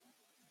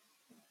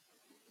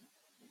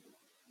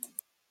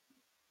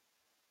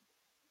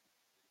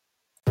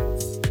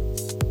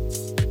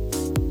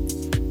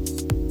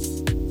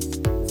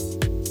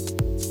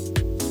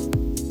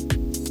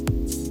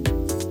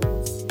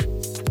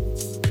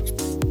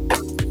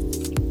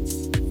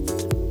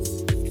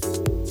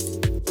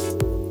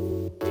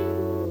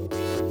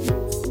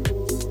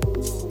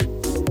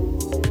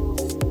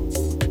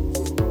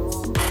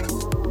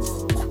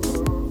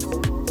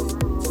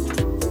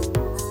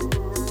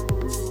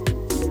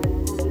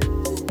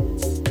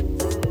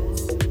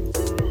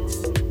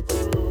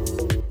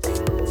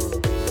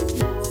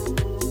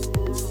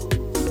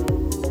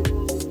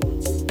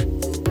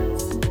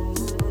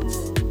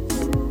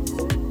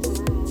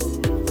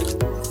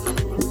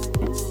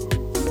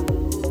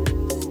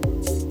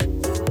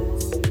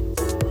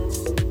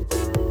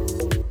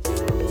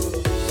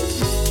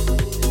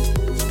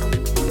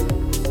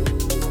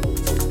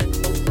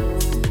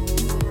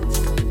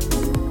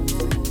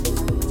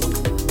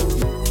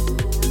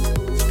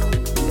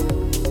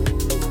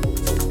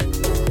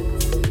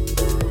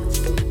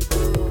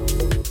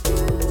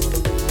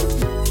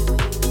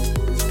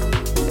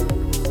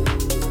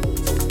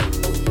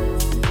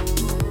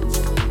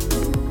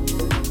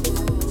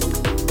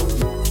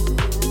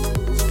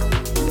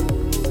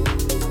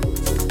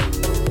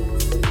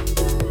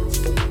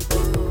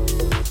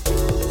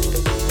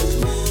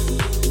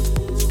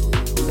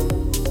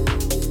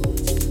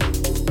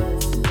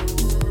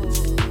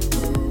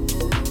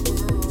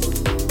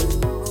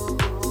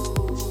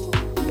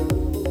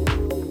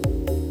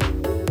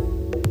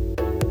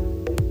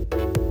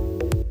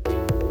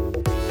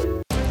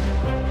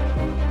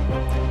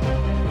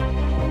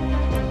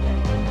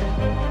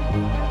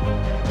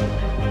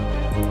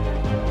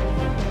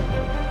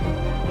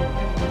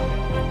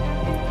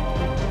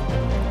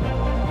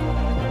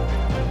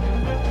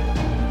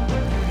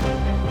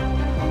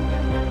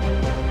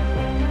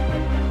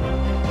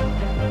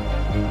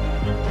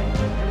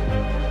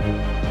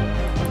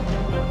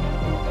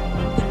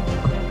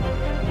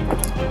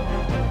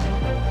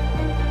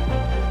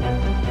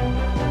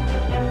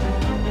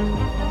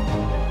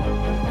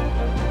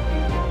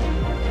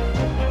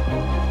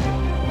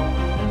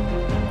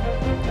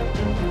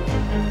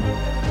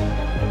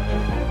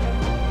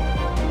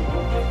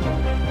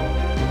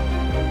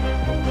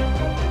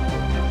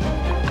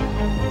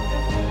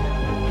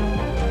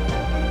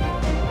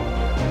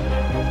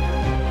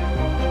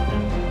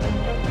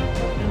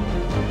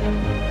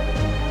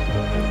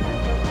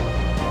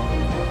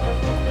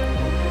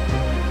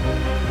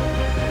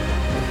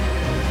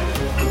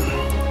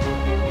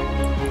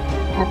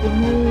Happy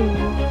New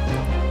Year.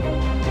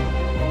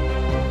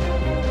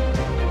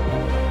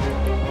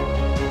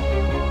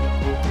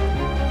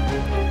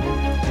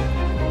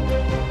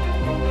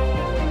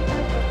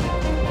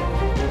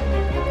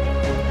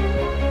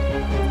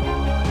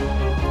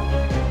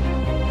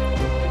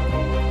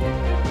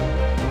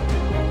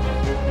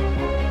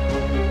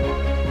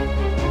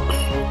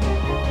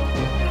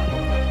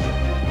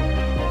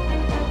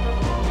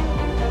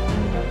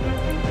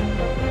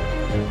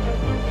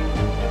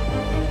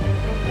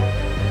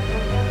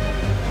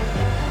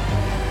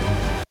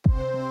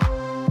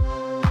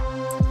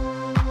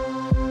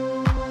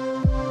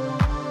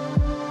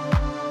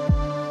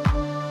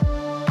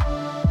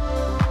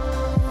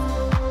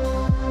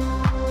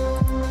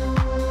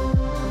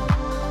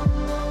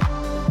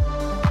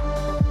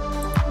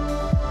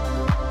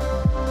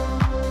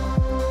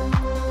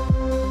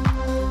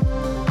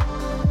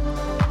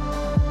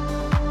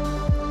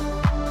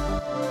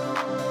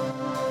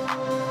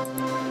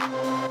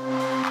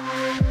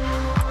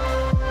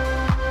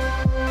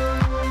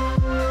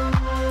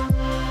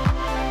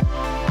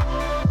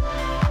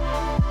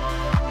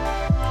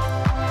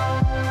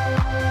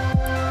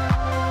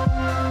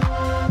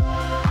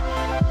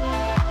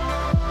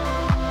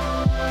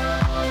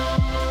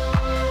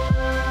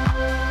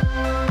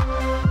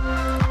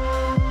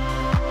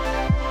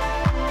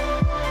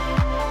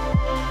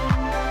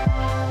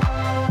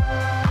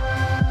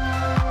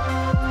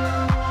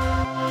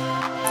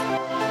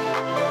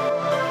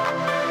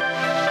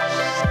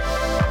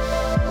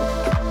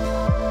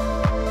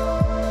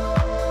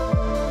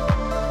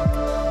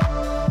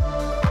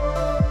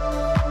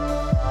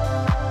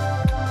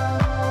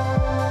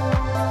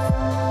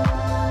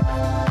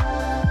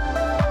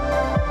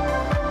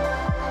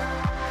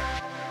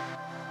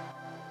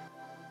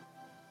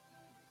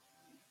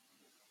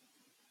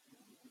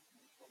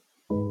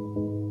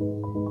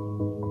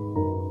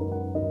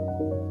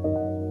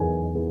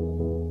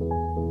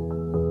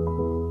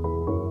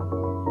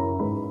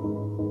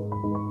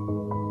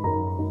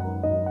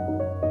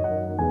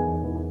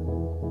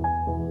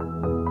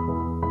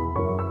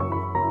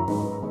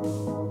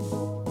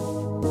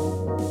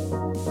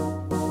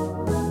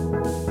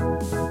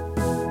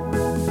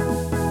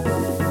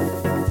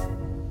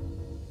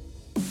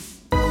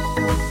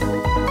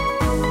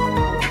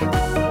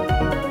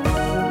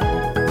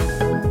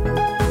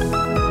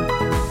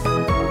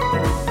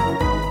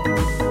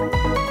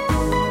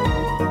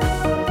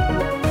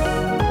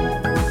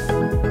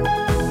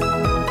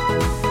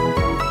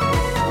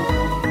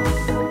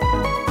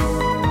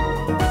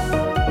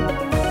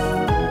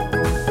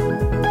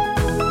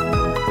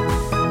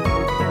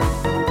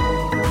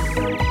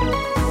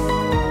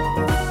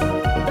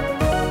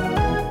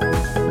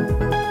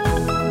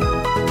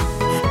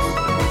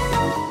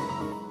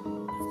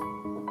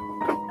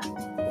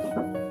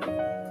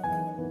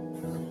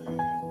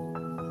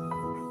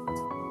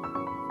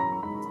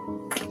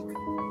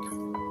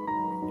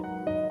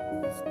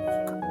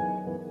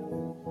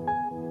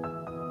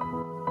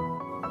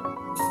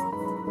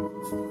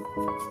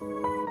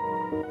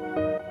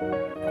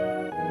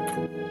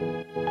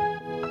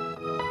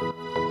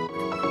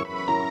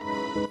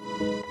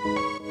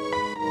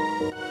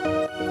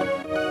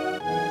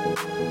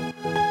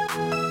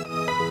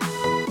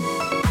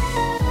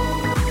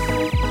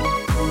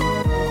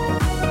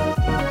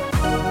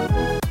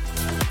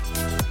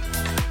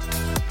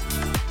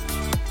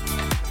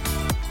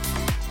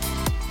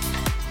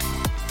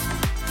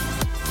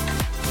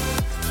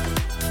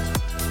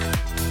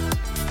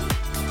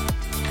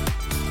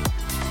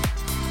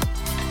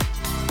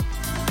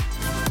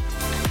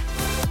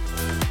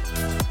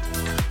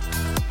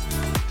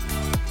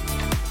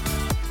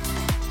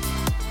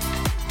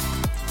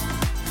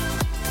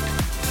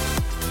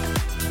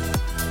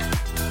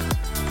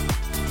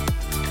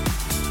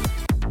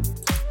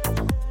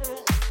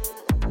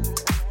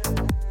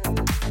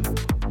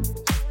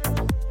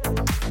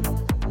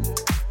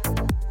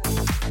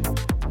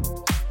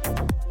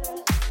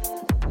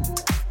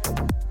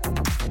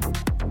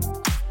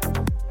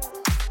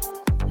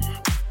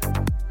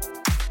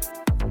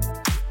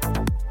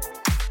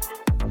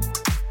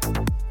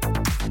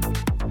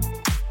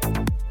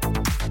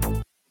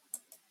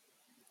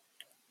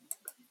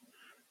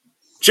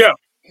 Jeff,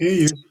 Hear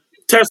you.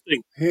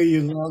 testing. Hear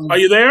you loud. Are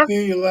you there?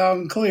 Hear you loud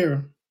and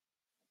clear.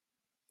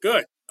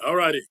 Good. All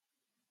righty.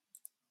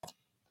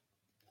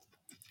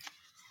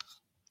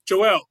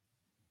 Joelle,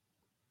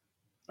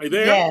 are you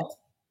there? Yes.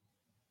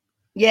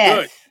 Yes.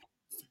 Good.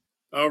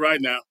 All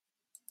right now.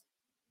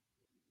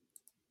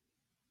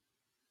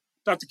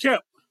 Dr.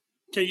 Kemp,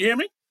 can you hear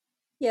me?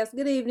 Yes,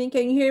 good evening.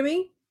 Can you hear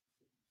me?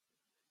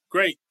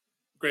 Great.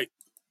 Great.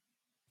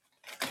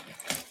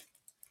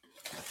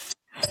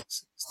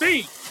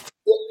 Steve,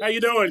 how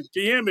you doing?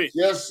 Can you hear me?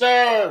 Yes,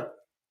 sir.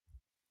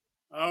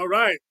 All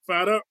right.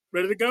 Fired up.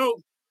 Ready to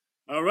go.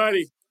 All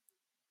righty.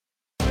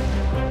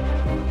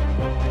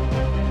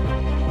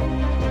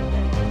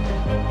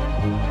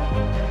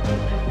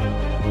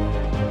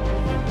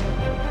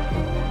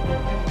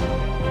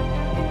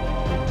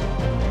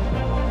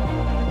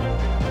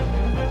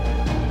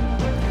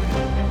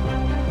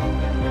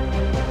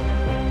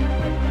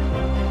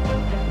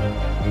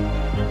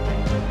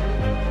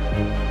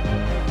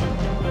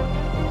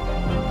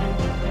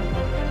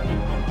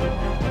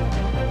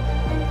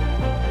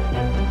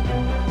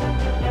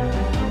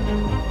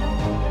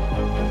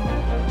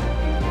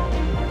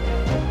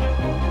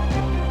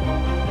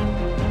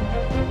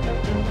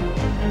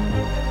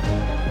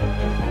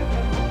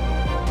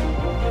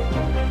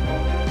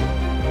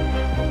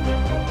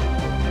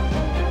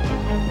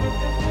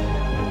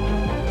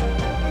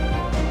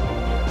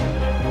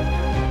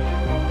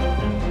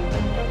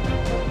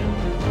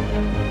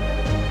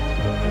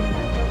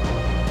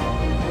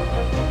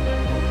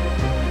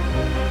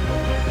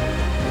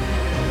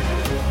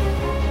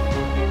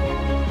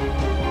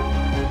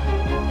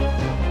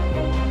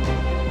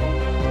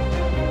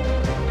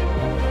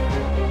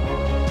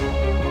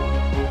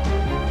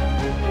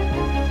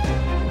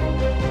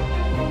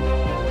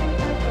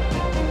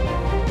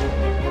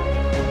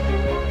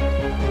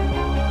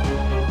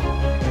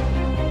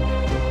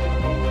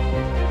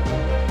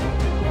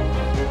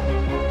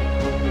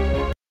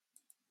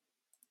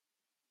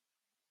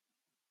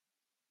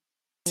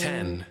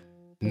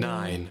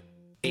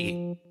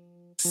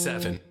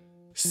 7,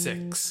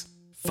 6,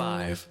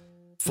 5,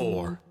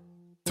 4,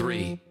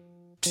 3,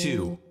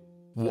 2,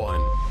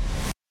 1.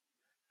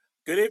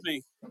 Good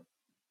evening.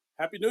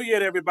 Happy New Year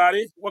to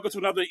everybody. Welcome to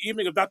another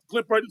evening of Dr.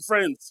 Cliff Burt and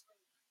Friends,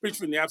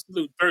 featuring the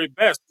absolute very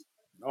best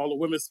in all the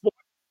women's sports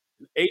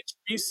and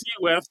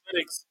HBCU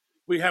athletics.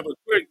 We have a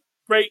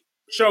great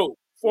show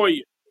for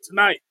you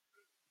tonight.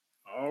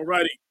 All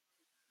righty.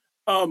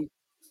 I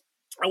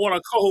want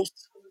to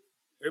co-host.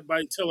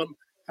 Everybody tell them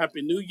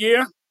Happy New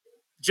Year.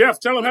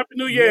 Jeff, tell them Happy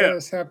New Year.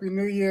 Yes, Happy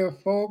New Year,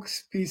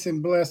 folks. Peace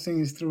and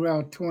blessings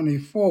throughout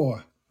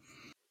 24.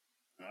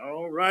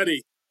 All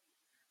righty.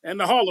 And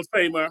the Hall of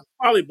Famer,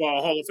 Volleyball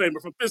Hall of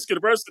Famer from Fisk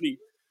University,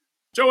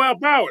 Joel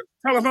Bauer.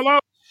 Tell him hello.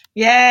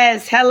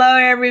 Yes. Hello,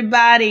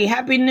 everybody.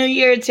 Happy New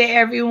Year to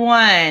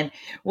everyone.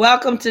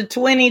 Welcome to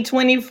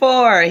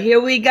 2024.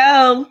 Here we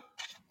go.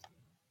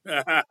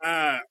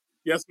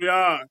 Yes, we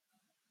are.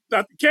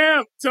 Dr.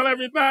 Cam, tell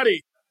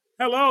everybody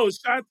hello,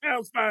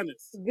 Chi-Town's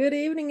finest. Good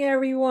evening,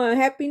 everyone.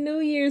 Happy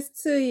New Year's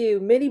to you.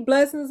 Many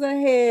blessings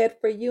ahead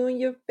for you and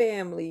your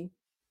family.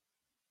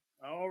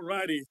 All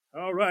righty.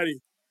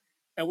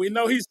 And we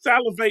know he's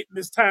salivating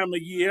this time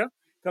of year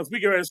because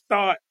we're going to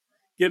start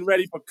getting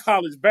ready for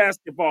college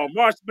basketball.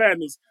 March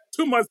Madness,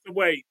 2 months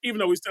away, even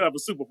though we still have a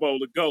Super Bowl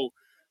to go.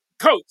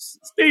 Coach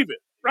Steven,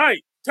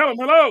 right? Tell him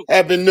hello.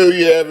 Happy New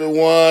Year,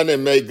 everyone,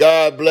 and may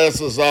God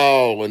bless us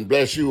all and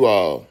bless you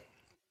all.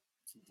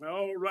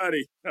 All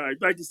righty. All right.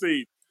 Thank you,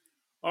 Steve.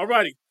 All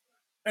righty.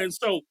 And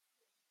so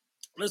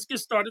let's get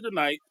started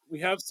tonight.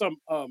 We have some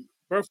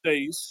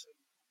birthdays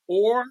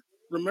or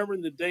remembering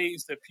the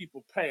days that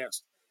people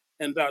passed.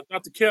 And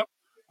Dr. Kemp,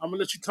 I'm going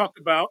to let you talk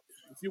about,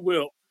 if you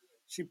will.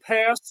 She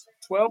passed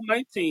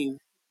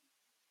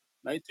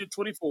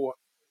 12/19/1924.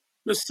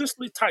 Miss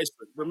Cicely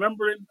Tyson,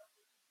 remembering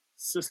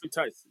Cicely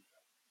Tyson.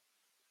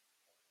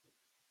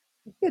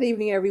 Good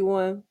evening,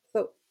 everyone.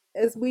 So,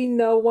 as we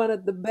know, one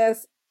of the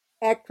best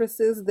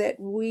actresses that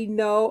we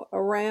know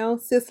around,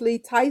 Cicely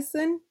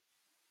Tyson,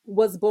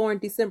 was born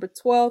December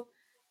 19th,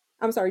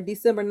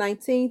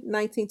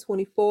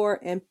 1924,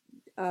 and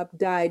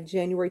died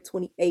January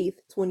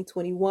 28th,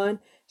 2021.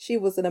 She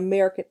was an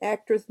American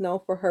actress known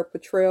for her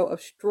portrayal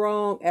of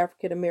strong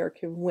African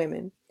American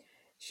women.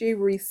 She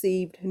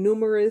received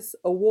numerous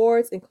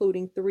awards,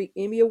 including 3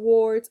 Emmy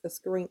Awards, a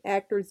Screen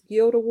Actors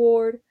Guild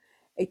Award,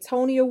 a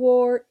Tony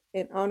Award,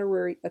 an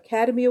Honorary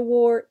Academy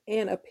Award,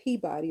 and a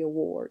Peabody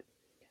Award.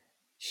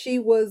 She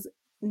was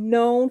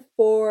known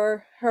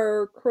for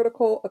her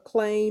critical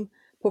acclaim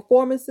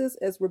performances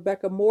as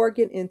Rebecca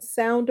Morgan in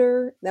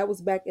Sounder. That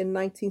was back in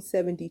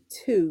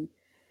 1972.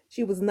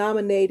 She was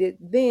nominated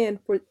then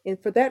for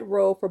that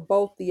role for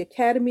both the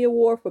Academy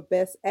Award for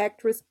Best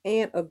Actress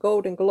and a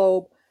Golden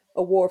Globe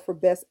Award for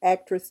Best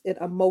Actress in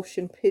a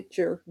Motion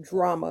Picture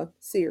Drama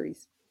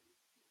Series.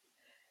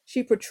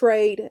 She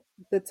portrayed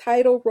the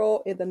title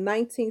role in the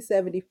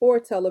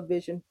 1974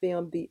 television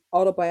film The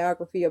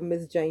Autobiography of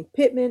Miss Jane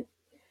Pittman,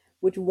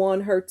 which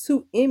won her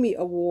 2 Emmy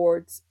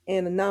Awards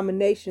and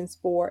nominations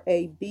for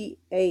a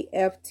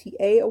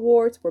BAFTA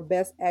Awards for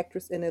Best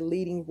Actress in a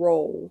Leading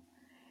Role.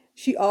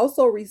 She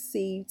also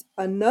received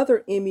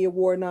another Emmy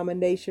Award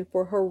nomination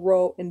for her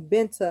role in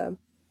Benta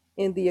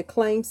in the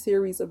acclaimed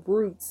series of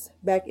Roots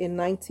back in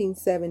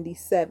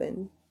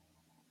 1977.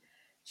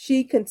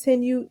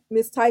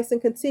 Miss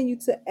Tyson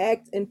continued to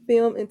act in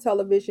film and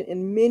television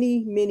in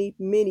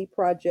many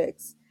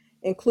projects,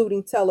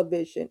 including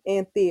television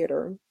and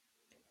theater.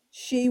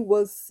 She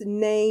was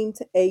named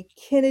a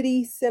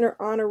Kennedy Center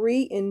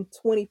honoree in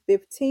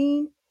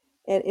 2015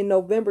 and in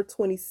November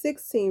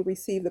 2016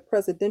 received the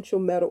Presidential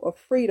Medal of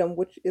Freedom,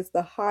 which is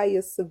the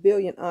highest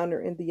civilian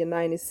honor in the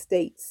United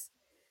States.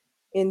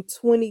 In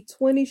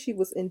 2020, she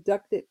was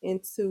inducted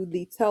into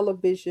the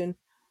Television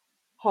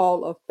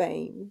Hall of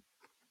Fame.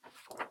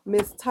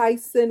 Miss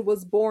Tyson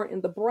was born in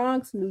the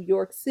Bronx, New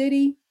York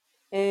City,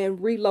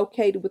 and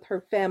relocated with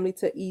her family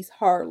to East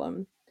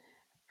Harlem.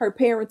 Her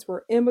parents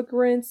were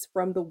immigrants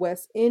from the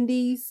West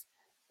Indies,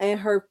 and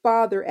her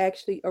father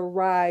actually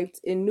arrived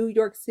in New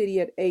York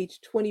City at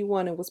age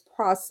 21 and was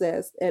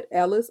processed at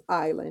Ellis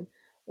Island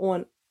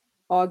on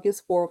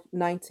August 4th,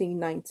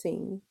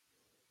 1919.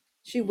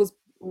 She was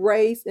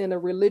raised in a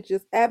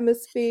religious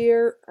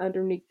atmosphere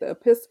underneath the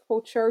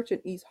Episcopal Church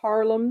in East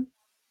Harlem.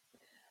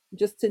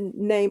 Just to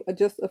name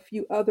just a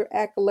few other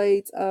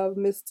accolades of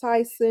Miss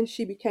Tyson,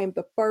 she became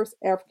the first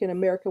African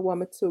American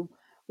woman to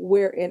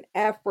wear an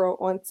afro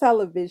on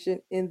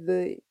television in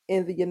the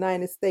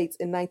United States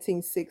in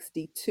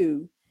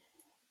 1962.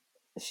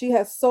 She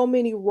has so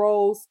many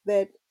roles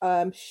that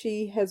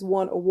she has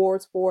won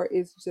awards for.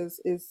 Is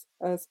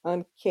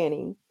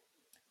uncanny.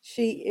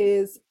 She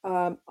is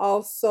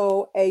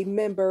also a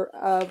member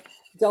of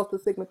Delta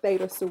Sigma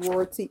Theta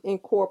Sorority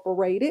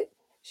Incorporated.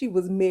 She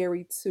was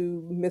married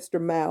to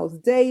Mr. Miles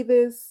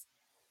Davis.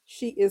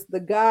 She is the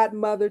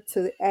godmother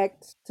to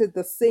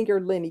the singer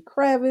Lenny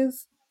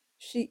Kravitz.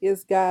 She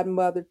is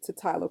godmother to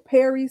Tyler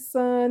Perry's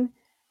son,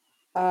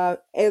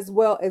 as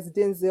well as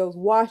Denzel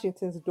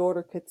Washington's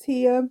daughter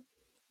Katia.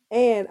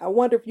 And I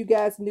wonder if you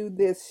guys knew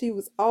this. She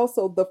was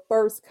also the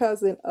first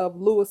cousin of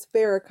Louis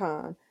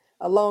Farrakhan,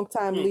 a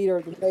longtime Hmm. leader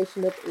of the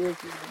Nation of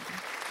Islam.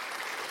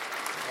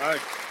 All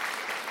right.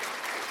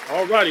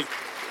 All righty.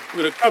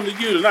 We're going to come to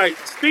you tonight.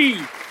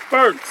 Steve,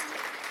 first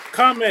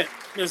comment.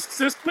 Miss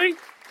Cicely,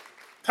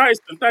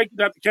 Tyson, thank you,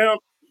 Dr.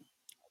 Count.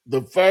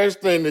 The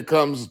first thing that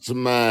comes to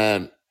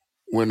mind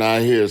when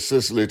I hear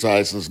Cicely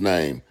Tyson's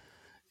name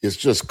is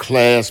just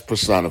class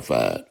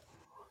personified.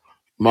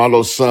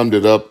 Marlo summed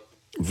it up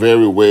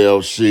very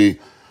well. She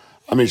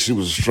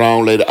was a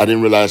strong lady. I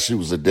didn't realize she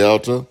was a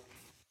Delta.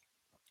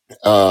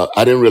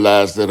 I didn't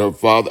realize that her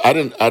father. I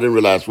didn't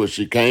realize where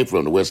she came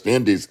from, the West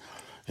Indies,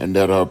 and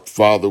that her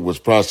father was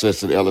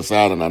processed at Ellis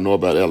Island. I know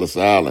about Ellis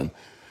Island,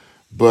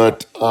 Wow.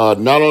 but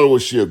not only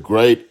was she a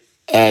great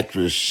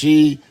actress,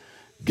 she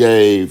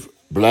gave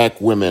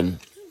black women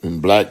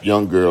and black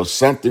young girls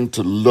something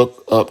to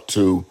look up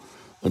to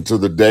until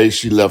the day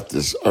she left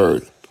this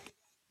earth.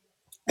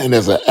 And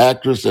as an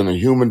actress and a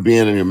human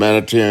being and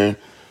humanitarian,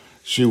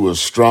 she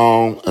was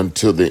strong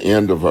until the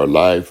end of her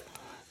life,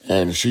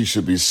 and she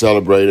should be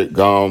celebrated,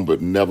 gone,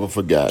 but never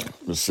forgotten.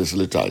 Miss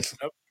Cicely Tyson.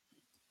 Yep.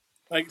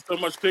 Thank you so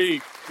much,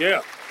 Steve.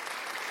 Yeah.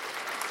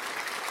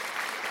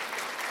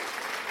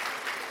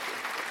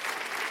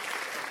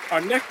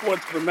 Our next one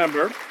to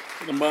remember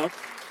for the month,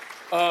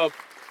 uh,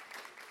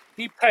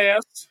 he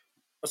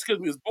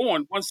was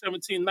born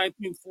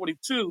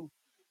 1/17/1942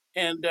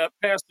 and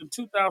passed in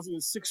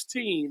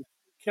 2016.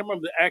 Can't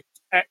remember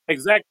the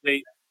exact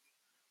date,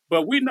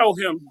 but we know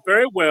him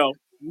very well.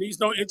 Needs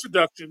no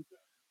introduction.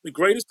 The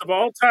greatest of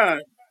all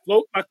time.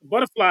 Float like a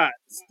butterfly,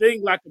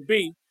 sting like a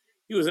bee.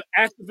 He was an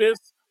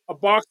activist, a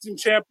boxing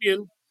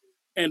champion,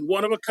 and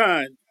one of a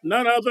kind.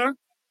 None other,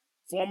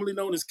 formerly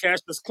known as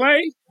Cassius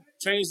Clay,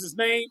 changed his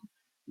name,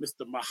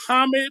 Mr.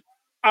 Muhammad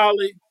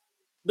Ali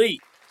Lee.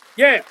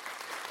 Yeah,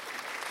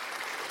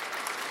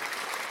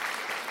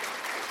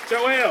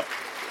 Joel,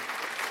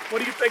 what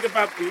do you think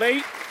about the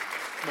late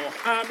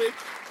Muhammad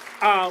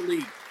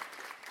Ali?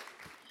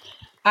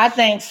 I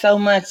think so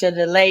much of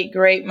the late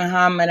great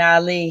Muhammad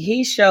Ali.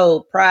 He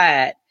showed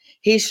pride.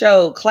 He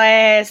showed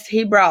class.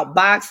 He brought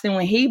boxing.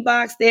 When he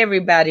boxed,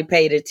 everybody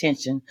paid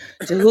attention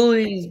to who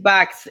he's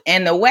boxing.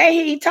 And the way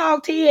he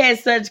talked, he had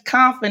such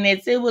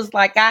confidence. It was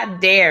like, I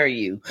dare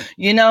you.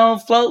 You know,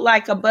 float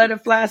like a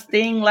butterfly,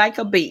 sting like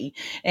a bee.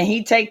 And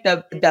he take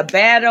the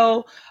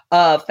battle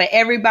for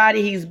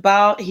everybody he's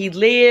bought. He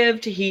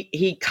lived,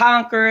 he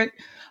conquered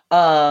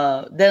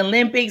the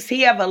Olympics.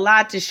 He have a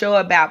lot to show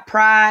about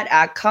pride,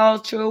 our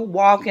culture,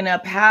 walking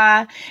up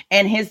high,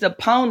 and his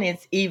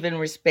opponents even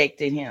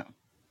respected him.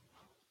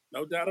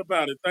 No doubt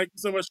about it. Thank you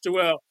so much,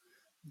 Joel.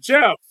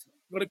 Jeff,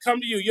 when it come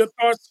to you, your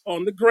thoughts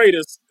on the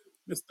greatest,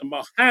 Mr.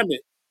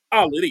 Muhammad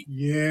Ali.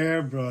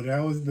 Yeah, bro,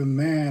 that was the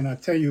man. I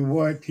tell you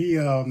what, he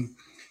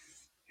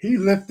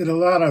lifted a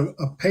lot of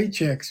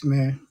paychecks,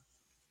 man,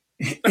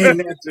 in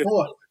that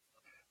sport.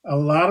 A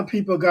lot of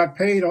people got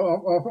paid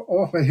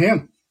off of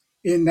him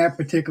in that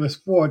particular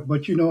sport.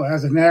 But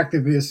as an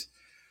activist,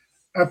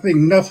 I think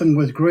nothing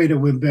was greater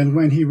than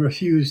when he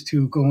refused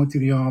to go into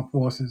the armed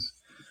forces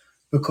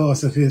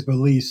because of his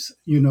beliefs.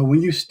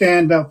 When you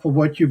stand up for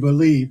what you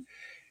believe,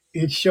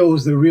 it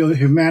shows the real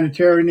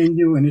humanitarian in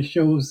you, and it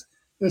shows,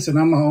 listen,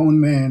 I'm my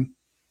own man,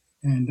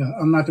 and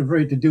I'm not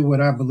afraid to do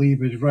what I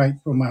believe is right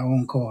for my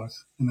own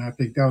cause. And I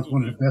think that was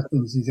one of Mhm. the best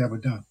things he's ever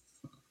done.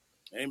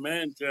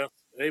 Amen, Jeff.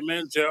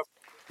 Amen, Jeff.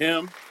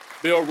 Him,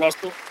 Bill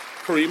Russell,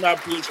 Kareem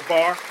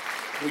Abdul-Jabbar.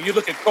 When you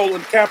look at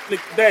Colin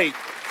Kaepernick today,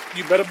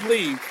 you better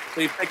believe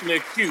they've taken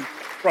their cue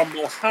from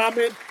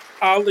Muhammad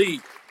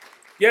Ali.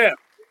 Yeah,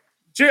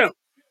 Jim,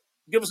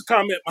 give us a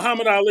comment.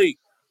 Muhammad Ali.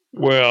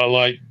 Well,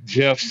 like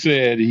Jeff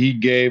said, he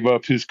gave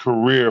up his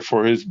career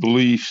for his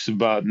beliefs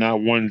about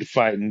not wanting to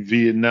fight in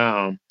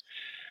Vietnam.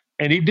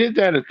 And he did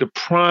that at the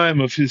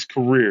prime of his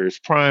career, his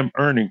prime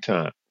earning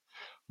time.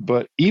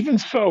 But even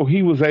so,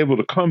 he was able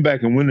to come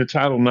back and win the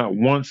title not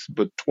once,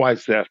 but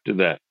twice after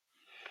that.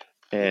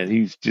 And Mhm.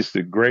 he's just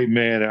a great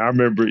man. And I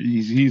remember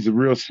he's a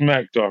real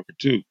smack talker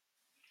too,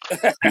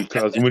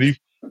 because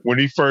when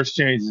he first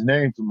changed his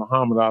name to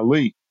Muhammad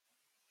Ali,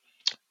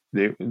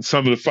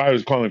 some of the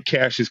fighters call him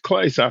Cassius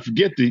Clay. So I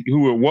forget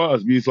who it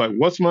was, but he's like,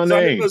 "What's my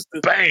Sonny name?"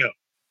 Liston. Bam.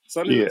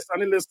 Yeah.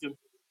 Sonny Liston.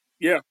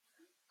 Yeah,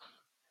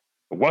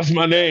 What's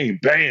my name?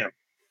 Bam.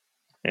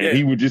 And yeah,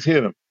 he would just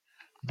hit him.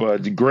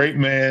 But the great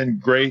man,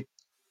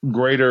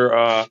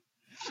 greater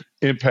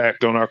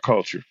impact on our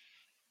culture.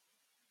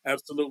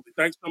 absolutely.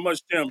 Thanks so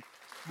much, Jim.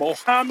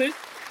 Muhammad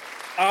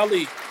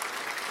Ali.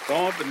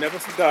 Gone but never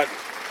forgotten.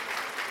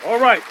 All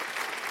right,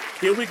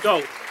 here we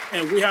go.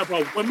 And we have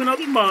our Women of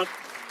the Month.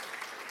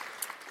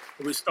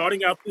 We're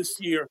starting out this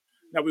year.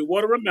 Now, we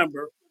want to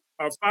remember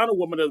our final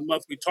Woman of the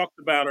Month, we talked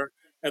about her,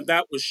 and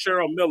that was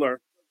Cheryl Miller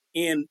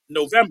in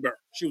November.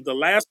 She was the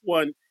last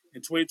one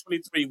in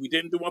 2023. We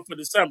didn't do one for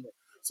December.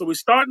 So we're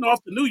starting off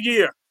the new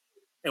year,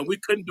 and we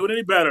couldn't do it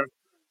any better.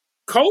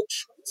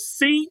 Coach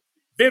C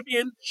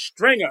Vivian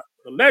Stringer,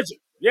 the legend.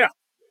 Yeah.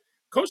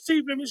 Coach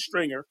C Vivian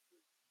Stringer,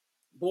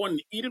 born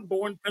in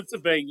Edenborn,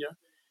 Pennsylvania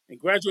and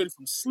graduated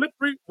from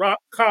Slippery Rock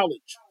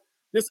College.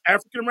 This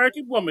African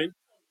American woman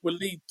would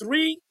lead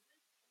 3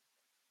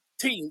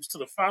 teams to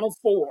the Final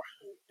Four,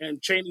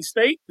 and Cheney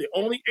State, the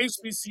only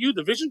HBCU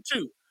Division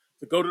II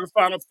to go to the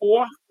Final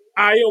Four,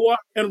 Iowa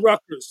and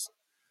Rutgers.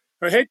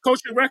 Her head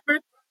coaching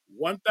record,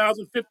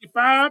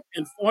 1,055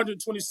 and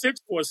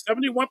 426 for a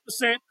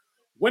 71%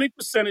 winning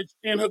percentage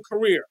in her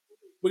career.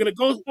 We're going to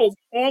go over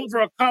all of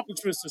her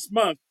accomplishments this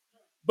month,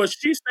 but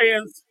she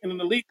stands in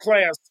an elite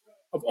class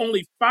of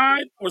only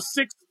 5 or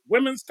 6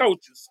 women's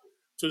coaches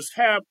to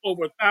have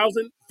over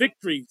 1,000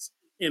 victories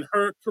in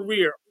her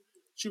career.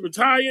 She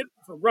retired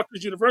from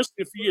Rutgers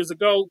University a few years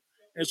ago,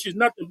 and she's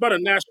nothing but a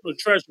national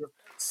treasure.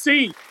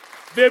 C.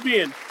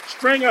 Vivian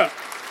Stringer.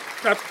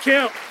 Dr.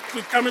 Kim,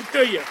 we're coming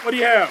to you. What do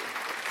you have?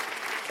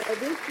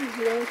 This is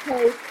one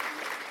coach.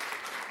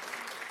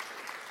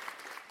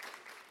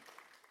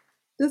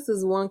 This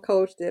is one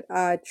coach that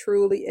I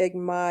truly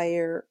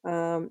admire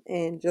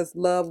and just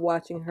love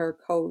watching her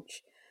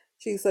coach.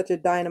 She's such a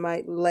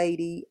dynamite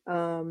lady.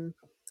 And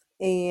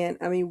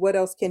I mean, what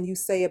else can you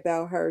say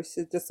about her?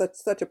 She's just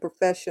such a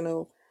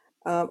professional.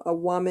 A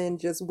woman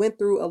just went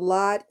through a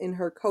lot in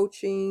her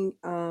coaching,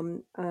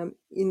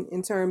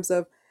 in terms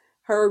of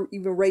her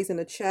even raising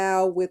a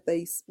child with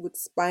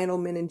spinal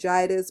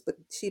meningitis, but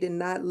she did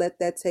not let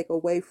that take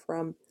away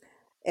from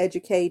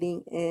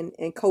educating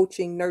and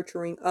coaching,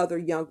 nurturing other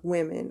young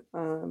women.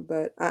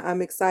 But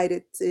I'm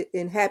excited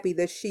and happy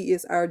that she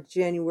is our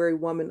January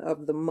Woman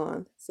of the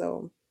Month.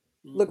 So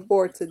look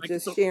forward to Thank you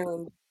just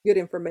sharing good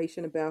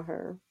information about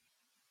her.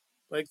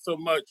 Thanks so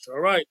much. All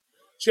right.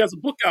 She has a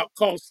book out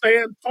called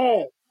Stand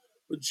Tall.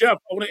 But Jeff,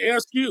 I want to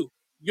ask you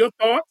your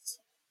thoughts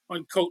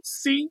on Coach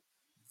C.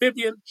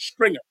 Vivian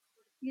Stringer.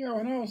 Yeah,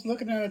 when I was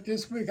looking at it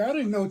this week, I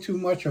didn't know too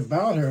much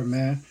about her,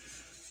 man.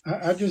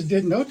 I just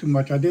didn't know too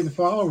much. I didn't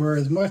follow her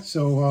as much,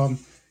 so I'm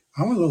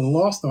a little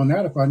lost on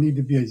that. If I need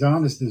to be as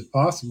honest as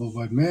possible,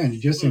 but man,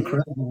 it's just Mm-hmm.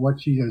 incredible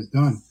what she has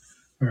done,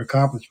 her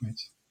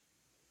accomplishments.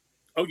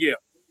 Oh, yeah.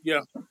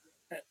 Yeah.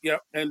 Yeah.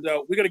 And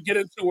we're going to get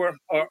into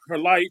her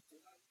life.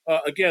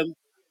 Again,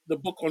 the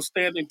book on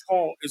Standing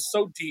Tall is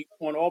so deep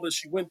on all that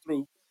she went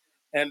through.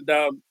 And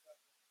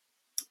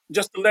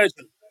just a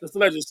legend. Just a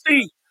legend.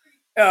 Steve,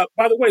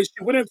 by the way,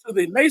 she went into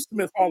the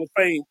Naismith Hall of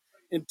Fame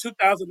in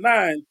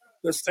 2009,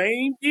 the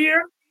same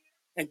year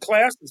and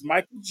class as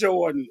Michael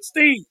Jordan.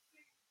 Steve,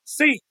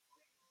 C.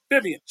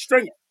 Vivian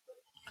Stringer.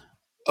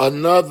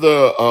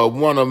 Another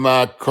one of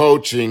my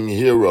coaching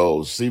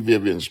heroes, C.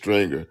 Vivian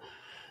Stringer.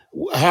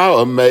 How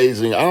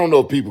amazing. I don't know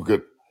if people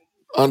could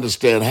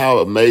understand how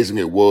amazing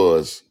it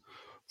was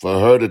for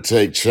her to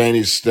take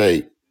Cheney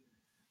State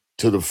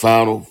to the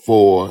Final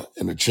Four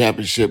in the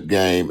championship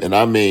game. And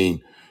I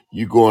mean,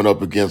 you going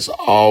up against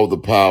all the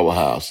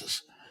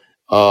powerhouses.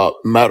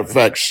 Matter of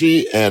fact,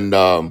 she and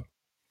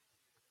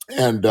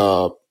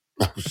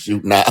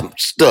shoot, now I'm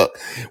stuck.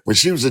 When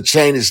she was at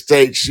Cheney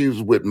State, she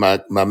was with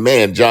my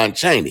man John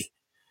Cheney,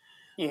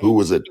 who Mm-hmm.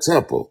 was at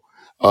Temple,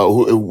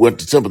 who went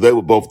to Temple. They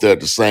were both there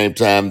at the same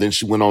time. Then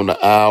she went on to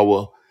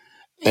Iowa,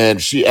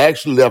 and she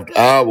actually left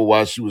Iowa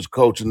while she was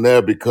coaching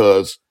there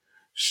because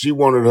she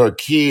wanted her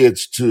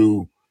kids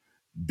to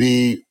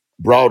be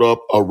brought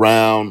up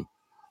around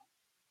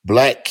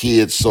black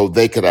kids so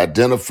they could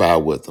identify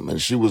with them.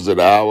 And she was at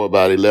Iowa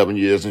about 11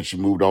 years, and she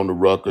moved on to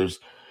Rutgers,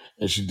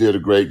 and she did a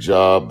great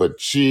job. But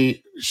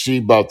she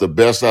brought the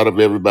best out of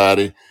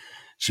everybody.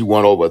 She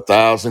won over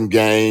 1,000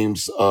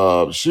 games.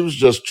 She was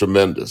just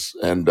tremendous.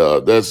 And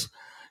that's,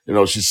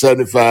 she's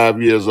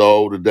 75 years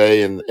old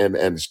today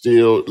and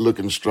still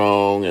looking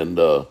strong. And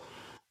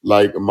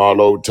like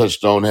Marlo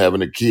touched on,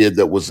 having a kid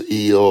that was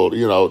ill,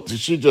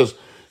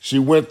 she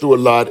went through a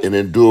lot and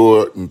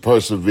endured and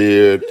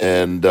persevered.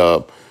 And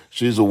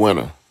she's a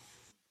winner.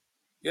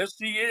 Yes,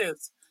 she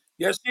is.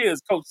 Yes, she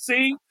is. Coach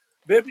C.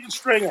 Vivian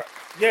Stringer.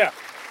 Yeah.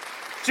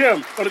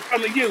 Jim, going to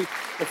come to you.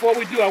 Before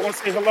we do, I want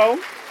to say hello.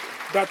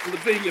 Dr.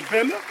 Lavinia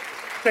Bender,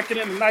 checking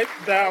in tonight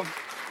down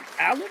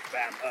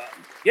Alabama.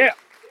 Yeah.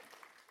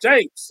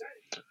 James.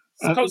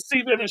 Uh, Coach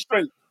C. Vivian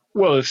Stringer.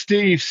 well, as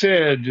Steve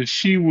said, that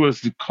she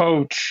was the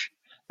coach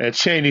at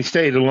Cheney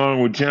State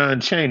along with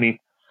John Cheney.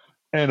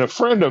 And a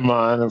friend of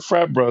mine, a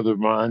frat brother of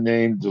mine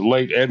named the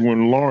late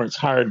Edwin Lawrence,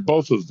 hired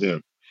both of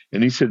them.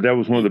 And he said that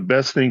was one of the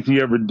best things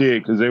he ever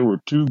did because they were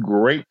two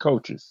great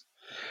coaches.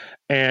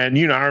 And,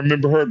 I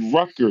remember her at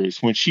Rutgers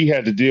when she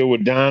had to deal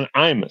with Don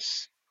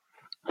Imus,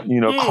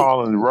 Mm,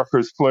 calling the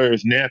Rutgers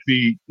players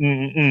nappy,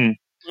 mm.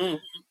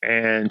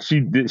 and she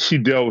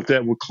dealt with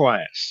that with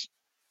class.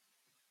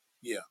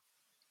 Yeah.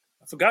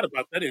 I forgot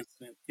about that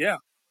incident. Yeah.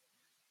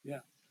 Yeah.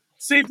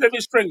 C.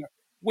 Vivian Stringer.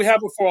 We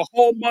have her for a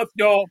whole month,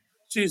 y'all.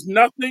 She's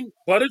nothing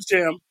but a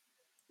gem,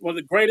 one of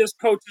the greatest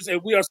coaches,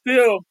 and we are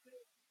still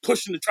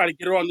pushing to try to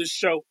get her on this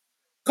show.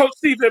 Coach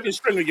C. Vivian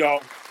Stringer,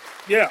 y'all.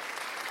 Yeah.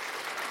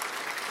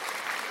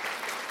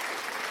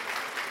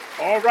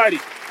 All righty.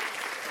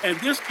 And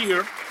this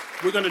year,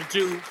 we're going to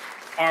do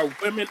our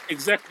women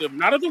executive,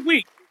 not of the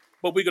week,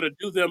 but we're going to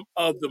do them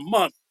of the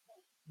month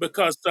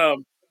because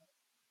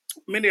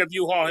many of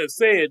you all have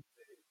said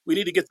We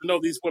need to get to know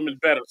these women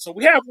better. So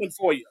we have one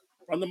for you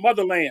from the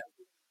motherland.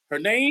 Her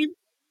name,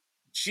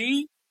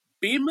 G.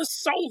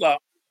 Gbemisola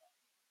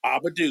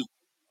Abudu.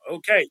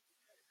 Okay.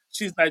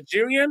 She's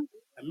Nigerian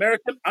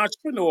American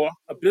entrepreneur,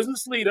 a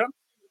business leader,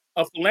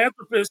 a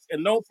philanthropist,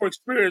 and known for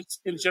experience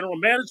in general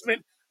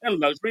management and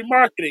luxury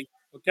marketing.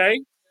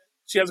 Okay.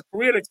 She has a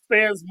career that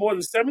spans more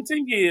than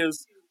 17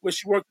 years, where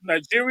she worked in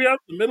Nigeria,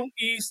 the Middle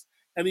East,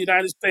 and the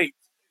United States.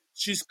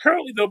 She's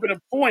currently, though, been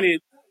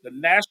appointed the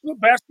National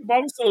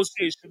Basketball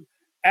Association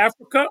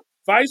Africa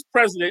Vice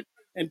President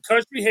and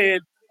Country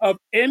Head of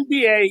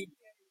NBA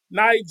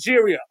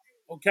Nigeria.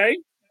 Okay?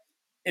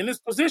 In this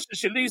position,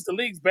 she leads the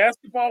league's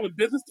basketball and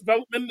business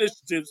development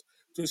initiatives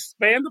to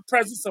expand the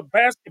presence of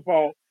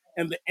basketball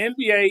and the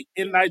NBA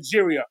in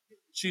Nigeria.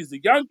 She's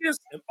the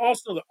youngest and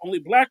also the only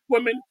black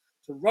woman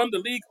to run the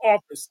league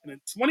office. And in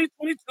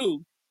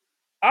 2022,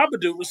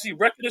 Abudu received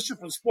recognition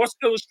from Sports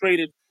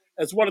Illustrated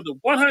as one of the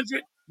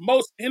 100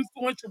 most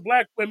influential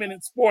black women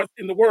in sports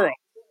in the world.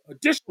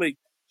 Additionally,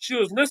 she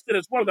was listed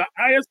as one of the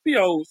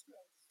ISPO's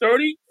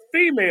 30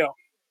 female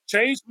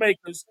change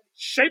makers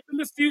shaping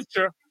the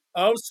future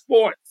of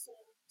sports.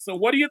 So,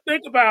 what do you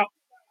think about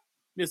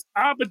Miss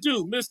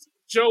Abudu, Miss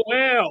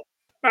Joelle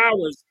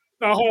Bowers,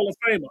 the Hall of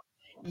Famer?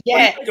 What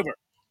do you Yeah, think of her?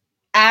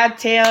 I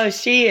tell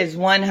she is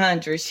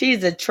 100.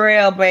 She's a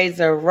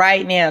trailblazer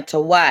right now to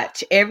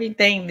watch.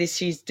 Everything that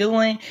she's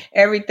doing,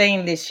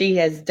 everything that she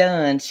has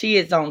done, she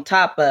is on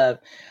top of.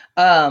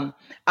 Um,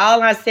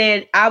 all I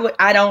said,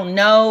 I don't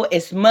know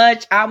as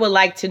much. I would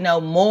like to know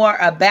more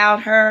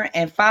about her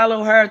and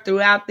follow her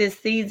throughout this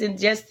season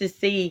just to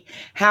see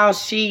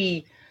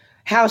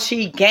how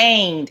she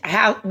gained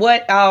how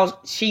what all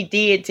she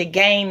did to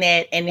gain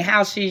that and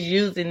how she's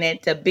using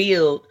that to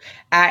build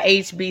our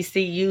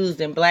HBCUs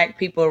and black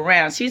people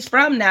around. She's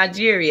from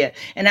Nigeria,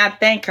 and I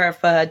thank her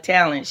for her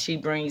talent she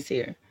brings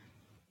here.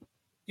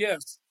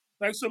 Yes.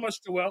 Thanks so much,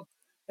 Joelle.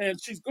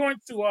 And she's going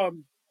to,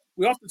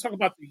 we often talk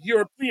about the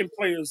European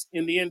players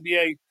in the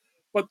NBA,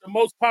 but the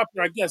most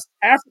popular, I guess,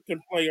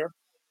 African player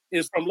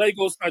is from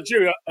Lagos,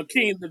 Nigeria,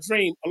 Akeem the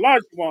Dream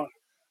Olajuwon.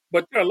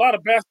 But there are a lot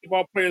of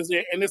basketball players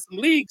there, and there's some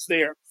leagues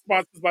there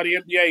sponsored by the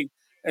NBA,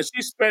 and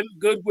she's spreading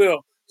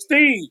goodwill.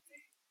 Steve,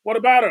 what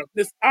about her?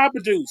 This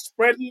Abudu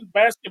spreading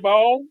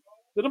basketball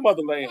to the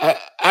motherland.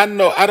 I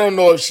know I don't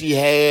know if she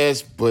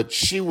has, but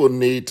she will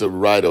need to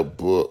write a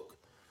book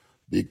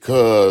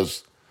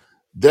because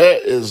there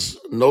is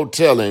no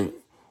telling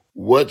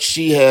what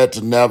she had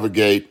to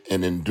navigate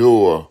and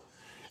endure.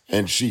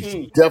 And she's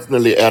Mm,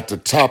 definitely at the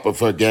top of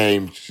her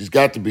game. She's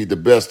got to be the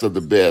best of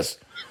the best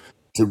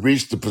to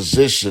reach the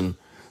position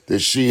that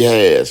she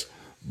has.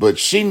 But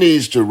she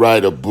needs to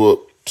write a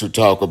book to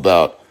talk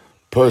about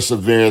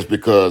perseverance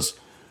because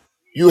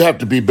you have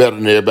to be better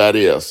than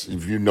everybody else,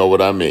 if you know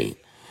what I mean.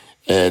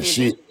 And hmm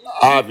she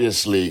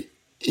obviously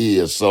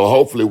is. So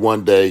hopefully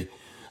one day,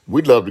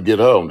 we'd love to get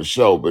her on the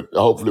show, but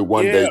hopefully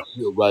one Yeah, day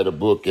she'll write a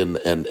book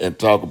and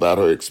talk about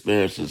her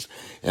experiences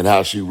and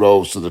how she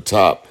rose to the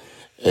top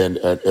and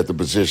at the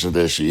position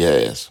that she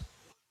has.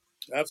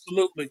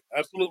 absolutely.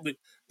 Absolutely.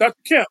 Dr.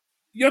 Kemp,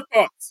 your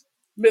thoughts?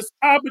 Miss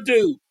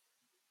Abudu.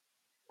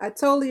 I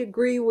totally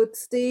agree with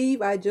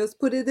Steve. I just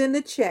put it in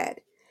the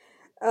chat.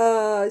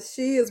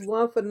 She is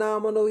one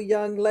phenomenal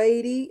young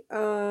lady.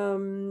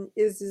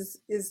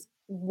 Is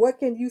what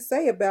can you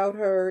say about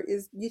her?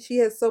 She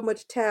has so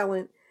much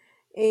talent,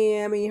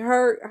 and I mean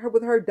her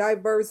with her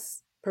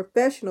diverse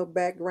professional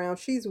background.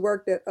 She's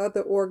worked at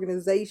other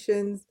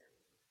organizations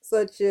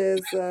such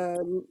as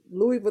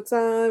Louis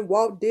Vuitton,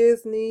 Walt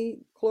Disney,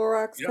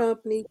 Clorox Yep.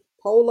 Company,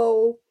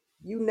 Polo,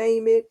 you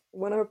name it.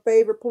 One of her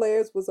favorite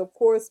players was, of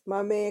course,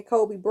 my man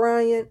Kobe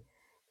Bryant,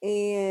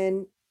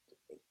 and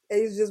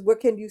it's just what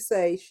can you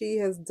say? She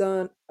has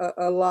done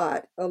a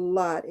lot,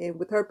 and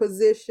with her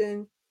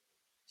position,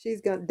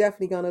 she's gonna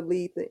definitely gonna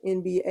lead the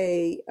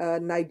NBA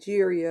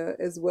Nigeria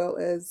as well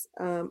as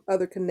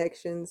other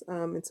connections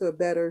into a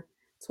better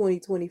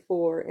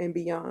 2024 and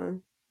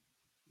beyond.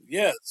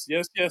 Yes,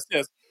 yes, yes,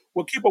 yes.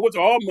 We'll keep up with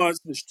all months.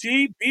 Miss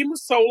G. B.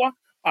 Masola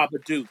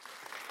Abadu.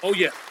 Oh,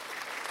 yeah.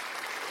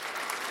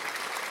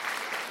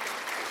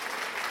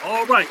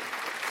 All right.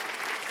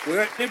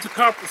 We're into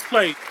conference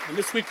play, and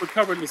this week we're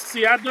covering the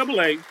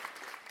CIAA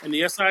and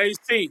the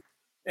SIAC.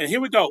 And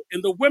here we go.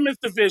 In the women's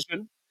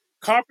division,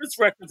 conference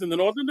records in the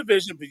Northern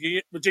Division,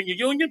 Virginia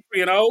Union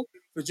 3-0,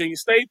 Virginia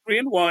State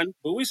 3-1,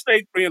 Bowie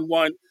State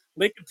 3-1,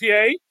 Lincoln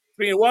PA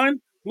 3-1,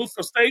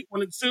 Bluefield State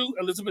 1-2,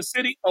 Elizabeth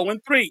City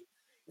 0-3.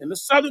 In the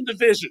Southern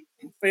Division,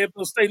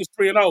 Fayetteville State is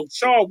 3-0,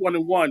 Shaw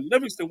 1-1,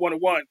 Livingston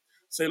 1-1,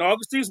 St.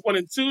 Augustine's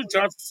 1-2,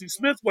 Johnson C.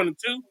 Smith 1-2,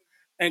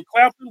 and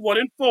Claflin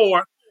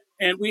 1-4.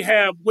 And we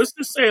have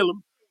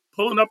Winston-Salem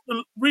pulling up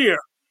the rear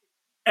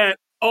at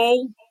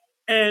 0-3.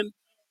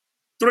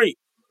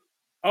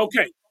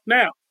 Okay,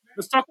 now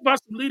let's talk about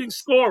some leading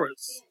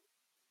scorers.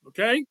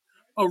 Okay,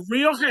 a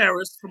Real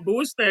Harris from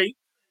Bowie State,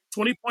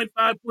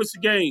 20.5 points a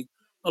game.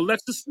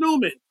 Alexis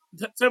Newman,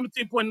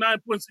 17.9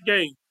 points a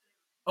game.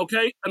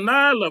 Okay,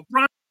 Anila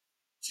Bryant,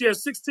 she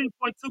has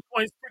 16.2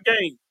 points per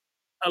game.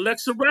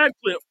 Alexa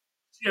Radcliffe,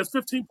 She has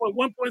 15.1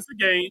 points a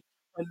game.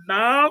 And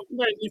now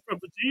lately from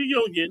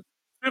Virginia Union,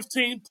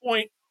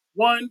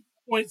 15.1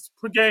 points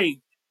per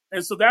game.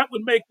 And so that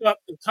would make up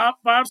the top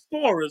five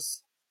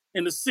scorers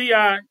in the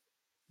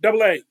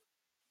CIAA.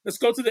 Let's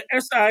go to the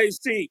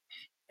SIAC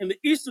in the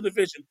Eastern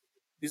Division.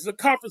 This is a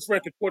conference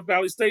record. Fort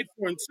Valley State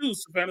 4-2,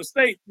 Savannah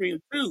State 3-2,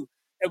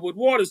 Edward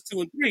Waters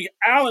 2-3,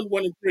 Allen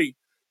 1-3,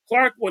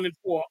 Clark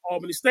 1-4,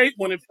 Albany State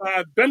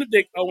 1-5,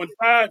 Benedict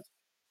 0-5.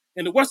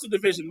 In the Western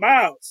Division,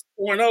 Miles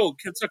 4-0,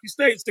 Kentucky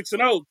State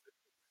 6-0,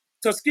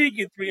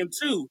 Tuskegee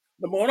 3-2,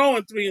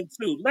 Lamont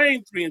 0-3-2,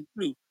 Lane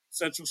 3-2,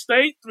 Central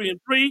State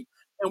 3-3,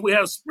 and we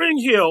have Spring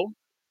Hill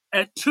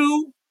at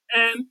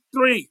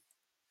 2-3.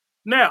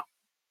 Now,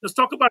 let's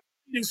talk about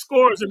leading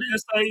scorers in the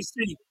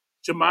SIAC.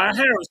 Jemiah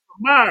Harris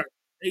from Meyer,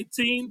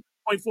 18.4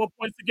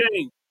 points a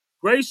game.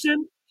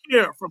 Grayson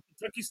Kier from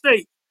Kentucky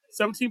State,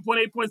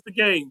 17.8 points a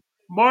game.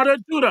 Marta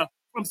Duda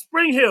from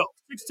Spring Hill,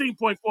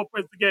 16.4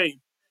 points a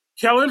game.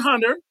 Kellen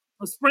Hunter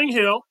from Spring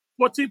Hill,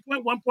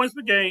 14.1 points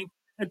per game.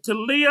 And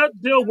Talia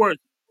Dilworth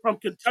from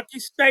Kentucky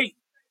State.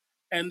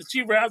 And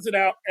she rounds it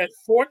out at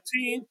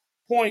 14.1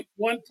 points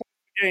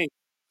per game.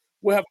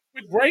 We'll have a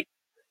quick break,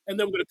 and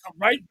then we're going to come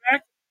right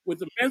back with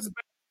the men's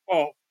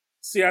basketball,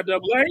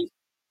 CIAA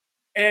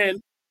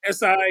and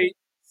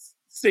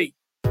SIAC.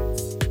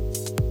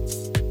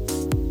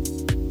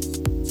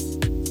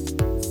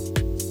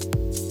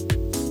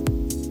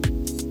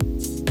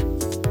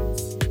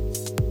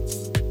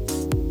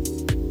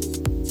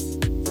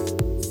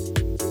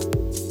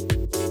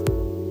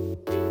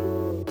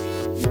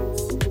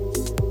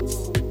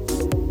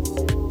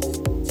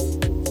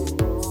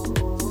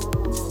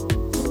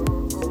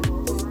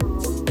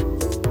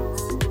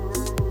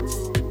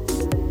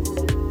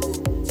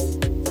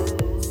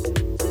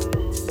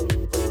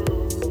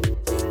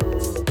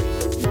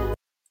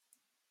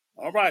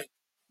 All right.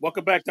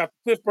 Welcome back, Dr.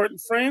 Cliff Burt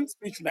and friends,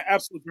 featuring the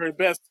absolute very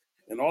best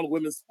in all of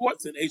women's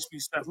sports and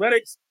HBCU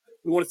athletics.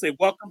 We want to say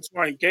welcome to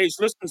our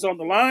engaged listeners on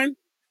the line.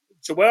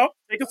 Joelle,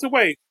 take us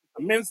away.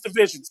 The men's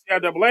division,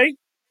 CIAA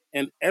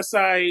and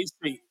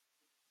SIAC.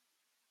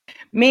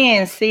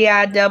 Men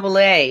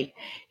CIAA.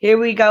 Here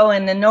we go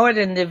in the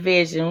Northern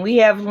Division. We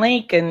have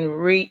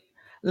Lincoln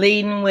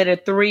leading with a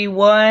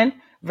 3-1.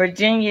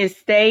 Virginia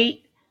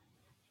State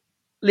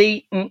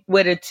leading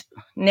with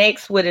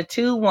next with a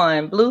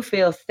 2-1.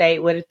 Bluefield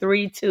State with a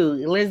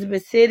 3-2.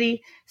 Elizabeth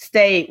City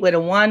State with a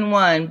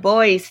 1-1.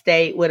 Bowie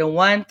State with a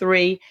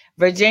 1-3.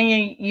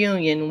 Virginia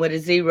Union with a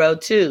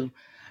 0-2.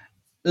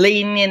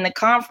 Leading in the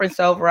conference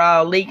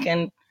overall,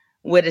 Lincoln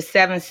with a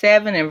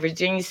 7-7 and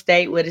Virginia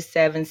State with a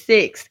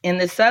 7-6. In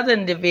the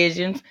Southern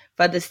Division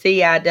for the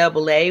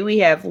CIAA, we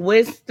have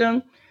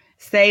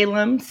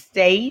Winston-Salem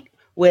State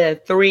with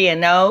a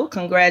 3-0.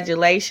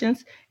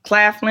 Congratulations.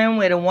 Claflin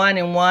with a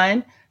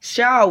 1-1.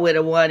 Shaw with a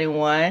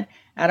 1-1.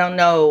 I don't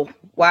know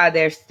why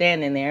they're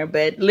standing there,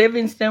 but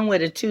Livingston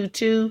with a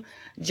 2-2.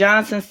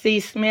 Johnson C.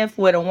 Smith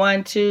with a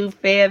 1-2.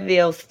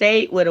 Fayetteville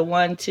State with a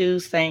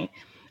 1-2. St.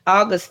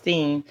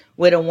 Augustine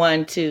with a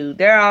 1-2.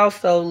 They're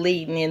also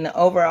leading in the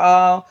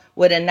overall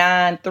with a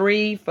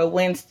 9-3 for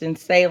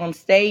Winston-Salem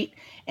State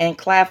and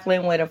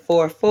Claflin with a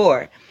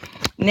 4-4.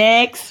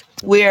 Next,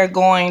 we are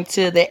going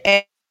to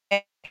the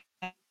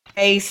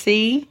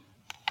AC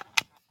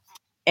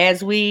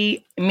as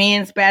we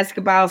men's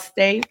basketball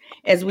state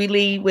as we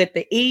lead with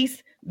the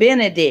East.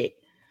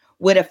 Benedict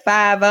with a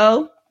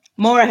 5-0.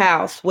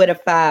 Morehouse with a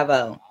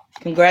 5-0.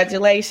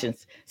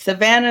 Congratulations.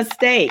 Savannah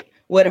State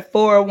with a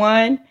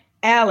 4-1.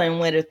 Allen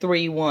with a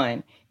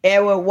 3-1.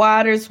 Edward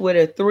Waters with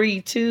a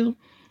 3-2.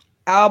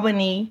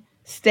 Albany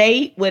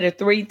State with a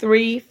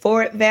 3-3.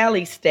 Fort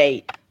Valley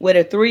State with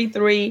a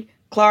 3-3.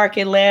 Clark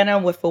Atlanta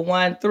with a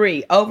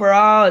 1-3.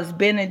 Overall is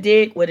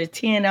Benedict with a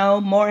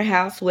 10-0.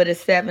 Morehouse with a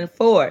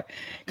 7-4.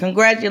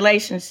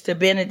 Congratulations to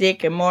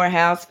Benedict and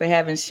Morehouse for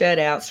having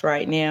shutouts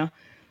right now.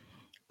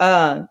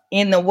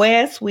 In the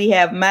West, we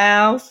have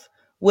Miles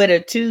with a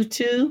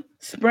 2-2,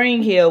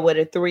 Spring Hill with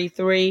a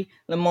 3-3,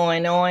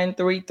 Lemoyne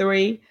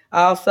 3-3,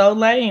 also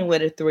Lane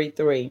with a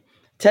 3-3,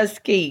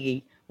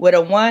 Tuskegee with a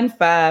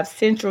 1-5,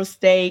 Central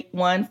State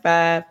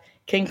 1-5,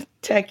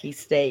 Kentucky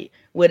State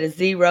with a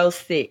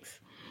 0-6.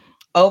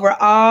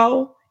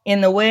 Overall,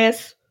 in the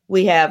West,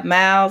 we have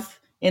Miles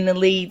in the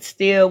lead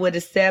still with a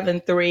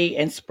 7-3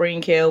 and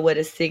Spring Hill with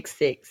a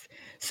 6-6.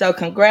 So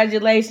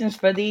congratulations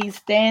for these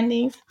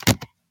standings.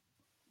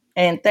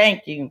 And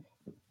thank you.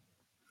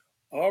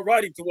 All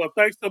righty. Well,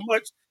 thanks so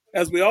much.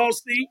 As we all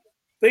see,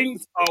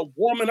 things are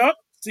warming up.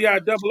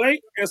 CIAA,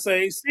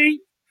 SAAC,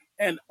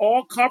 and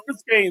all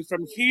conference games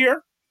from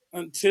here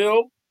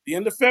until the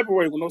end of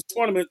February when those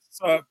tournaments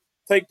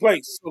take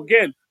place. So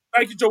again,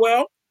 thank you,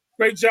 Joelle.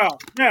 Great job.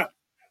 Now,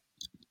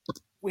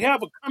 we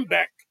have a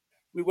comeback.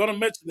 We want to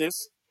mention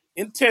this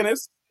in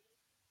tennis.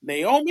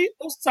 Naomi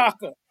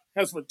Osaka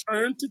has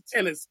returned to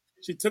tennis.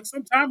 She took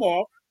some time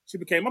off. She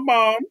became a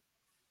mom,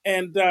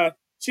 and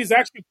she's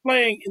actually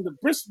playing in the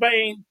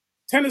Brisbane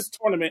tennis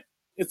tournament.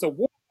 It's a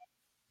war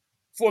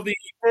for the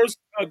first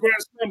Grand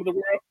Slam of the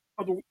world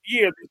of the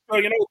year, the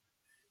Australian Open,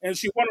 and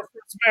she won her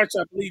first match,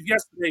 I believe,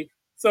 yesterday.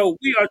 So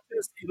we are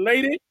just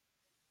elated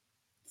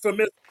for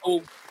Miss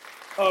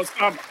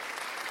Osama.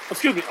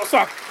 Excuse me,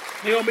 Osaka.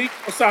 Naomi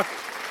Osaka.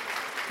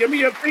 Give me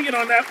your opinion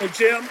on that one,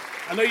 Jim.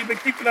 I know you've been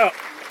keeping up.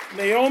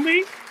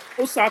 Naomi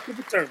Osaka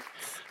returns.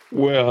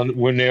 Well,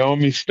 when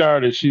Naomi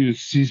started,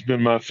 she's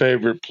been my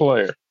favorite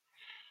player.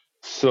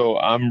 So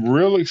I'm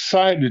real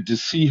excited to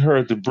see her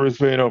at the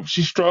Brisbane Open.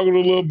 She struggled a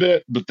little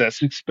bit, but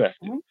that's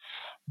expected. Mhm.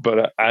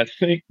 But I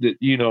think that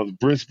the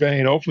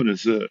Brisbane Open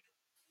is a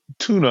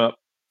tune-up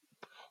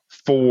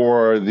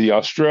for the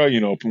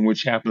Australian Open,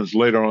 which happens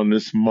later on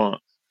this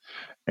month.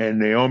 And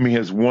Naomi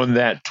has won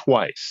that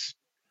twice.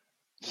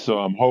 So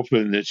Mhm. I'm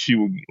hoping that she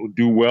will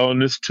do well in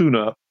this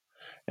tune-up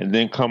and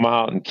then come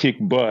out and kick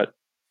butt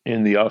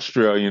in the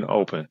Australian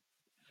Open.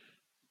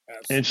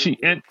 Absolutely.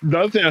 And the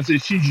other thing I say,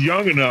 she's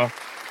young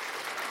enough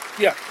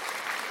Yeah.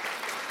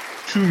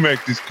 to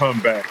make this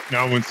comeback.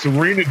 Now, when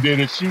Serena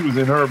did it, she was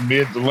in her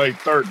mid to late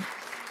 30s,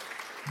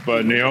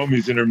 but Hmm.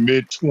 Naomi's in her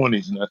mid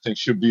 20s, and I think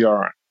she'll be all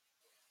right.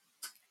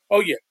 Oh,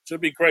 yeah. She'll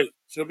be great.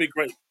 She'll be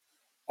great.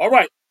 All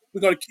right.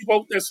 We're going to keep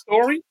up that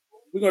story.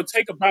 We're going to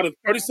take about a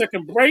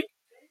 30-second break,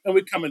 and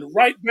we're coming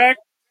right back.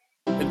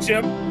 And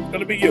Jim, it's going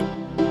to be you.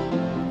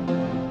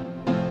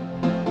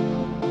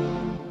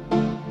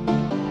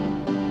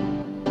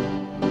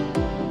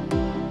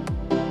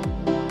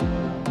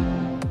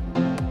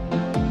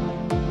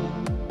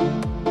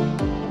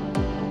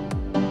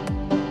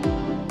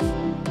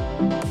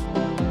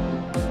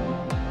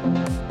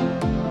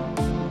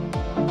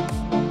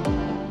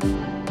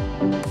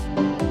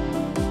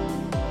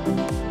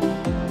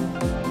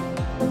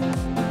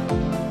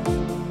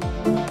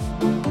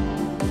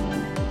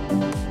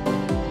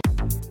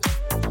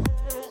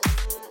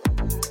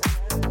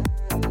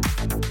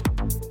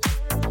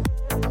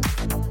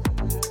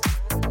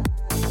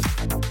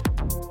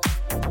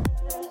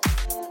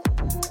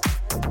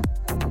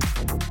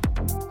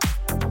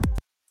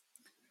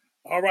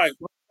 All right.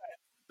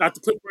 Dr.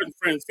 Clifford and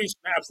friends featuring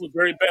the absolute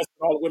very best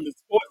in all of women's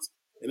sports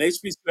and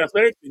HBCU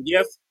athletics. And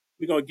yes,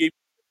 we're going to give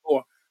you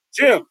more.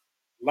 Jim, a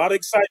lot of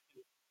excitement.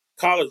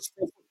 College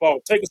pro football.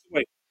 Take us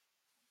away.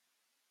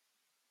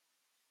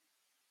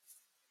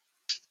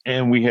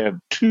 And we have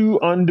two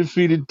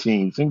undefeated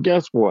teams. And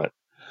guess what?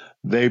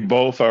 They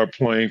both are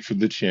playing for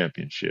the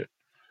championship.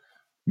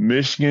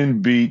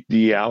 Michigan beat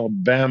the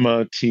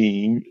Alabama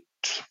team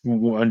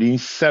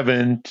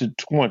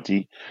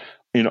 27-20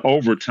 in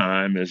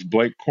overtime as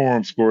Blake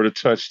Corum scored a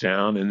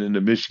touchdown, and then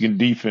the Michigan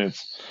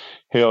defense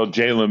held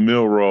Jalen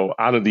Milroe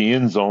out of the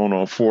end zone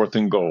on 4th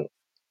and goal.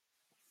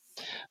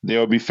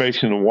 They'll be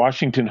facing the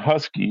Washington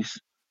Huskies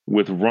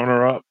with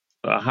runner-up,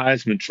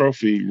 Heisman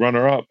Trophy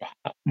runner-up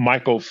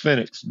Michael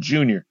Penix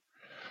Jr.,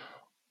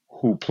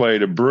 who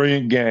played a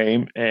brilliant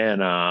game.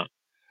 And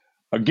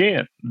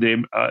again,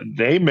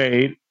 they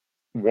made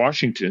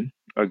Washington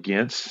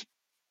against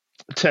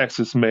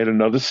Texas made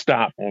another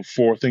stop on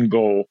 4th and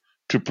goal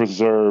to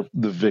preserve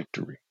the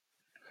victory.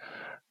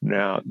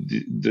 Now,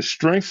 the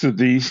strengths of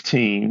these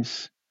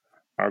teams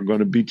are going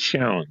to be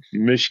challenged.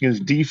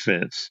 Michigan's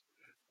defense,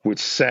 which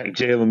sacked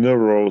Jalen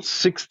Milroe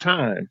 6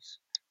 times,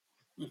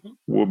 Hmm.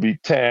 will be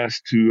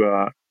tasked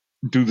to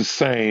do the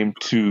same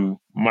to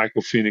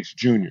Michael Penix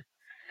Jr.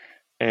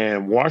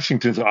 And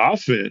Washington's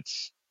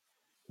offense,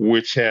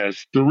 which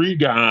has three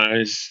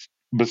guys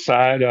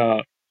beside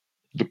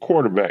the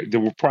quarterback that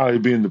will probably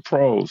be in the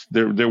pros,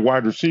 their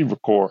wide receiver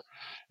core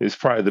is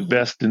probably the Hmm.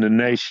 best in the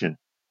nation.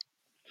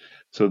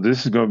 So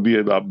this is going to be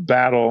a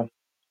battle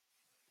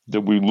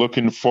that we're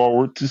looking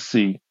forward to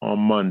see on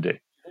Monday.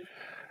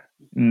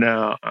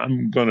 Now,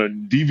 I'm going to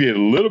deviate a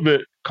little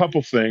bit,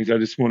 couple things. I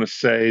just want to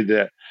say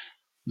that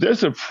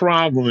there's a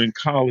problem in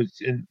college,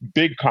 in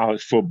big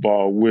college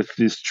football, with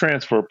this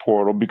transfer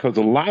portal because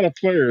a lot of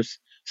players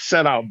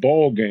set out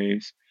bowl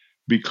games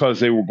because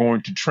they were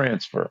going to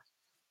transfer.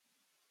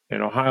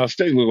 And Ohio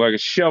State looked like a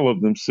shell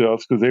of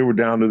themselves because they were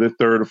down to their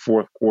third or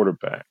fourth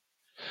quarterback.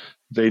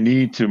 They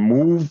need to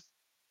move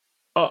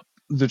up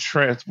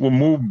we'll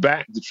move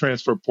back the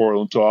transfer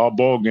portal until all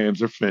bowl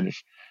games are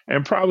finished,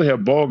 and probably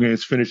have bowl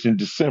games finished in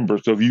December.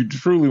 So if you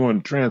truly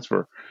want to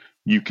transfer,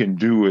 you can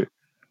do it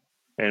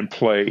and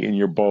play in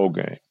your bowl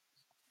game.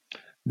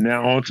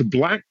 Now on to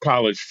black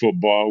college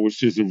football,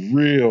 which is a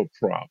real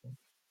problem.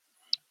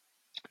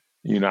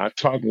 I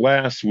talked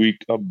last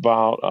week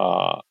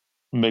about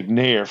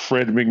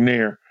Fred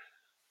McNair,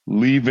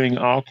 leaving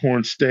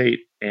Alcorn State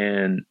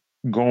and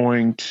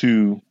going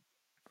to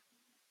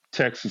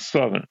Texas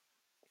Southern.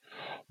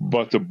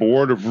 But the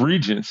Board of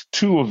Regents,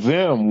 two of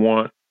them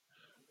want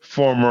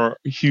former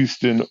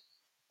Houston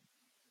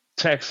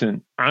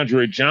Texan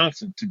Andre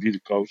Johnson to be the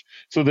coach.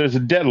 So there's a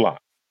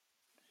deadlock.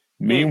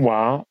 Hmm.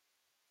 Meanwhile,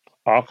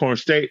 Alcorn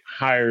State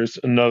hires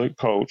another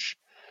coach.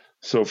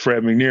 So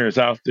Fred McNair is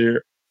out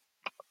there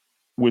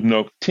with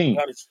no team.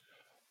 That is,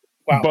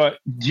 wow. But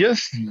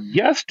just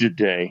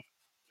yesterday,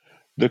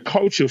 the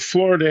coach of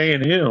Florida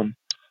A&M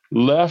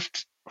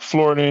left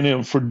Florida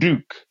A&M for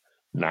Duke,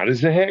 not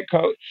as a head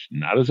coach,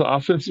 not as an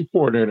offensive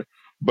coordinator,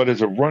 but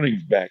as a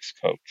running backs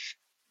coach.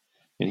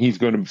 And he's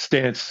going to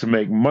stand to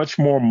make much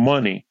more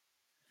money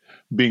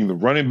being the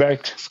running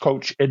backs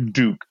coach at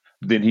Duke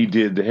than he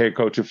did the head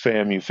coach of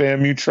FAMU.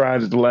 FAMU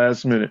tried at the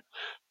last minute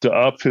to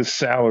up his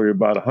salary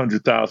about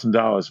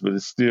 $100,000, but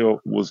it still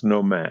was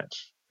no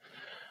match.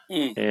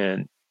 Mm.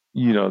 And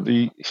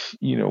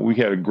we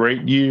had a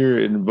great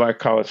year in black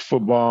college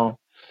football.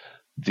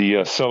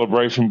 The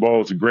Celebration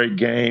Bowl is a great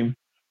game,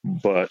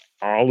 but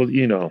all of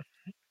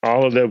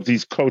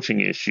these coaching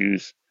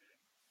issues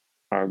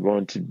are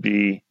going to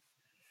be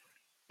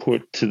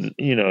put to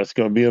it's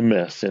going to be a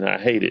mess, and I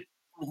hate it.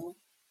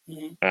 Mm-hmm.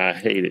 Mm-hmm. I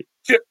hate it.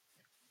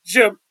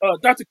 Jim,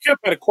 Dr. Kemp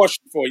had a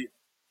question for you.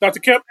 Dr.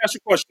 Kemp, ask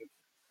your question.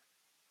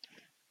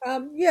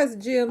 Yes,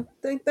 Jim.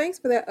 Thanks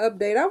for that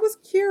update. I was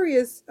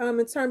curious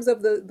in terms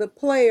of the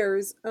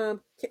players. I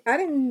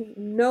didn't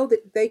know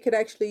that they could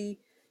actually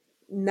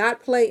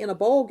not play in a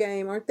bowl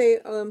game. Aren't they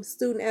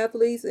student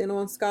athletes and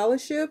on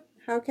scholarship?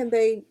 How can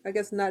they, I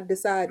guess, not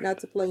decide not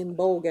to play in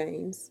bowl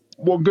games?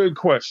 Well, good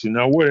question.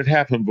 Now, what had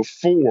happened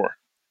before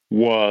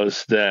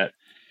was that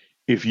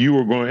if you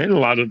were going, and a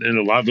lot of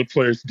the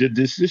players did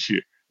this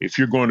year. If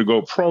you're going to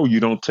go pro, you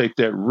don't take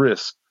that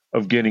risk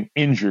of getting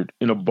injured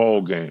in a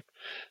bowl game.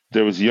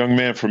 There was a young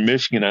man from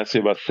Michigan, I'd say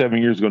about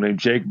 7 years ago, named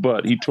Jake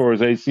Butt. He tore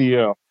his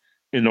ACL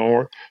in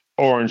the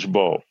Orange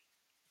Bowl,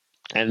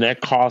 and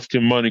that cost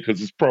him money because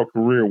his pro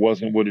career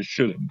wasn't what it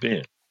should have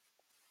been.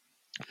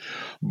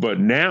 But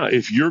now,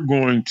 if you're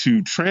going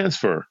to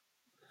transfer,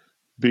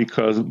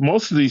 because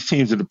most of these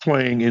teams that are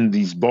playing in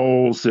these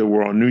bowls that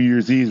were on New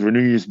Year's Eve or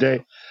New Year's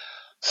Day,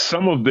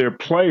 some of their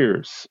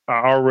players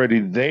are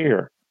already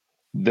there.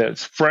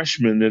 That's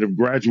freshmen that have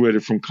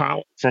graduated from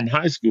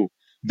high school.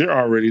 They're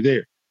already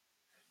there.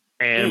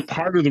 And Mm.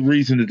 part of the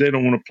reason that they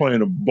don't want to play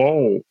in a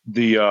bowl,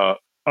 the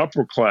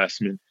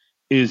upperclassmen,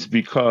 is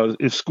because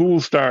if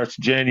school starts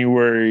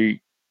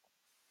January,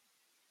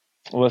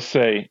 let's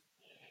say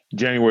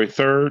January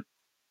 3rd,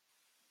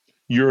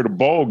 you're at a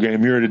bowl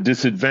game, you're at a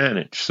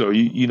disadvantage. So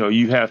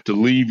you have to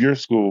leave your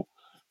school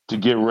to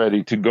get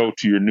ready to go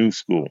to your new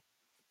school.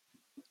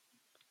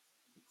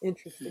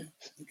 Interesting.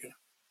 Okay.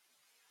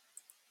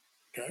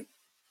 Okay.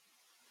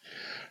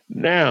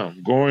 Now,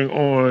 going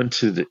on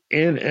to the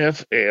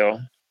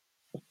NFL,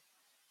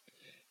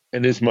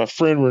 and is my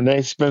friend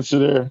Renee Spencer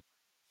there?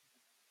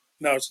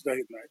 No, it's not.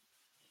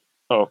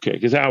 Okay,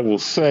 because I will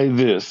say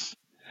this.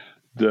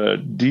 The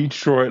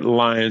Detroit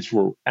Lions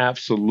were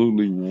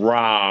absolutely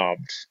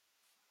robbed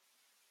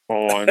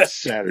on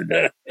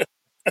Saturday.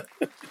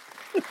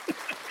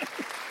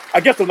 I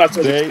guess I'm not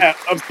supposed to They, clap.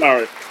 I'm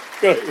sorry.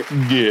 Go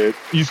ahead. yeah,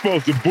 you're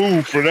supposed to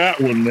boo for that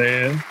one,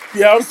 man.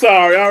 Yeah, I'm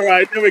sorry. All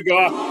right, there we go.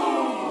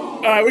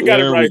 All right, we got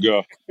it There we right.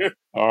 go.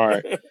 All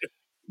right, They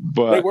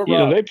but were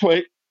robbed.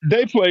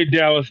 they played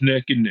Dallas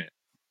neck and neck,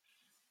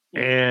 Mm.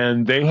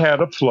 and they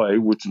had a play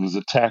which was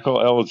a tackle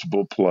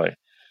eligible play.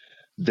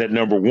 That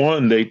number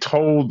one, they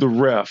told the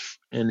ref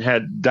and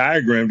had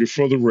diagrammed it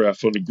for the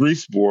ref on the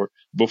grease board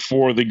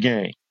before the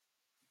game.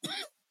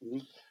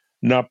 Mm.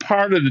 Now,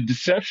 part of the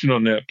deception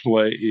on that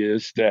play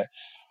is that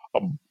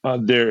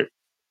their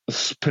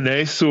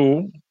Panay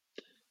Sewell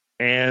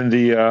and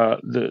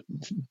the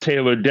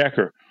Taylor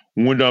Decker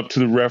went up to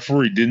the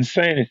referee, didn't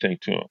say anything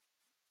to him.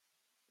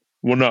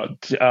 Well,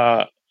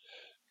 no,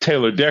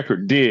 Taylor Decker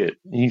did.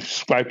 He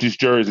swiped his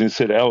jersey and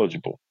said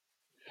eligible.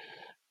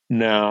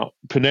 Now,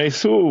 Panay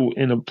Sewell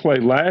in a play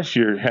last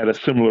year had a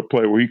similar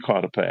play where he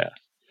caught a pass.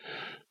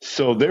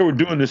 So they were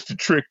doing this to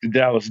trick the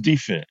Dallas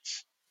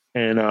defense.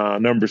 And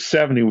number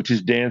 70, which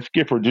is Dan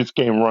Skipper, just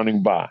came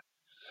running by.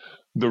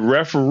 The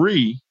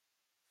referee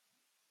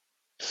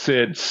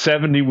said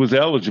 70 was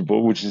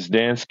eligible, which is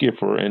Dan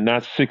Skipper, and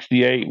not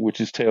 68,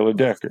 which is Taylor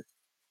Decker.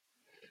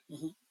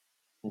 Mm-hmm.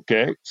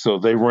 Okay, so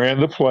they ran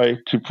the play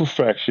to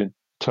perfection,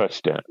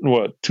 touchdown.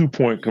 Well,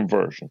 2-point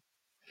conversion.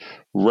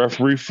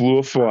 Referee flew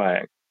a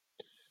flag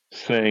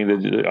saying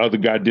that the other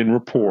guy didn't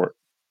report,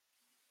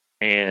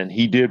 and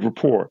he did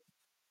report.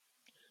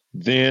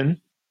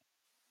 Then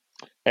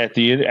at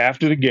the end,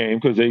 after the game,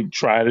 because they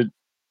tried it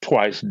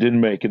twice,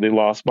 didn't make it, they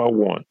lost by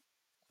one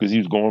because he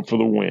was going for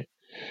the win.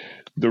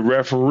 The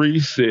referee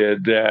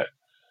said that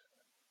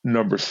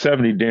number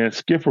 70, Dan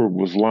Skipper,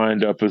 was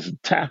lined up as a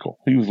tackle.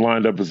 He was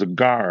lined up as a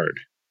guard.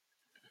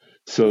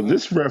 So Mm-hmm.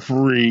 this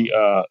referee,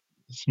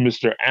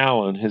 Mr.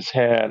 Allen, has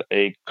had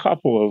a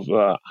couple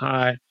of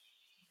high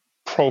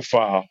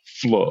profile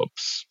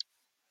flubs.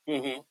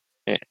 Mm-hmm.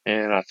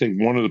 And I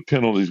think one of the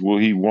penalties will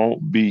he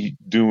won't be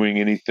doing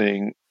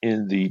anything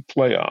in the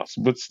playoffs.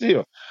 But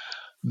still,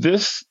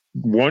 this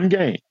one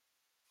game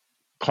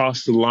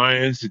cost the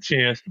Lions a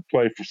chance to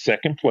play for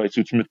second place,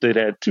 which meant they'd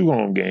had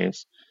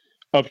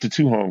up to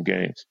two home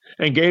games,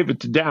 and gave it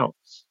to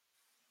Dallas.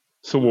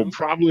 So what Mm-hmm. will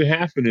probably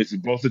happen is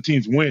if both the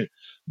teams win,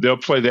 they'll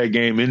play that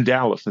game in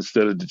Dallas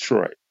instead of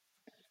Detroit.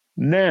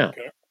 Now,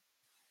 Okay.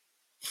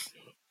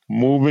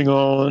 moving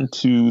on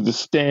to the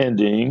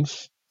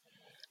standings,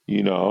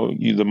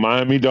 the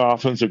Miami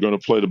Dolphins are going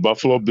to play the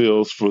Buffalo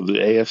Bills for the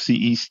AFC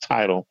East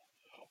title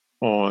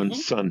on Mm-hmm.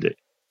 Sunday.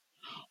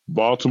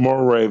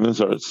 Baltimore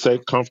Ravens are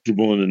safe,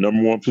 comfortable in the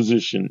number one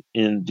position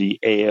in the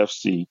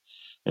AFC,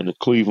 and the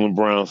Cleveland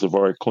Browns have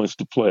already clinched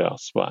the playoff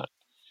spot.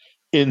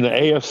 In the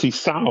AFC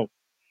South,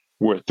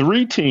 where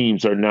 3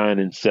 teams are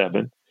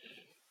 9-7,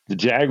 the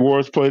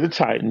Jaguars play the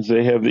Titans.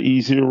 They have the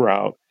easier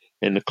route.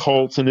 And the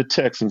Colts and the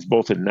Texans,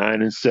 both at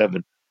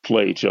 9-7,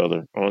 play each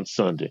other on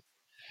Sunday.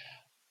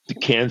 The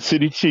Kansas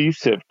City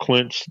Chiefs have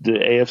clinched the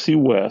AFC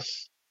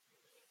West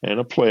and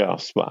a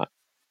playoff spot.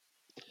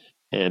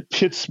 And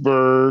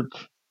Pittsburgh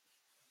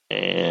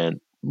and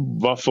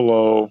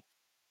Buffalo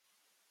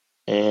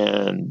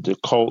and the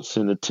Colts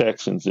and the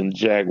Texans and the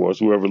Jaguars,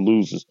 whoever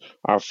loses,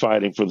 are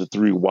fighting for the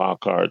 2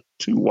 wildcard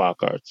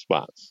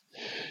spots.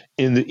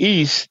 In the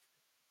East,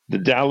 the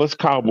Dallas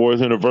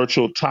Cowboys in a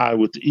virtual tie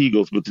with the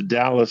Eagles, but the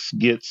Dallas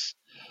gets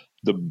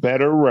the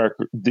better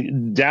record.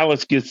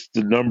 Dallas gets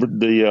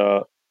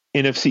the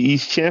NFC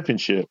East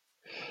championship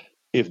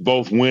if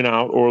both win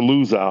out or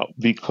lose out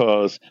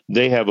because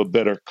they have a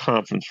better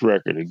conference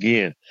record.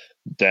 Again,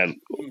 that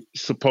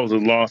supposed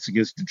loss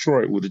against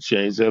Detroit would have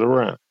changed that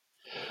around.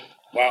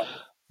 Wow.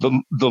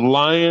 The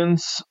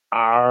Lions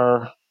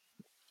are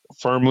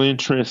firmly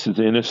entrenched as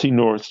the NFC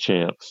North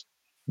champs.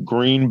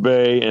 Green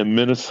Bay and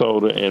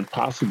Minnesota and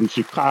possibly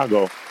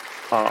Chicago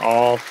are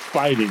all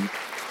fighting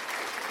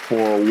for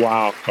a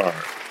wild card.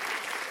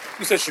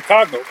 You said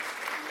Chicago.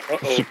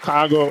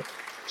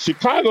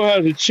 Chicago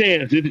has a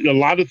chance. A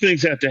lot of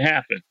things have to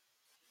happen,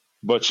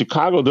 but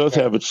Chicago does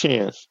have a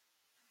chance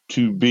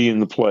to be in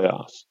the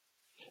playoffs.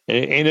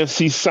 And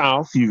NFC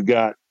South, you've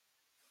got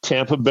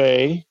Tampa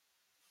Bay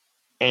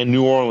and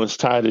New Orleans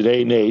tied at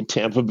 8-8.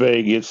 Tampa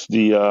Bay gets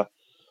the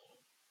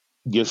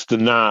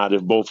nod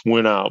if both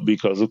win out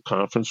because of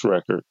conference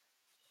record.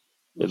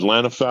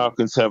 Atlanta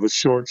Falcons have a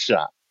short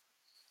shot.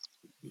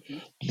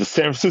 The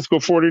San Francisco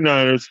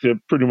 49ers have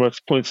pretty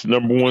much clinched the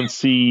number 1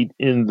 seed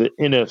in the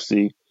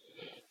NFC,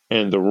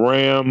 and the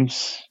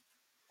Rams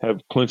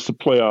have clinched the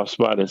playoff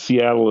spot, and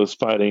Seattle is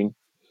fighting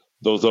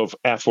those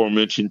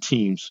aforementioned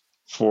teams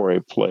for a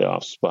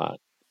playoff spot.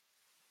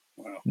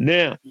 Wow.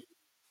 Now,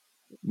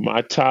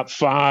 my top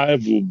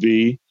 5 will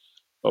be,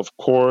 of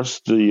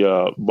course,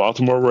 the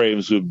Baltimore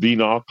Ravens, who have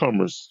beaten all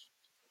comers.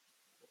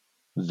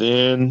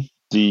 Then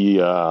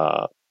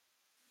the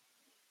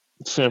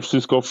San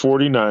Francisco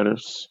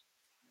 49ers.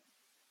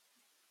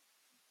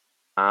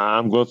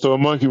 I'm going to throw a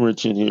monkey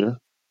wrench in here.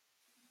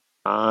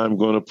 I'm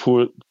going to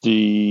put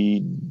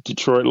the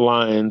Detroit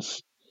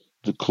Lions,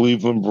 the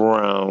Cleveland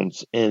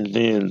Browns, and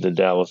then the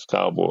Dallas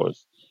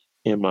Cowboys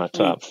in my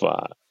top 5.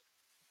 All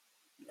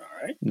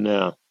right.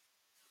 Now,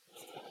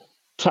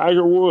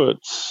 Tiger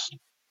Woods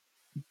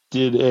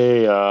did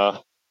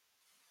a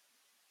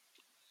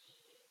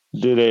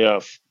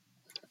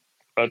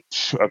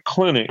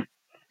clinic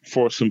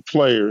for some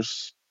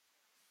players,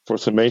 for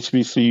some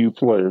HBCU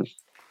players,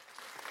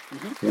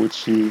 which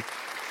he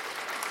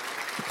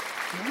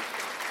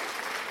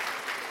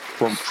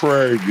from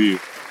Prairie View.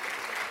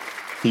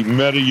 He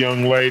met a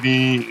young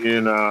lady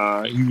and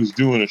he was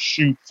doing a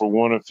shoot for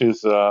one of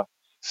his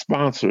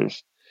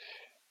sponsors,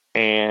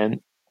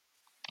 and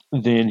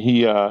then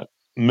he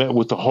met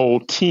with the whole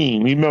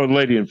team. He met with a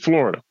lady in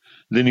Florida.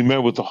 Then he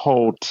met with the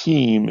whole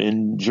team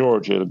in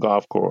Georgia at a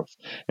golf course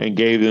and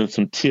gave them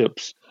some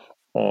tips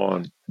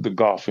on the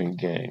golfing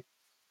game.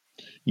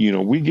 You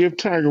know, we give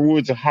Tiger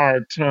Woods a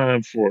hard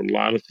time for a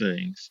lot of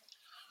things,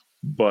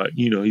 but,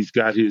 you know, he's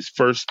got his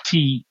First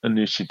Tee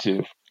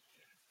initiative,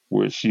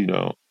 which, you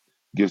know,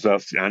 gives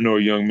us, I know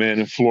a young man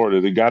in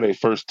Florida that got a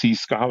First Tee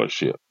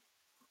scholarship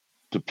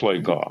to play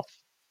golf.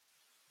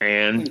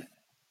 And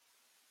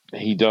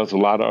he does a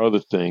lot of other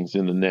things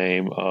in the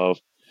name of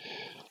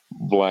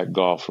Black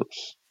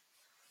golfers.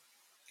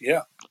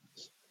 Yeah.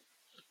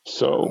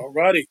 So,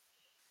 alrighty.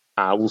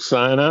 I will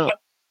sign out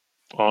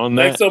on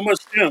that. Thanks so much,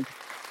 Tim.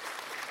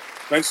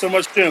 Thanks so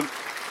much, Tim.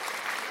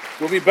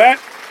 We'll be back.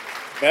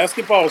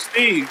 Basketball.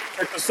 Steve,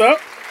 check us up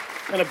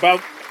in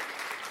about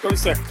 30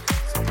 seconds.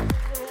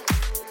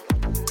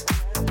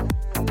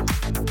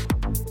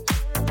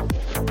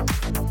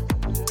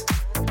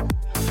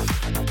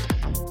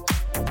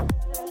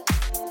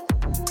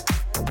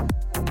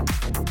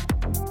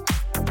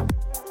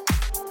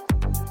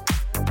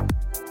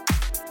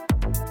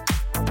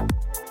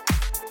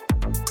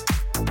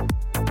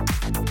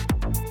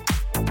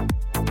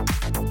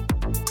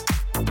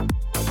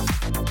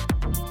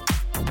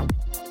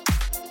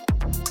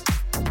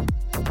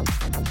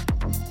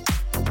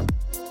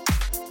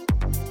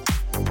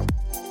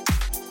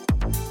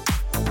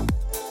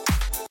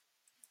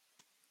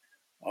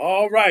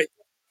 All right.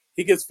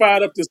 He gets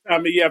fired up this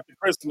time of year after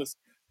Christmas.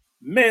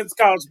 Men's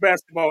college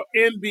basketball,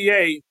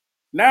 NBA,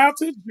 now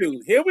to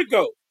June. Here we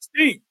go.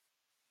 Steve.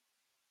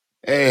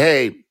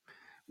 Hey.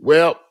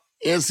 Well,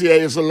 NCAA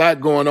is a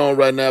lot going on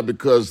right now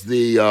because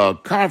the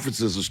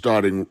conferences are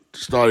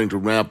starting to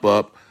ramp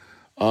up.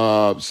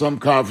 Some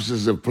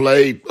conferences have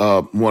played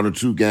 1 or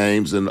 2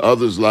 games, and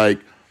others like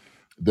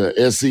the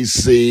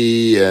SEC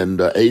and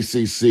the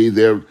ACC,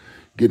 they're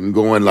getting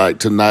going like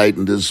tonight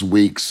and this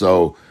week.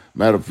 So,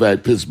 matter of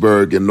fact,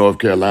 Pittsburgh and North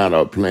Carolina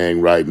are playing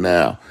right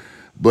now.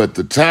 But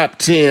the top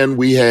 10,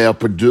 we have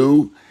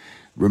Purdue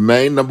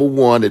remain number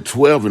 1 at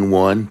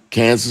 12-1,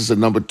 Kansas at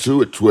number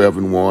 2 at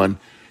 12-1,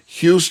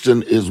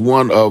 Houston is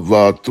one of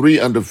three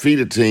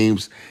undefeated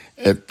teams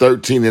at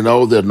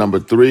 13-0. They're number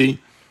three.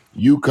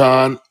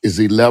 UConn is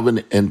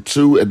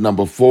 11-2 at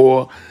number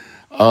four.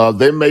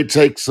 They may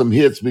take some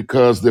hits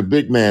because their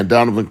big man,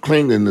 Donovan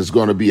Clingan, is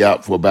going to be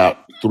out for about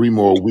 3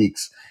 more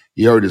weeks.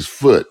 He hurt his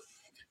foot.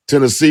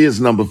 Tennessee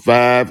is number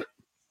five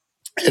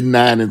at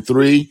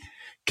 9-3.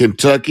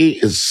 Kentucky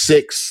is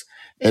six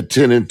at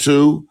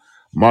 10-2.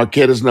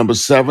 Marquette is number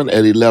seven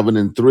at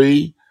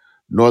 11-3.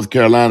 North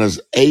Carolina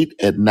is eight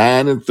at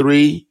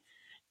 9-3.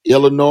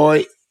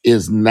 Illinois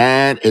is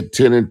nine at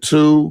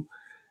 10-2.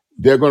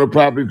 They're going to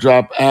probably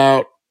drop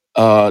out.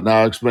 Now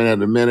I'll explain that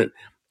in a minute.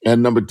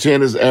 And number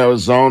 10 is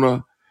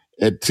Arizona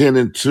at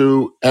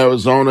 10-2.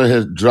 Arizona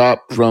has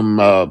dropped from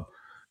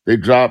they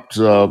dropped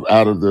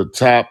out of the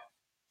top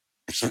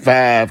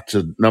five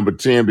to number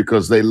 10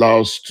 because they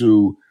lost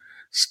to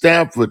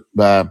Stanford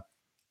by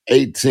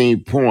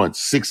 18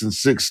 points.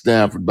 6-6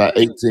 Stanford by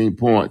 18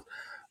 points.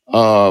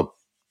 Uh,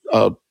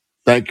 uh,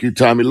 thank you,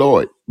 Tommy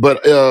Lloyd.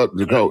 But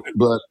the coach.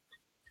 But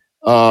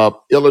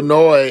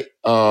Illinois,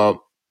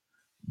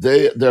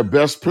 their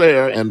best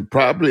player and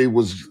probably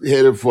was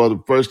headed for the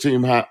first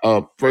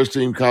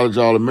team college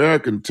All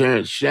American,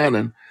 Terrence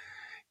Shannon,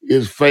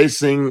 is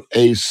facing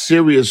a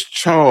serious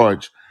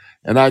charge,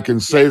 and I can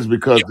say it's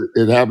because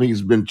it happened.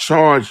 He's been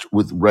charged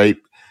with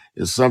rape.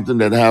 It's something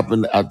that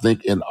happened, I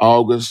think, in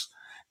August,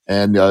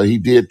 and he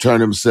did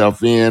turn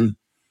himself in.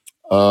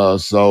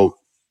 So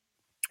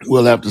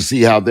we'll have to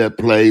see how that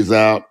plays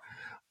out.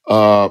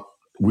 Uh,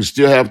 we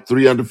still have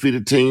three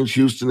undefeated teams: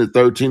 Houston at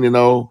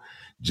 13-0,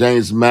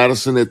 James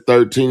Madison at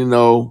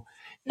 13-0,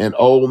 and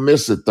Ole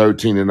Miss at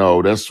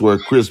 13-0. That's where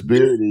Chris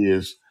Beard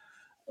is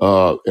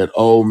at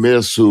Ole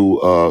Miss,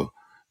 who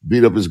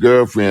beat up his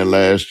girlfriend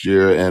last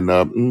year and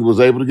was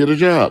able to get a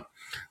job.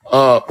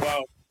 Uh,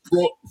 Wow.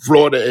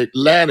 Florida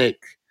Atlantic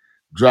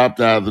dropped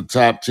out of the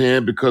top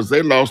 10 because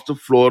they lost to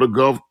Florida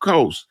Gulf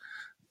Coast.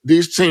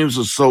 These teams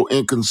are so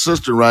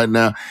inconsistent right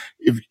now.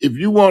 If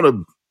you want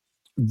to,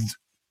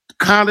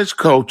 college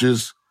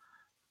coaches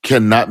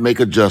cannot make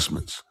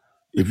adjustments.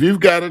 If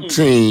you've got a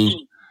team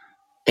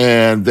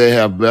and they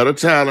have better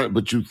talent,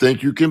 but you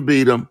think you can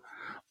beat them,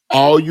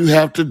 all you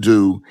have to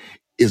do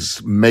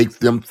is make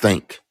them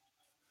think.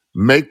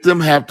 Make them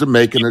have to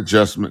make an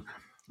adjustment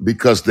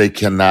because they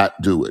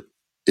cannot do it.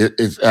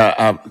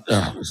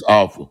 It's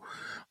awful.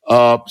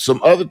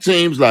 Some other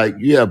teams like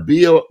you have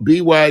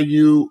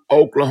BYU,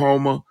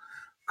 Oklahoma,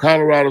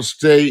 Colorado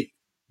State,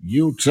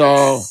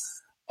 Utah,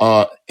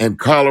 and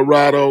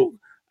Colorado.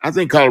 I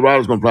think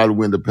Colorado's going to probably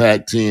win the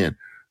Pac-10,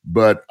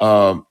 but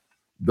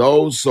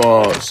those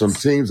are some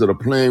teams that are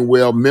playing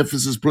well.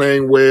 Memphis is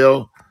playing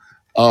well.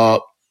 Uh,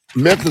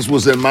 Memphis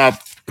was in my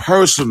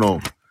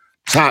personal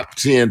top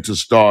 10 to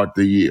start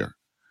the year.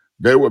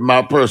 They were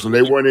my personal.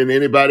 They weren't in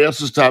anybody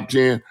else's top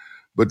 10,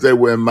 but they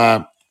were in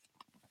my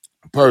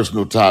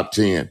personal top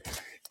 10.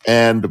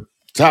 And the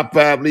top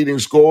five leading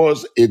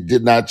scores, it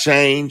did not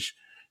change.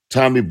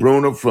 Tommy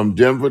Bruner from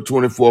Denver,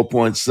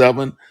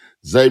 24.7.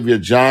 Xavier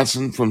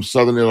Johnson from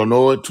Southern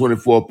Illinois,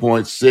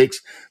 24.6.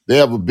 They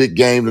have a big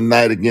game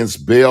tonight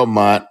against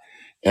Belmont.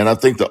 And I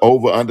think the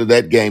over under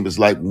that game is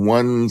like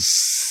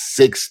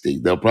 160.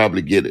 They'll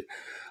probably get it.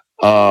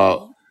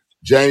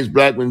 James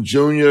Blackman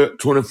Jr.,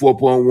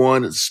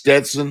 24.1 at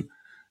Stetson.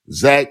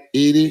 Zach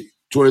Edey,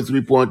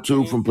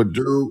 23.2 from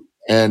Purdue.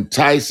 And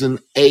Tyson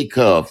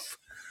Acuff,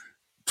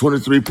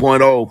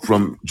 23.0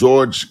 from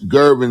George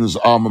Gervin's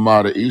alma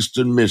mater,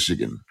 Eastern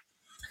Michigan.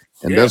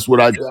 And that's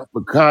what I got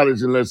for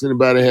college, unless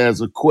anybody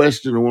has a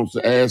question or wants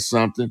to ask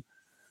something.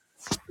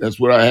 That's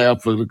what I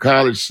have for the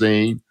college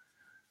scene.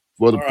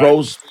 For the All right.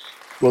 pros,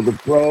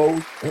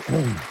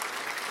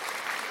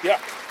 Yeah.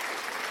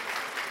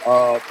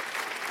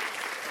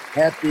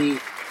 Happy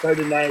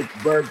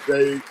 39th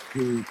birthday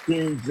to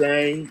King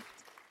James.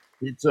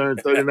 He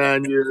turned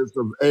 39 years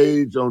of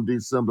age on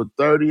December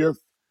 30th.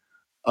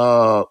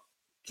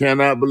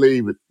 Cannot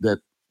believe it that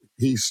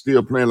he's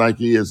still playing like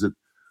he is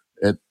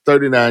at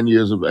 39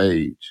 years of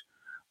age.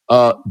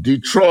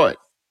 Detroit,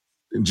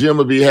 Jim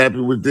will be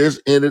happy with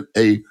this, ended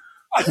a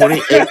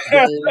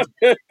 28-game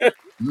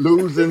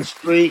losing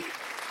streak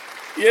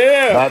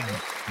Yeah.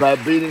 by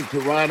beating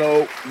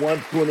Toronto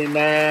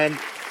 129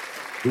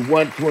 to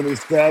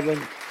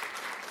 127.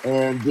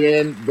 And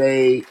then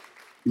they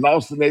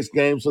lost the next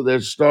game, so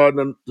they're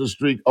starting the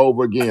streak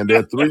over again.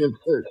 They're 3-30.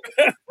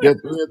 They're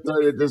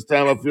 3-30 at this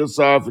time. I feel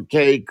sorry for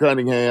Cade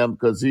Cunningham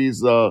because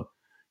he's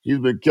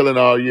been killing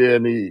all year,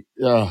 and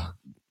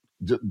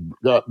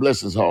God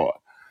bless his heart.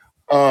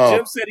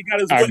 Jim said he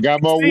got his I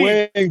got my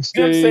Steve, wings,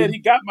 Jim said Steve. he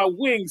got my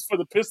wings for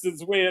the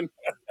Pistons win.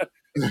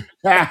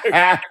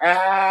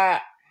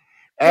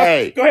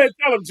 Hey, Go ahead,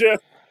 tell him, Jim.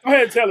 Go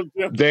ahead, tell him,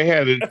 Jim.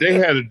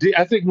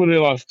 I think when they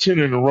lost 10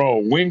 in a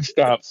row,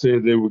 Wingstop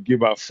said they would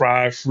give out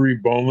 5 free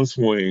boneless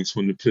wings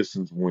when the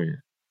Pistons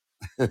win.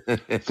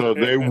 So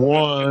they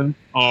won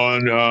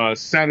on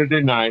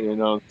Saturday night,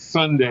 and on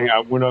Sunday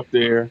I went up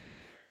there,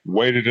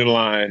 waited in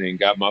line, and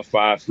got my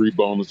 5 free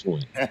boneless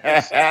wings.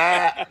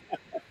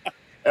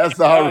 that's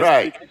all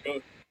right. Steve,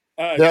 go.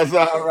 That's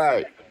all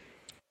right.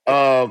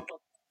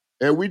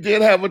 And we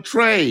did have a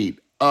trade.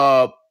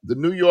 The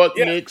New York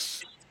Yes,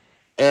 Knicks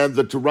and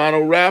the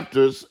Toronto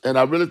Raptors, and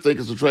I really think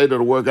it's a trade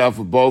that'll work out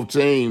for both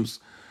teams.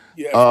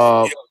 yes.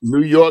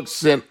 New York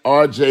sent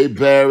R.J.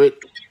 Barrett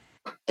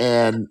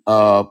and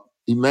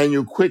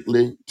Emmanuel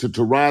Quickly to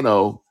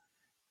Toronto,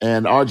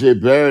 and R.J.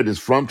 Barrett is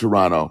from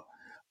Toronto.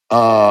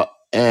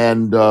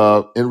 And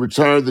in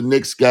return, the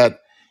Knicks got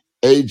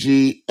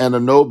A.G.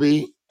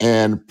 Ananobi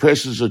and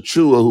Precious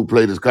Achua, who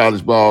played his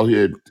college ball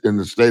here in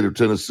the state of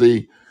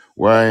Tennessee,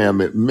 where I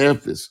am at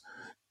Memphis.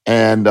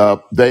 And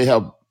they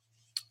have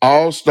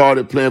all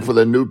started playing for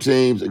their new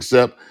teams,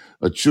 except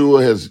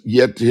Achua has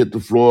yet to hit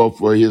the floor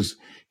for his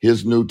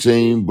new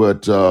team.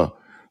 But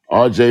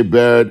R.J.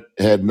 Barrett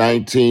had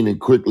 19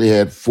 and Quickly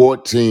had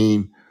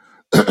 14,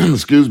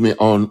 excuse me,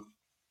 on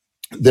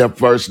their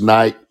first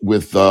night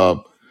with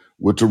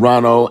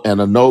Toronto,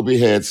 and Anobi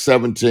had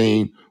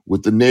 17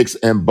 with the Knicks,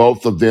 and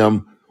both of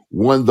them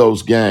won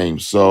those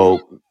games. So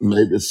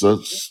maybe it's a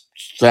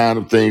sign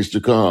of things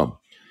to come.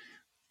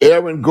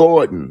 Aaron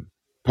Gordon,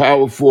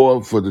 power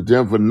forward for the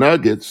Denver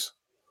Nuggets,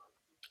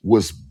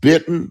 was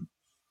bitten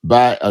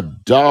by a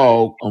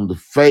dog on the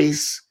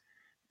face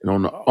and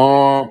on the Oh,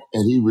 arm,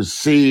 and he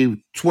received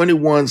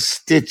 21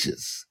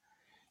 stitches.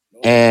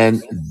 Lord have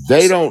And mercy.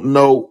 they don't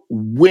know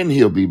when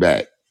he'll be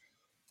back.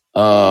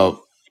 Uh, Mm,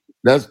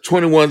 that's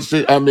 21.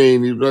 I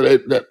mean,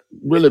 that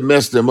really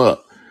messed him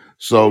up.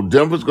 So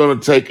Denver's going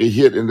to take a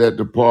hit in that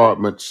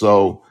department.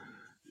 So,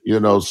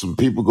 some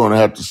people going to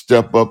have to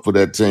step up for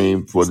that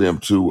team for them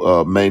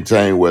to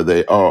maintain where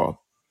they are.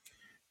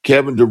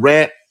 Kevin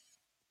Durant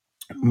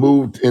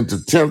moved into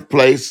 10th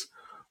place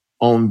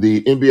on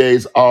the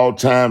NBA's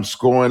all-time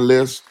scoring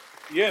list.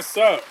 yes,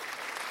 sir.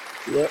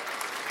 Yep,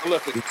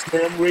 Look at the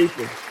Grim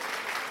Reaper.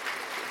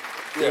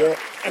 yeah. Yep,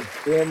 the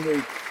Grim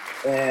Reaper.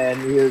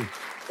 And his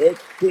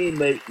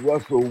ex-teammate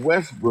Russell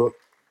Westbrook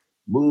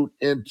moved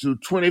into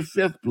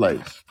 25th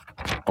place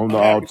on the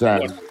I'm happy for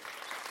all-time. Westbrook.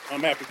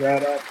 I'm happy for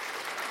Shout him. out,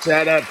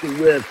 shout out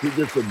to West. He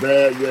gets a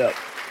bad rep.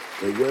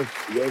 But West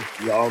is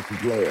an awesome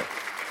player.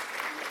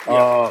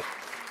 Yeah.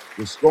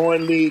 The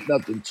scoring lead,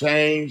 nothing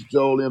changed.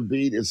 Joel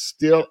Embiid is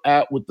still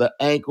out with the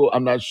ankle.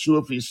 I'm not sure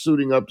if he's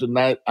suiting up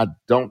tonight. I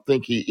don't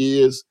think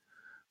he is.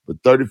 But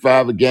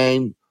 35 a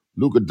game.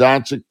 Luka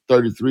Doncic,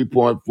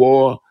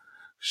 33.4.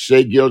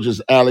 Shea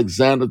Gilgeous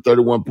Alexander,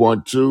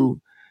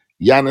 31.2.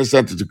 Giannis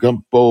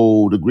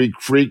Antetokounmpo, the Greek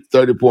Freak,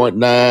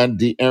 30.9.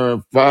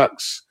 De'Aaron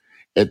Fox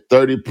at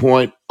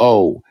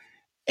 30.0.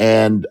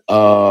 And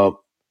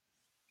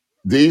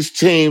these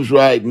teams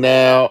right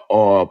now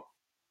are,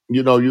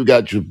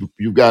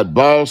 you got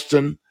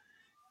Boston,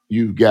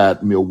 you've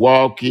got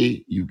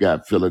Milwaukee, you've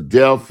got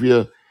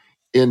Philadelphia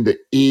in the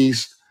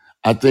East.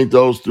 I think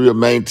those three are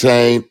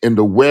maintained. In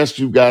the West,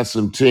 you've got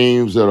some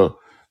teams that are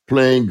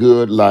playing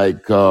good,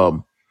 like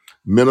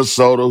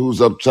Minnesota,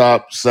 who's up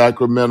top,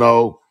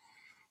 Sacramento.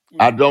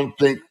 I Mm, don't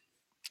think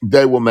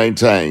they will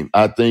maintain.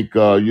 I think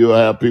you'll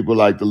have people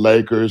like the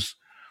Lakers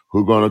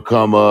who are going to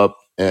come up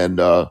and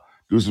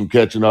do some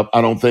catching up.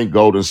 I don't think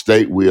Golden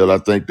State will. I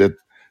think that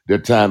their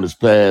time has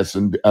passed,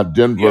 and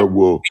yeah. Denver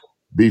will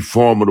be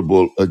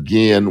formidable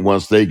again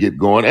once they get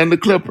going. And the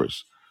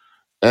Clippers.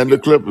 And the Yeah.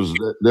 Clippers,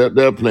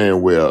 they're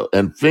playing well.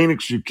 And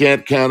Phoenix, you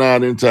can't count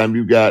out anytime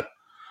you got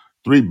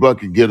three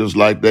bucket getters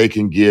like they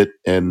can get,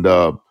 and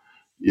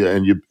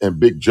and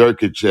Big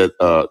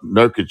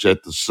Nurkic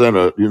at the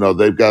center.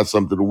 They've got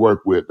something to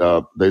work with.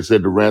 They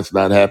said Durant's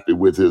not happy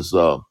with his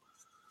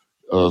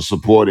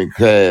supporting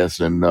cast,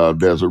 and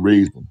there's a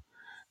reason,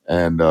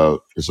 and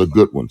it's a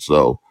good one.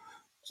 So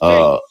Steve,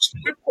 uh,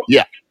 quick,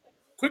 yeah,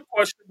 quick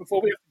question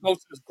before we have to go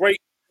to this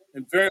great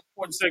and very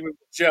important segment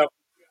with Jeff.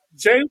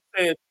 James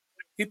said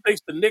he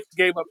thinks the Knicks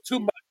gave up too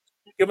much,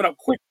 giving up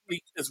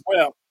quickly as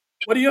well.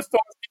 What are your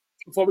thoughts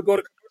before we go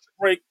to commercial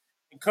break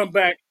and come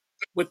back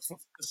with the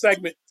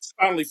segment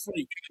finally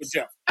free with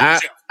Jeff?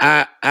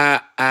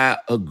 I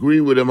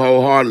agree with him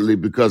wholeheartedly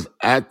because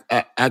I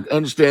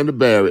understand the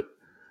Barrett,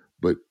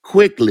 but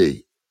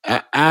quickly,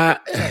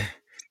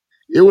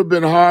 it would have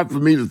been hard for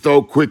me to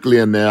throw Quickly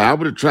in there. I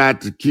would have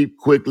tried to keep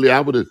Quickly.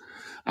 I would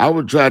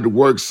have tried to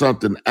work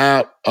something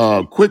out.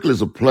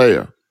 Quickly's a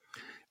player.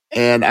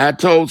 And I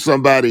told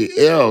somebody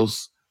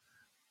else,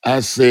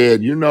 I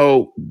said,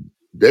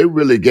 they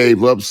really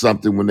gave up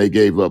something when they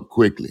gave up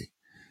Quickly.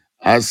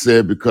 I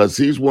said, because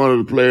he's one of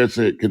the players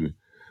that can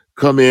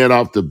come in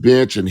off the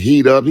bench and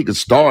heat up. He can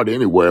start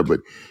anywhere,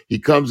 but he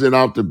comes in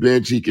off the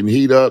bench, he can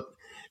heat up.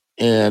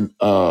 And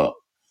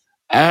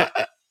I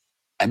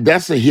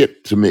that's a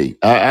hit to me.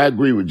 I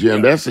agree with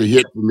Jim. Yeah. That's a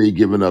hit for me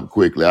giving up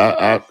quickly.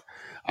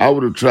 I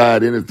would have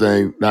tried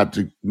anything not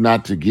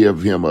to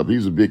give him up.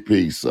 He's a big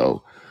piece,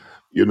 so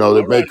All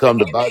it may right. come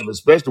to bite him,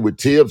 especially with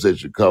Tibbs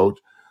as your coach.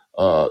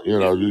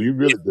 Yeah. You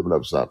really giving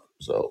up something.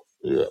 So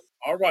yeah.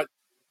 All right.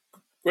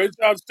 Great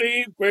job,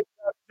 Steve. Great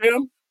job, Jim.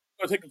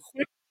 We're going to take a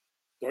quick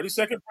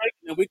 30-second break,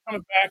 and then we're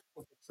coming back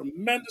with a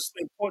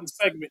tremendously important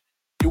segment.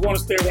 You want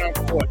to stay around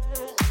for it.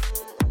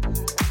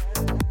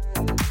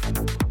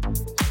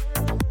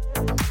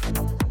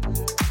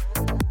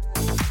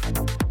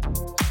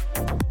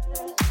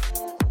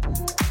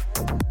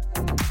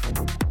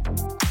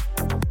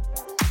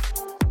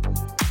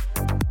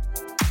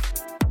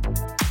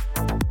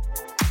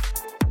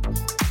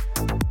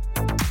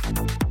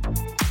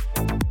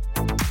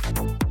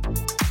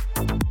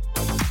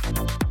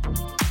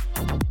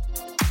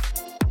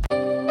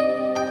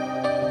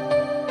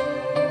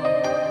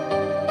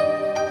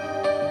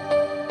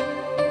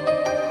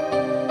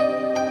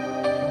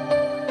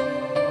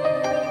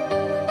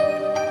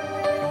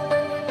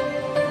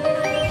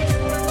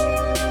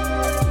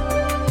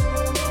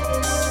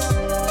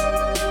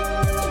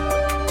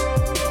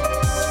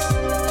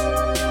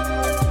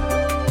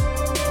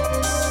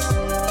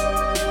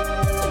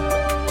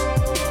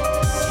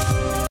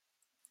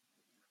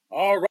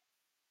 All right.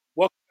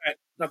 Welcome back.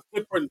 Dr.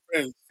 Clipper and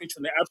friends,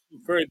 featuring the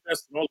absolute very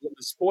best in all of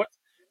women's sports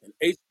and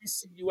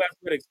HBCU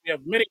athletics. We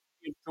have many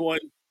who have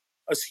joined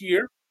us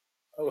here.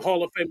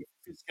 Hall of Fame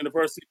Phoenix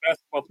University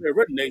basketball player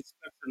Renee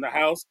Spencer in the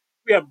house.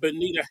 We have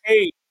Benita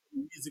Hayes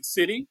from Music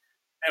City,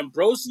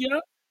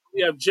 Ambrosia.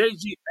 We have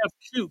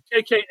JGFQ,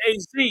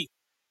 KKAZ.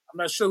 I'm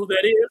not sure who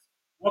that is.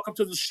 Welcome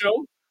to the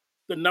show.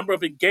 The number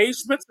of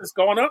engagements has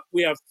gone up.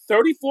 We have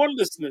 34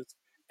 listeners,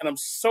 and I'm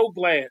so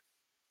glad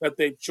that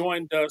they've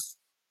joined us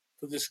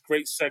for this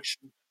great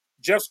section.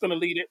 Jeff's going to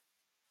lead it.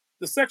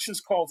 The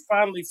section's called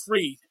Finally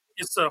Free.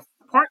 It's a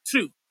part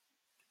two.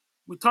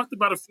 We talked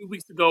about a few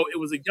weeks ago. It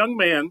was a young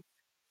man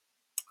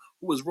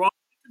who was wrongly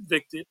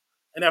convicted,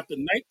 and after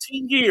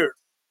 19 years,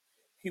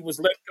 he was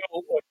let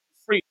go or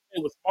free.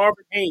 It was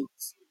Marvin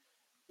Haynes.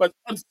 But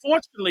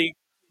unfortunately,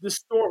 this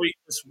story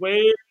is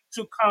way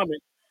too common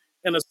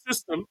in a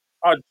system,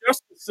 our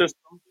justice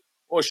system,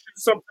 or should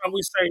sometimes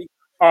we say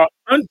our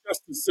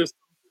unjustice system,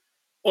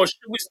 or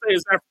should we say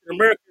as African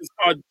Americans,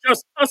 our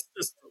just us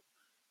system,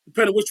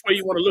 depending which way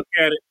you want to look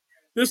at it.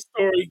 This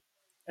story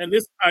and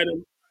this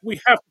item we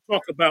have to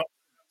talk about.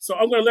 So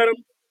I'm going to let him,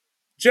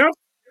 Jeff,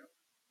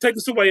 take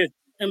us away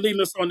and lead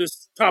us on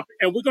this topic.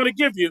 And we're going to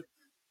give you,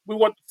 we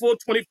want the full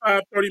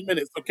 25, 30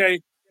 minutes, okay?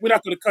 We're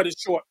not going to cut it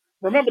short.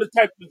 Remember to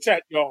type in the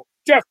chat, y'all.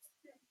 Jeff.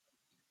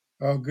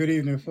 Oh, good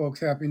evening, folks.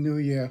 Happy New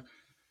Year.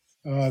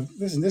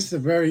 Listen, this is a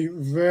very,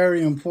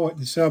 very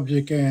important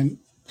subject. And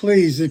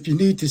please, if you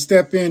need to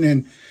step in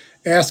and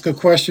ask a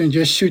question,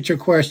 just shoot your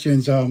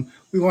questions.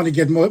 We want to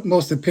get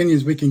most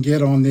opinions we can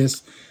get on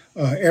this.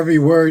 Every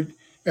word,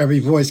 every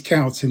voice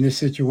counts in this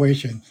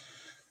situation.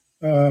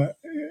 I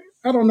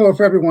don't know if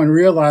everyone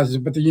realizes,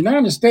 but the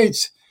United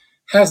States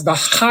has the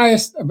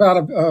highest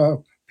amount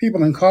of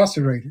people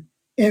incarcerated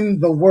in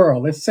the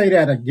world. Let's say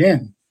that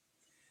again.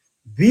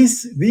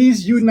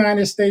 These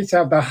United States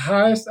have the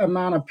highest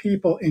amount of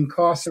people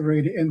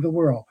incarcerated in the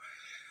world.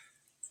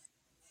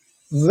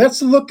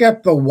 Let's look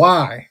at the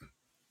why.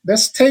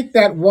 Let's take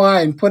that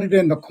why and put it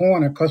in the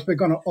corner because we're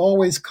going to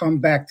always come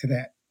back to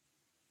that.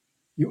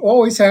 You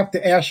always have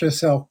to ask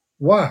yourself,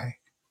 why?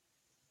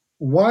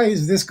 Why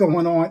is this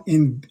going on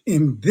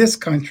in this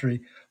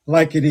country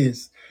like it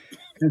is?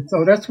 And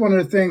so that's one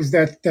of the things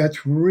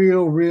that's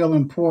real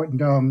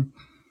important.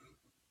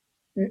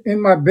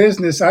 In my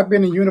business, I've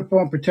been in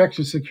uniform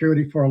protection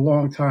security for a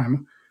long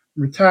time.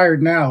 I'm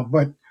retired now,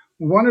 but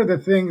one of the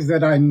things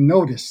that I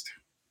noticed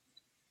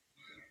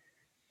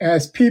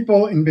as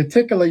people, in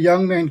particular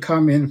young men,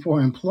 come in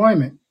for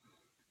employment,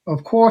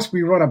 of course,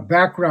 we run a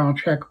background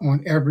check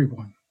on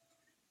everyone.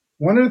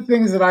 One of the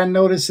things that I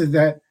noticed is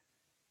that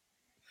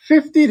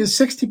 50 to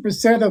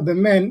 60% of the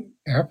men,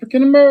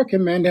 African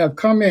American men that have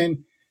come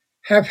in,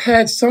 have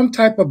had some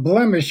type of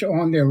blemish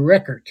on their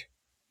record.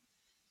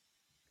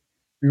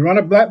 We run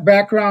a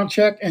background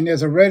check and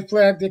there's a red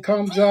flag that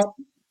comes up.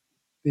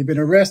 They've been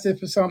arrested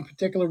for some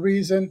particular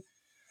reason.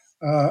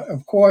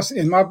 Of course,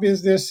 in my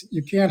business,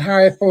 you can't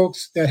hire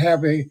folks that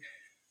have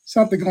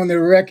something on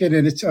their record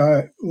and it's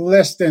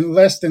less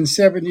than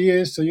 7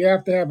 years. So you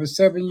have to have a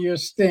 7-year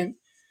stint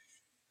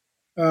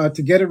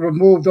to get it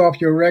removed off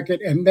your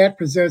record. And that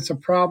presents a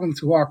problem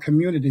to our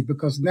community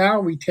because now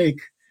we take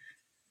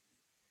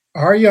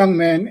our young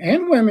men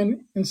and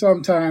women and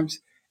sometimes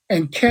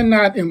and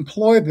cannot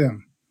employ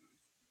them.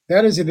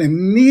 That is an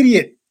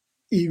immediate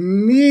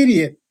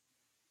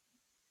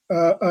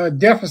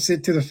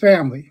deficit to the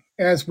family,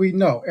 as we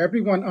know.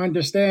 Everyone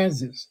understands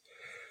this.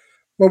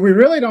 But we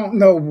really don't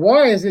know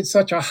why is it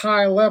such a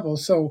high level.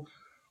 So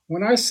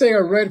when I say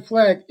a red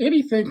flag,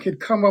 anything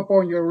could come up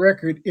on your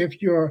record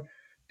if you're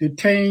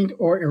detained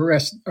or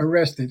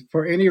arrested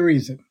for any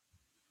reason.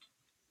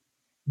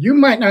 You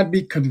might not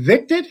be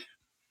convicted,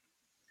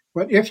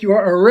 but if you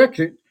are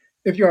arrested,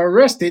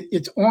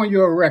 it's on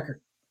your record.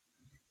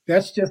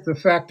 That's just a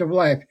fact of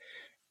life.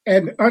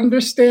 And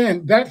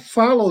understand that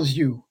follows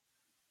you.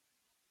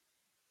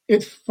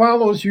 It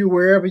follows you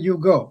wherever you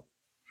go.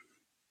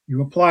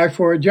 You apply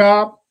for a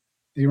job,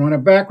 they run a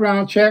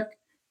background check,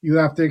 you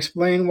have to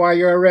explain why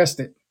you're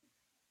arrested.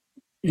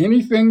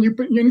 Anything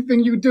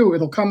you do,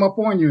 it'll come up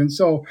on you. And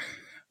so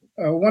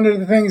one of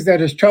the things that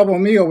has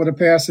troubled me over the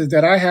past is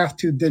that I have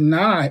to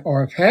deny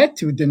or have had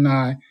to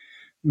deny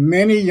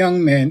many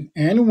young men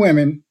and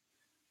women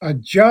a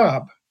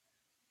job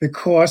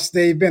because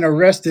they've been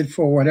arrested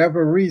for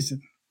whatever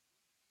reason.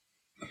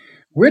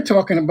 We're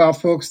talking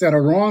about folks that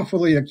are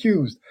wrongfully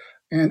accused.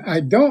 And I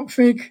don't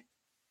think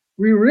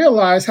we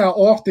realize how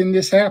often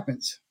this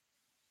happens.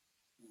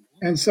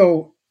 And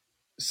so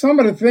some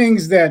of the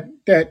things that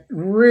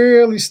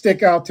really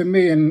stick out to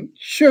me and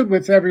should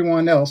with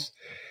everyone else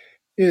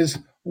is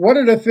what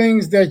are the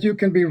things that you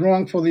can be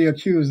wrongfully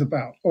accused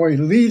about or it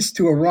leads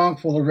to a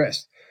wrongful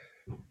arrest.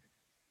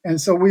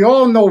 And so we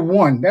all know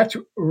one, that's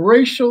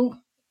racial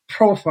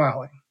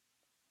profiling.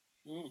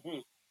 Mm-hmm.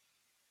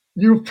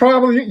 You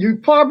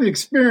probably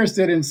experienced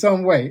it in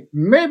some way,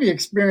 maybe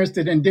experienced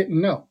it and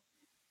didn't know.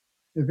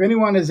 If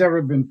anyone has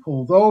ever been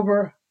pulled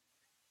over,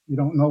 you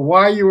don't know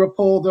why you were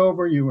pulled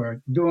over, you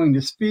were doing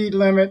the speed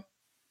limit,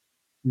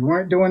 You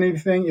weren't doing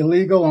anything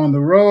illegal on the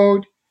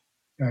road.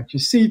 Got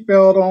your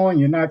seatbelt on.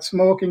 You're not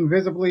smoking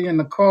visibly in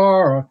the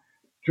car or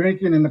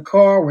drinking in the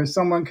car where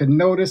someone could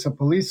notice, a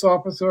police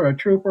officer or a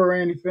trooper or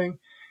anything.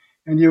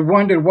 And you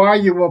wondered why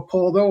you were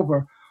pulled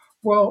over.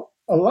 Well,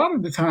 a lot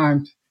of the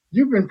times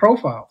you've been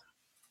profiled.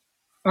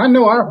 I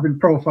know I've been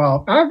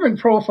profiled. I've been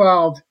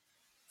profiled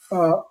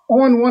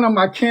on one of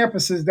my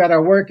campuses that I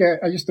work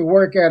at. I used to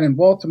work at in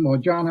Baltimore,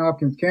 John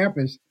Hopkins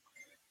campus.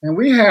 And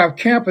we have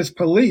campus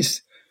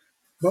police,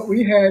 but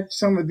we had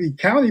some of the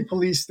county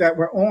police that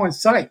were on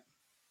site.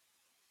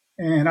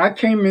 And I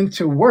came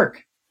into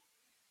work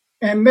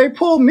and they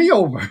pulled me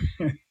over.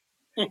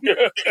 It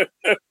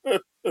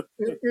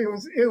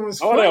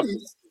was All funny.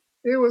 happens.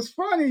 It was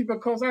funny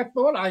because I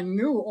thought I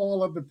knew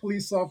all of the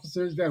police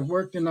officers that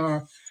worked in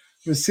our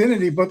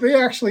vicinity, but they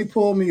actually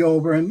pulled me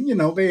over and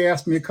they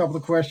asked me a couple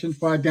of questions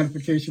for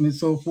identification and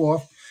so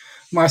forth.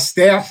 My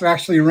staff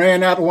actually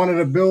ran out of one of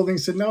the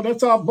buildings, said, "No,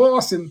 that's our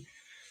boss," and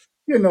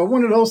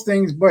one of those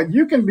things. But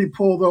you can be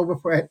pulled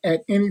over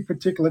at any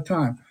particular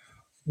time.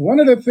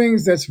 One of the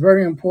things that's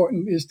very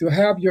important is to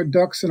have your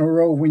ducks in a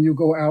row when you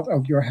go out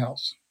of your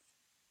house.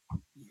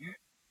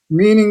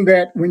 Meaning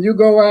that when you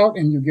go out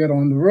and you get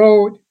on the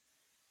road,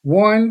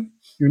 one,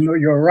 you know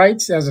your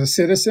rights as a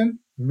citizen,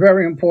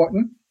 very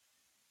important.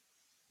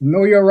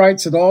 Know your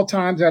rights at all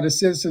times as a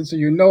citizen so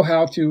you know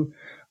how to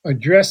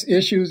address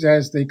issues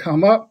as they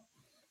come up.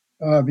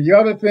 The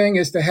other thing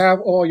is to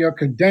have all your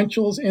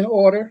credentials in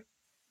order,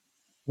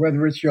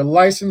 whether it's your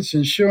license,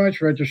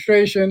 insurance,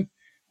 registration.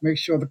 Make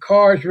sure the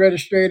car is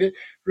registered.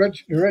 The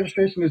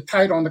registration is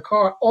tight on the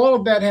car. All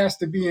of that has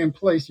to be in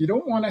place. You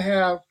don't want to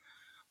have,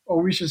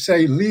 or we should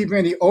say, leave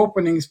any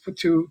openings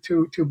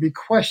to be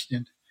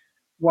questioned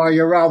while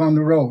you're out on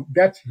the road.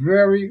 That's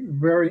very,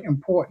 very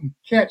important.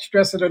 Can't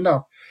stress it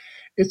enough.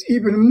 It's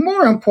even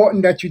more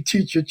important that you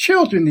teach your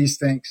children these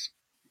things.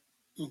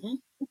 Mm-hmm.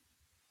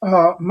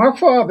 My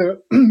father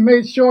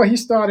made sure he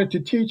started to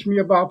teach me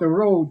about the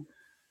road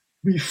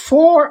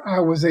before I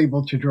was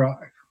able to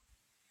drive.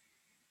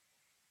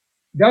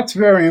 That's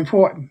very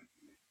important.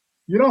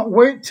 You don't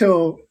wait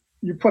till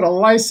you put a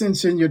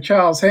license in your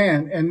child's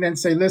hand and then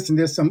say, listen,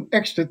 there's some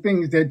extra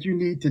things that you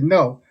need to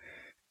know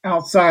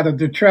outside of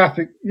the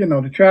traffic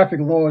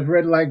laws,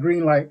 red light,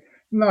 green light.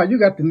 No, you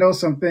got to know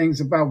some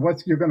things about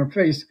what you're going to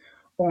face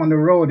on the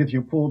road if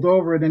you're pulled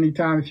over at any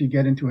time, if you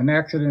get into an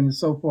accident and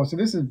so forth. So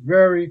this is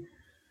very,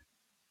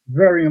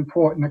 very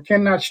important. I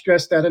cannot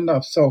stress that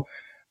enough. So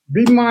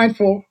be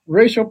mindful.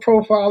 Racial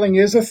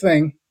profiling is a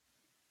thing.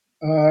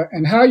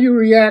 And how you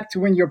react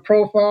when you're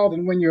profiled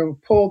and when you're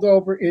pulled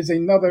over is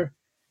another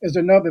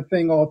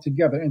thing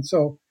altogether. And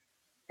so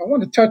I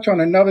want to touch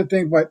on another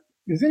thing, but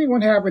does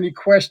anyone have any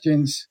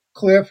questions,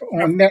 Cliff,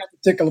 on that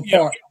particular Yeah,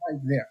 part right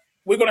there?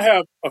 we're going to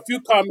have a few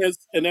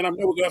comments, and then I'm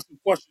going to have some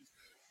questions.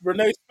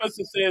 Renee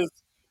Spencer says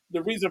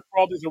the reason for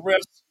all these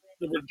arrests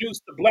to reduce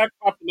the black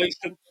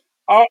population.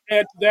 I'll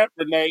add to that,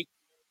 Renee,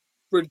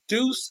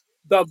 reduce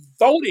the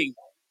voting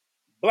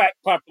black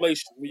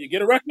population. When you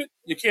get elected,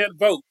 you can't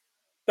vote.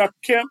 Dr.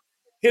 Kemp,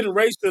 hidden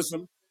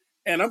racism,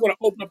 and I'm going to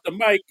open up the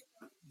mic.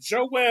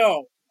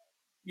 Joelle,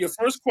 your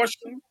first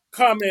question,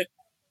 comment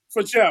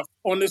for Jeff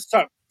on this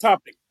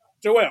topic.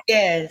 Joelle.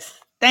 Yes.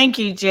 Thank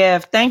you,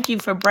 Jeff. Thank you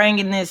for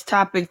bringing this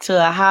topic to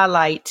a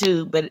highlight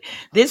too. But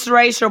this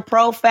racial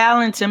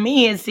profiling to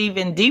me is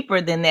even deeper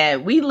than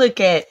that. We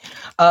look at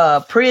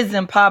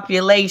prison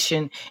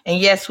population, and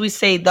yes, we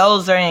say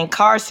those are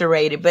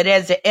incarcerated. But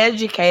as an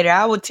educator,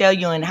 I would tell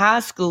you in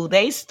high school,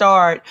 they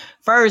start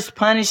first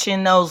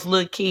punishing those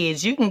little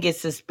kids. You can get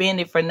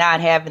suspended for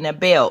not having a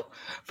belt,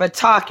 for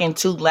talking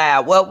too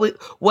loud.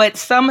 What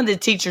some of the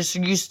teachers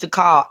used to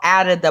call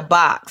out of the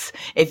box.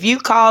 If you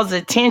cause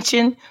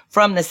attention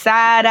from the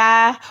side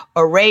eye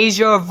or raise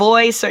your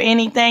voice or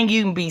anything,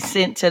 you can be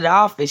sent to the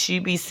office.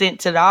 You be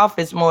sent to the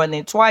office more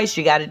than twice.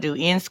 You got to do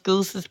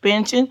in-school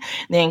suspension,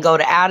 then go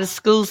to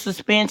out-of-school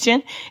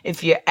suspension.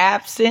 If you're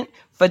absent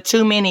for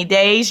too many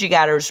days, you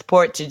got to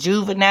report to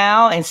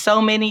juvenile and so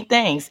many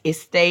things. It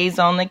stays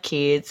on the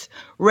kid's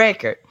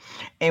record.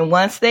 And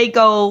once they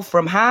go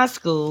from high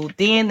school,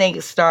 then they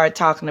start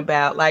talking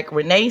about, like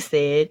Renee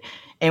said,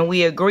 and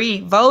we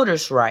agree,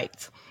 voters'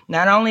 rights.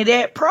 Not only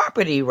that,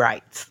 property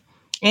rights.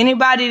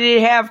 Anybody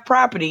that have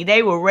property,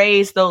 they will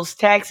raise those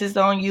taxes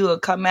on you or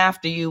come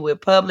after you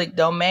with public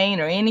domain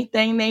or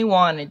anything they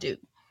want to do.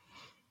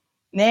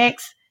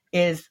 Next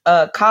is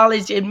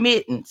college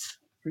admittance.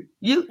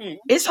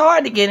 It's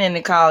hard to get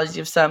into college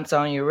if something's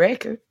on your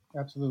record.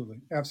 Absolutely.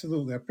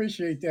 Absolutely. I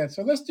appreciate that.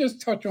 So let's just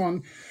touch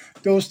on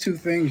those two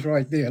things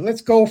right there.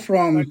 Let's go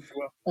from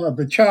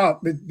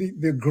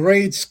the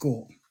grade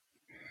school.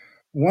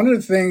 One of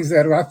the things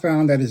that I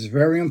found that is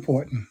very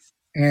important,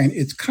 and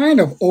it's kind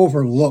of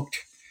overlooked,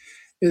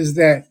 is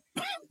that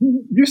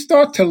you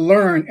start to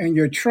learn and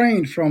you're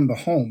trained from the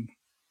home.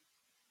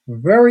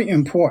 Very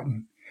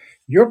important.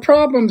 Your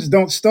problems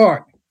don't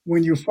start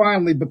when you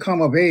finally become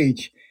of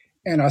age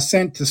and are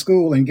sent to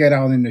school and get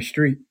out in the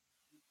street.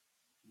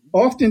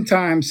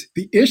 Oftentimes,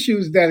 the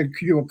issues that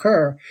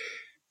occur,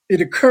 it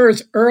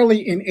occurs early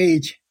in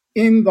age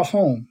in the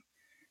home.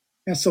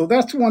 And so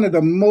that's one of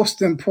the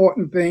most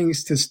important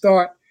things to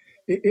start.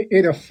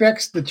 It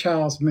affects the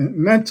child's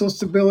mental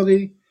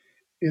stability.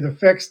 It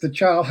affects the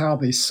child how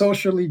they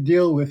socially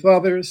deal with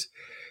others.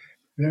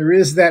 There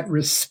is that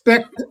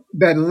respect,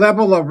 that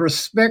level of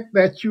respect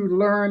that you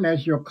learn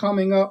as you're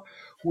coming up,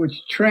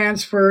 which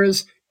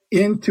transfers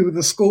into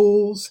the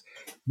schools.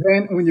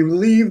 Then, when you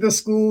leave the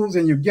schools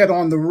and you get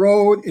on the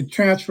road, it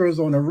transfers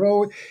on the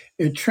road.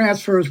 It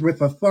transfers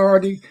with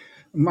authority.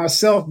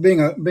 Myself, being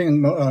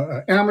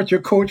a amateur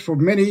coach for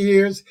many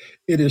years,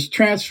 it is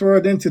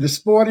transferred into the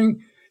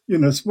sporting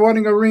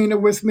arena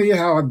with me.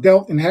 How I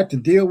dealt and had to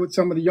deal with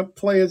some of the young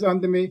players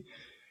under me.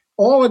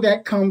 All of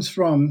that comes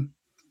from,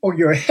 or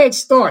your head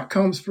start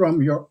comes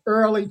from your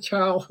early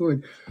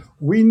childhood.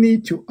 We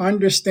need to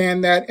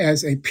understand that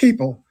as a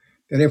people,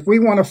 that if we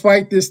want to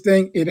fight this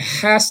thing,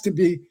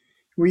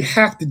 we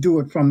have to do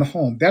it from the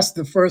home. That's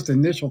the first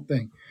initial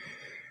thing.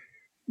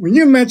 When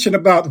you mention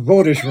about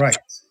voters'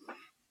 rights,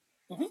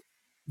 Mhm.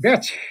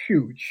 that's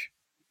huge.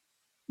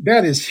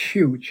 That is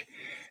huge.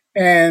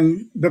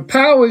 And the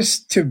powers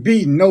to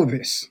be know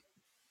this.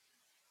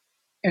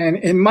 And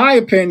in my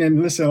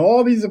opinion, listen,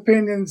 all these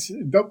opinions,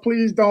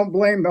 please don't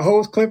blame the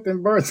host,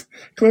 Clifton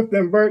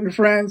Burt and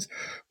friends,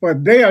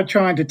 but they are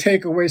trying to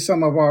take away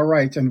some of our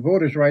rights, and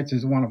voters' rights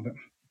is one of them.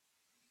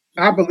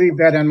 I believe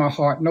that in my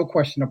heart, no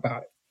question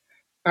about it.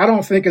 I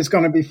don't think it's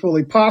going to be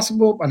fully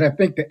possible, but I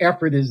think the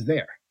effort is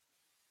there.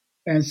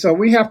 And so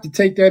we have to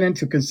take that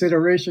into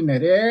consideration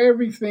that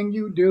everything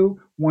you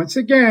do, once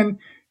again,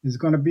 is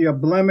going to be a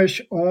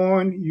blemish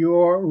on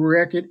your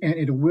record, and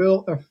it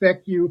will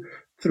affect you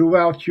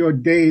throughout your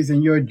days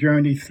and your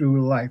journey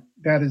through life.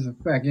 That is a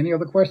fact. Any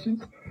other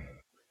questions?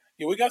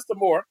 Yeah, we got some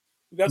more.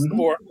 We got some Mm-hmm.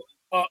 more.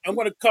 I'm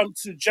going to come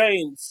to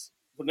James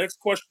for the next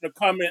question or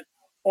comment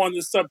on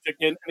this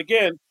subject. And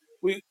again,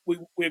 we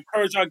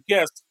encourage our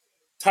guests,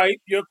 type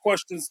your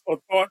questions or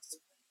thoughts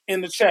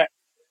in the chat.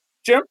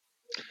 Jim?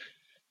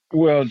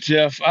 Well,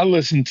 Jeff, I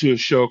listen to a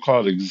show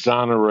called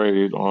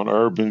Exonerated on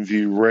Urban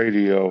View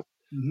Radio.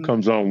 Mm-hmm.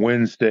 Comes on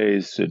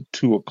Wednesdays at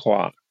 2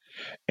 o'clock.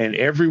 And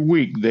every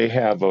week they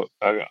have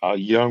a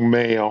young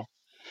male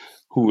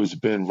who has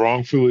been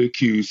wrongfully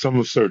accused. Some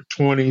have served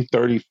 20,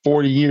 30,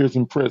 40 years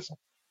in prison.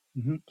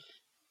 Mm-hmm.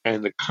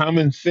 And the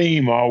common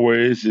theme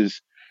always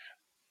is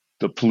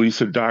the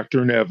police are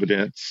doctoring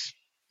evidence,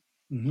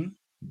 Mm-hmm.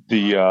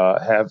 the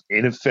have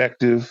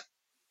ineffective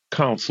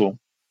counsel,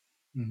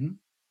 Mm-hmm.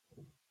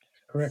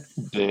 Correct.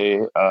 they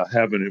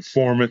have an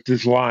informant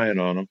that's lying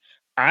on them.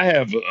 I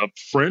have a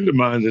friend of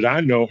mine that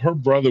I know, her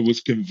brother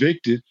was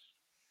convicted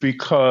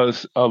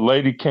because a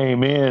lady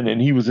came in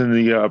and he was in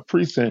the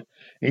precinct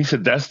and he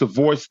said, "That's the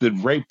voice that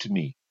raped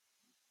me."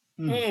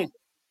 Mm. Mm,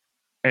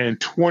 And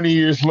 20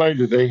 years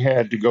later, they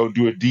had to go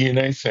do a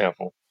DNA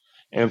sample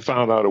and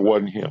found out it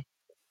wasn't him.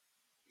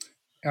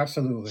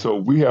 Absolutely. So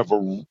we have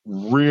a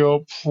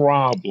real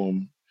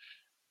problem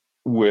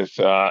with,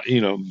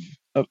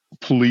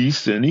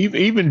 police and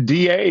even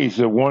DAs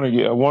that want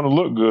to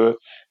look good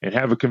and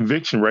have a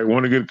conviction rate,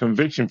 want to get a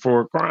conviction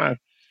for a crime.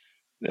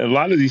 A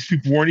lot of these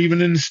people weren't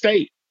even in the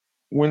state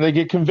when they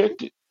get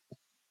convicted.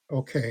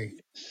 Okay.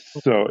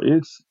 So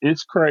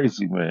it's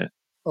crazy, man.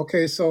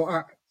 Okay.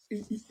 So,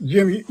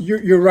 Jim,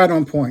 you're right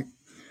on point.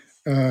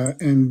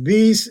 In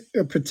these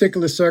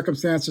particular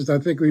circumstances, I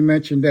think we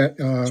mentioned that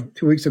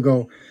 2 weeks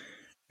ago,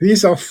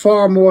 these are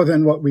far more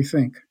than what we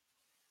think.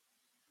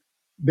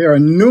 There are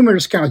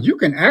numerous counts. You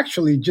can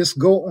actually just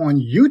go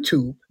on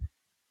YouTube,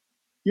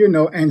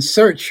 and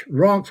search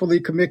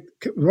wrongfully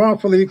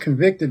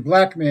convicted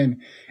black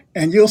men,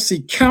 and you'll see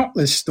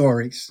countless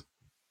stories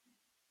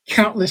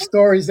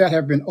that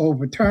have been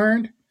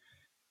overturned.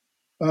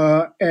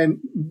 And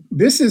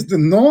this is the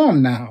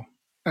norm now.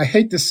 I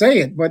hate to say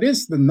it, but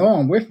it's the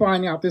norm. We're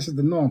finding out this is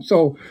the norm.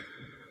 So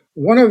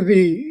one of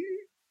the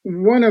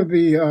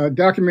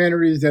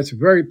documentaries that's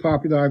very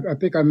popular, I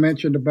think I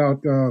mentioned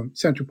about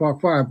Central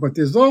Park Five, but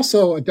there's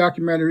also a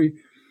documentary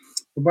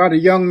about a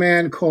young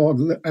man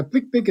called, I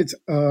think it's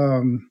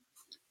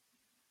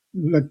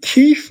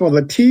Lateef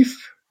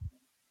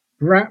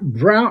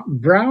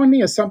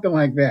Brownie or something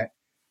like that.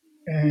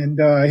 And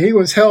he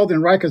was held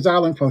in Rikers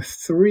Island for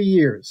 3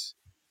 years.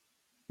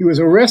 He was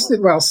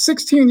arrested while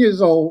 16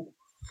 years old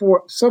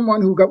for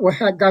someone who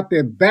had got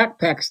their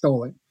backpack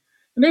stolen.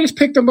 And they just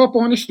picked him up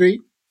on the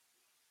street,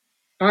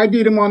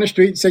 ID'd him on the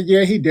street, said,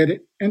 yeah, he did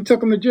it, and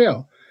took him to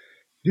jail.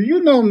 Do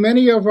you know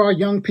many of our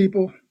young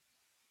people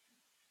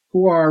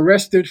who are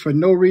arrested for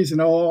no reason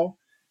at all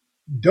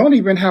don't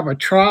even have a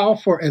trial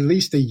for at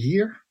least a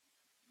year?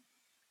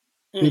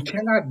 They mm,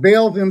 cannot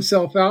bail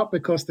themselves out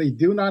because they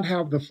do not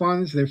have the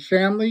funds. Their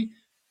family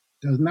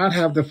does not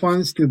have the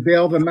funds to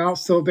bail them out,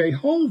 so they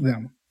hold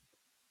them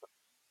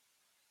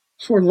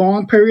for a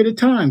long period of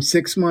time,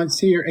 6 months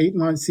here, 8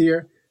 months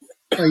here,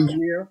 a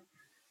year.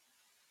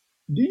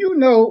 Do you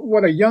know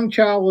what a young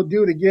child will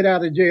do to get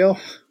out of jail?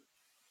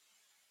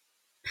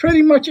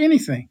 Pretty much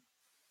anything.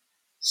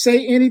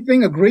 Say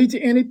anything, agree to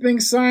anything,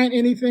 sign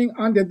anything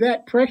under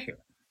that pressure.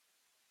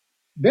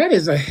 that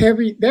is a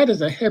heavy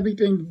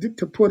thing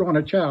to put on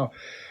a child.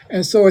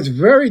 And so it's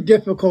very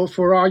difficult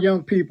for our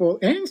young people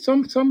and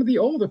some of the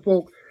older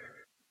folk,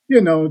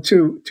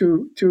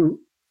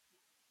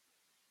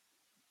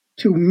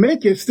 to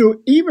make it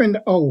through even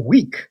a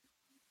week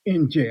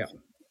in jail.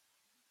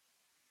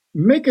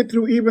 Make it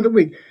through even a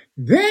week.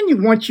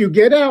 Then once you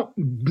get out,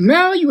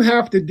 now you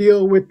have to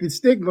deal with the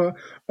stigma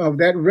of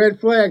that red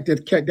flag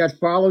that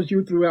follows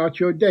you throughout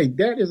your day.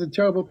 That is a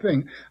terrible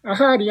thing. I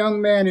had a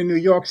young man in New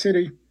York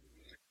City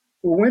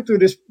who went through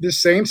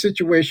this same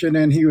situation,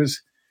 and he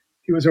was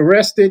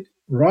arrested,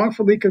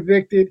 wrongfully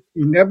convicted.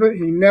 He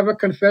never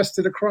confessed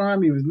to the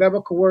crime. He was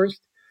never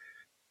coerced.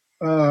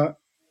 Uh,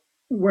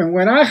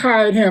 when I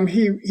hired him,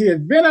 he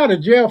had been out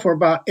of jail for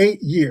about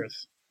 8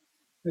 years.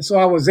 And so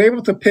I was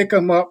able to pick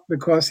him up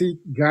because he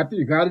got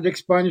it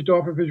expunged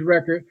off of his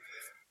record.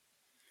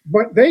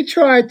 But they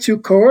tried to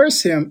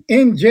coerce him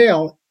in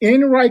jail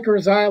in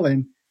Rikers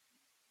Island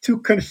to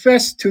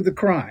confess to the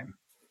crime.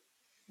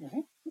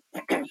 Mhm.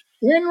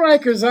 In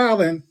Rikers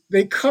Island,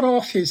 they cut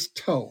off his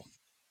toe.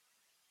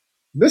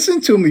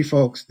 Listen to me,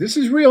 folks. This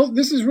is real.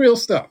 This is real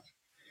stuff.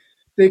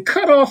 They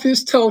cut off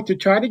his toe to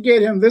try to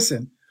get him.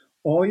 Listen,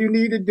 all you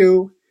need to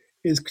do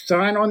is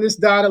sign on this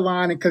dotted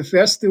line and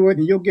confess to it,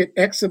 and you'll get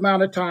X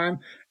amount of time.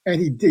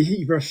 And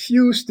he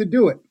refused to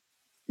do it.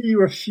 He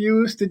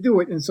refused to do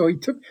it, and so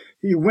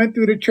he went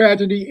through the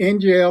tragedy in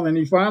jail, and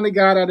he finally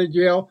got out of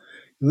jail,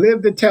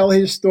 lived to tell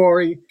his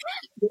story,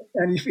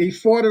 and he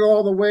fought it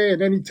all the way,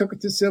 and then he took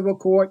it to civil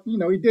court. He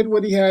did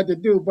what he had to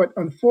do, but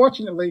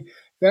unfortunately,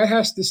 that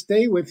has to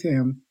stay with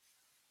him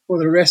for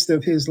the rest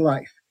of his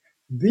life.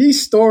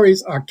 These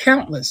stories are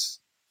countless.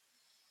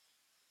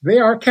 They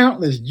are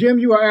countless. Jim,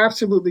 you are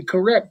absolutely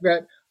correct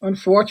that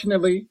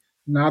unfortunately,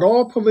 not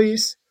all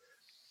police,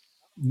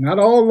 not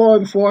all law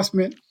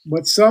enforcement,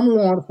 but some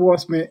law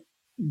enforcement,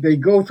 they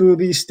go through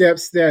these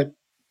steps that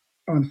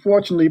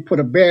unfortunately put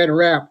a bad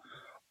rap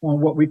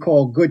on what we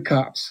call good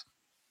cops.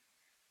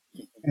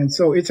 And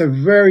so it's a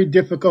very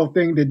difficult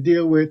thing to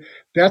deal with.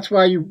 That's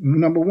why you,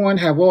 number one,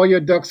 have all your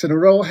ducks in a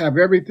row, have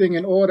everything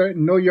in order,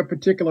 know your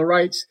particular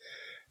rights.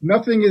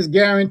 Nothing is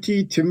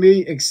guaranteed to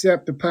me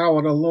except the power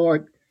of the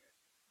Lord.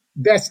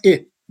 That's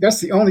it. That's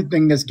the only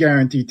thing that's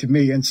guaranteed to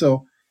me. And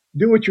so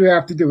do what you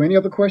have to do. Any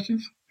other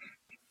questions?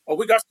 Oh,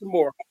 we got some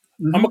more.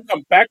 I'm gonna Mm-hmm.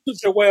 come back to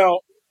Joelle,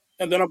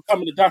 and then I'm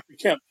coming to Dr.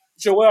 Kemp.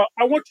 Joelle,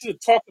 I want you to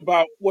talk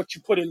about what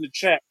you put in the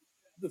chat,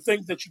 the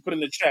things that you put in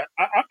the chat.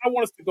 I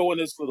want us to go in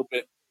this a little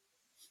bit.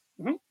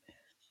 Mhm.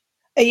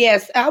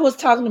 Yes, I was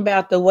talking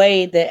about the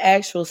way the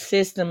actual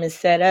system is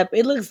set up.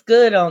 It looks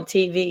good on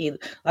TV.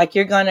 Like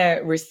you're going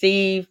to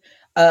receive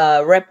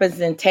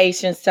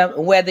representation,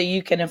 whether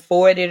you can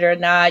afford it or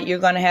not. You're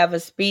going to have a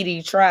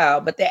speedy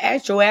trial. But the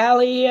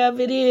actuality of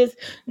it is,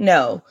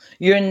 no,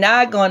 you're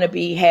not going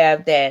to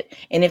have that.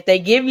 And if they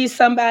give you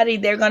somebody,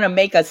 they're going to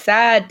make a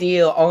side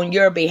deal on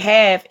your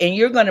behalf, and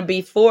you're going to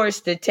be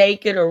forced to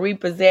take it or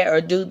represent or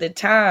do the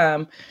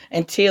time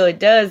until it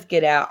does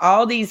get out.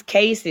 All these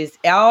cases,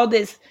 all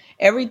this,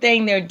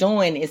 everything they're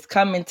doing is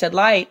coming to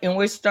light, and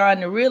we're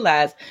starting to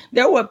realize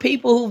there were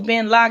people who've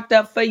been locked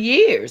up for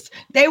years.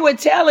 They were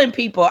telling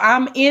people,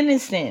 I'm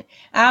innocent.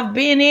 I've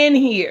been in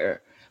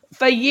here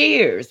for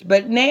years.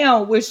 But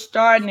now we're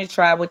starting to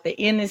try with the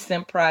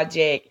Innocent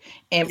Project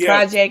and Yes.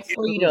 Project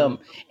Freedom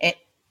and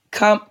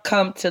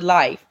come to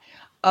life.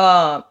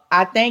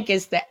 I think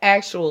it's the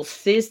actual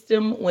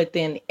system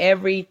within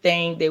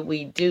everything that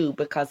we do,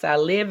 because I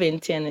live in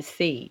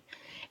Tennessee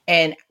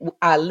and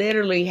I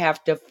literally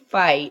have to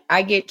fight.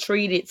 I get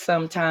treated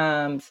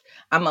sometimes.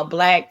 I'm a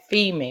black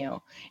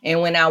female,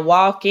 and when I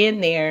walk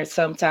in there,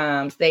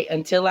 sometimes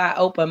until I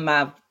open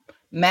my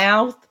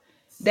mouth,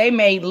 they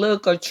may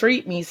look or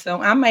treat me.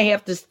 So I may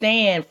have to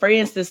stand, for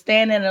instance,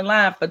 stand in a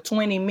line for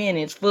 20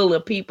 minutes full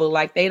of people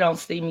like they don't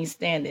see me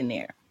standing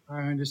there.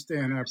 I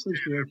understand. I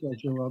appreciate that,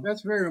 Joel.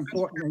 That's very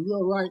important, and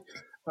you're right.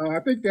 I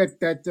think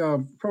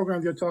that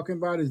program you're talking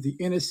about is the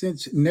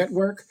Innocence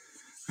Network.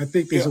 I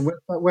think there's Yeah.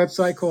 a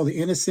website called the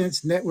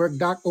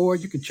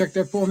innocencernetwork.org. You can check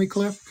that for me,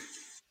 Cliff,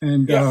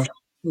 and Yeah.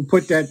 we'll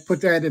put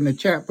that in the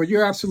chat. But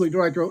you're absolutely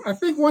right, Joel. I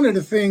think one of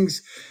the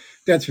things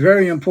that's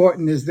very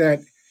important is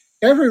that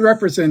every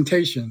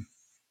representation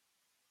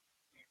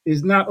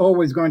is not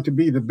always going to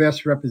be the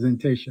best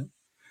representation.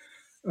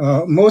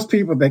 Most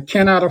people that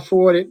cannot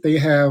afford it, they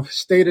have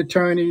state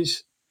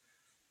attorneys.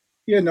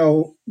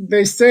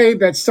 They say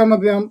that some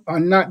of them are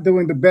not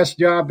doing the best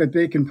job that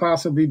they can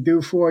possibly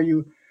do for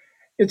you.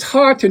 It's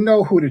hard to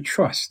know who to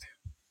trust.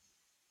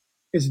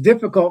 It's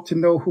difficult to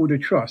know who to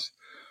trust.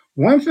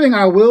 One thing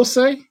I will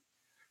say,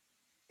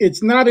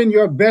 it's not in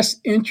your best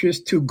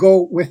interest to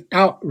go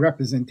without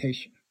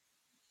representation.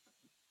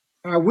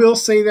 I will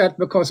say that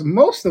because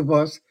most of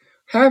us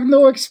have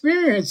no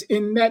experience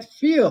in that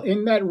field,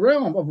 in that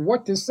realm of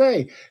what to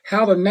say,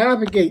 how to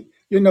navigate,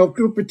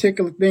 through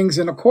particular things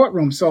in a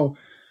courtroom. So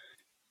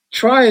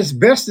try as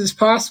best as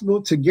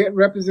possible to get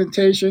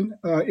representation.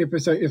 If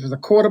it's a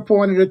court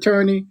appointed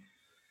attorney,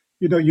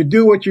 you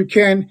do what you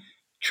can.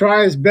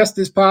 Try as best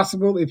as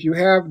possible, if you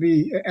have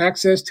the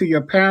access to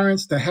your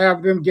parents, to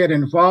have them get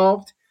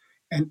involved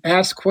and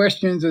ask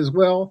questions as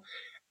well.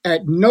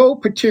 At no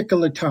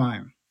particular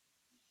time,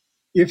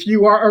 if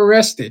you are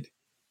arrested,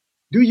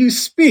 do you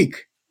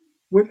speak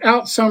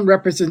without some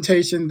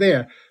representation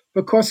there,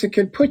 because it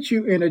can put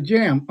you in a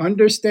jam.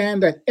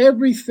 Understand that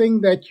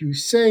everything that you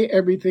say,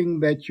 everything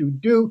that you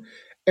do,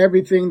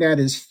 everything that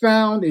is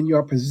found in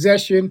your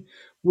possession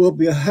will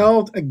be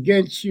held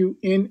against you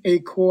in a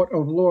court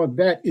of law.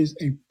 That is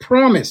a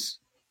promise.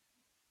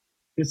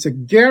 It's a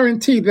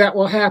guarantee that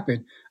will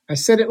happen. I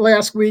said it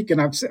last week,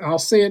 and I'll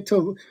say it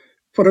till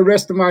for the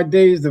rest of my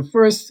days. The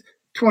first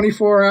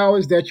 24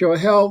 hours that you're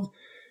held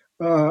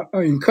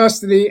in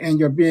custody and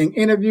you're being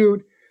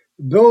interviewed,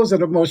 those are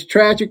the most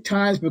tragic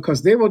times,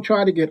 because they will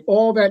try to get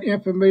all that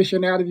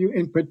information out of you,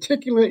 in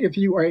particular if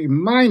you are a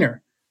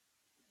minor.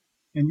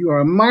 And you are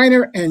a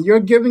minor and you're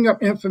giving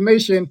up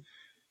information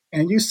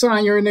and you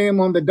sign your name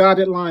on the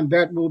dotted line,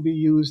 that will be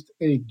used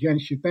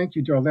against you. Thank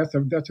you, Joe. That's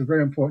a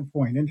very important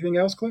point. Anything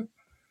else, Cliff?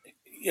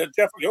 Yeah,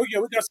 definitely. Oh, yeah,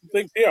 we got some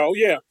things here. Oh,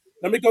 yeah.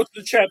 Let me go to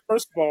the chat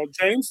first of all.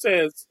 James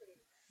says,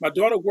 my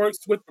daughter works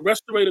with the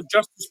Restorative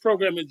Justice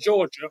Program in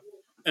Georgia,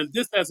 and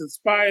this has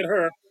inspired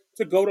her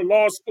to go to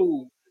law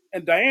school.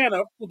 And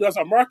Diana, who does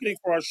our marketing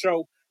for our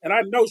show, and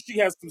I know she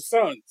has some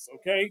sons,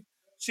 okay?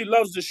 She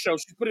loves this show.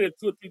 She put it in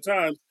 2 or 3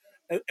 times,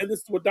 and this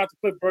is what Dr.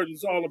 Cliff Burton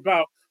is all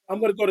about. I'm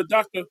going to go to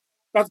Dr.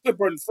 Cliff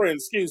Burton, friend,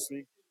 excuse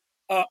me.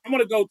 I'm going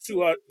to go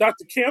to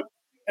Dr. Kemp,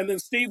 and then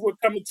Steve, we're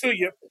coming to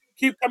you.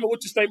 Keep coming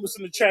with your statements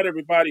in the chat,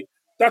 everybody.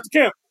 Dr.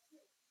 Kemp.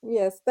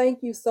 Yes,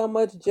 thank you so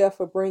much, Jeff,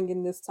 for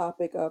bringing this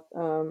topic up,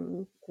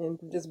 and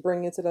just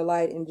bringing it to the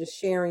light and just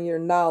sharing your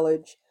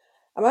knowledge.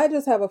 I might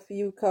just have a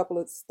few couple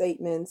of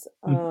statements.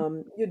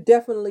 Mhm. You're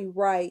definitely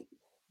right.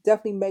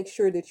 Definitely make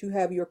sure that you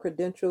have your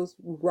credentials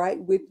right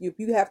with you. If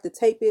you have to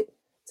tape it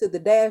to the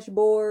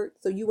dashboard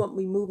so you won't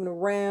be moving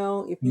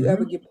around, if you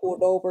ever Mhm. get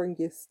pulled over and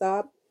get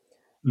stopped,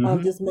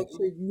 Mhm. just make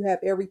sure you have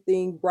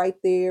everything right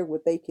there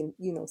where they can,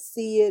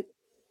 see it.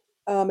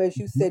 As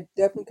you Mhm. said,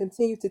 definitely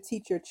continue to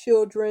teach your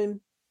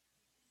children,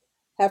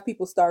 have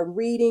people start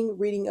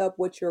reading up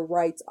what your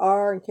rights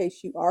are in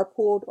case you are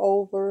pulled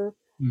over.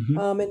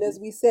 Mhm. And as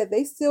we said,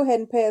 they still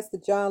hadn't passed the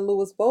John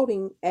Lewis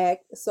Voting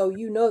Act, so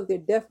they're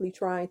definitely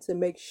trying to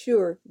make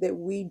sure that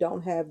we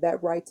don't have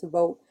that right to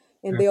vote,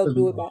 and they'll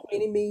do it Absolutely. by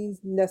any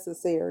means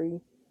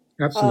necessary.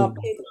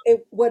 Absolutely.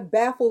 What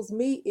baffles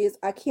me is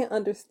I can't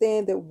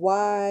understand that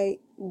why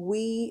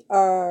we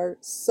are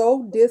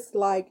so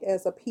disliked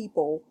as a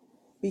people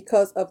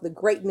because of the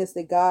greatness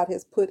that God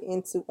has put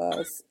into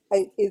us.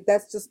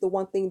 That's just the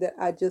one thing that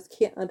I just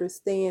can't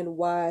understand,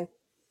 why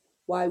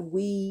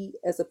we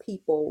as a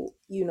people,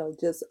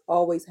 just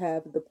always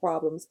have the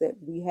problems that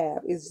we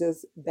have. It's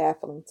just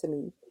baffling to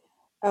me.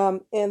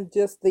 And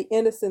just the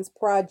Innocence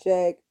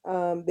Project,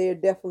 they're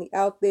definitely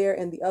out there,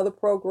 and the other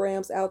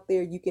programs out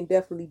there, you can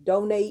definitely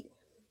donate.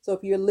 So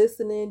if you're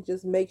listening,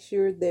 just make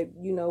sure that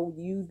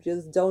you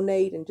just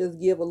donate and just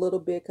give a little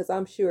bit, because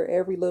I'm sure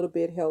every little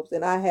bit helps.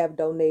 And I have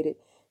donated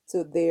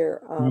to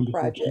their Wonderful.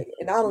 project,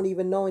 and I don't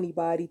even know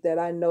anybody that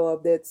I know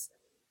of that's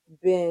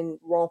been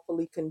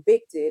wrongfully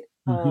convicted.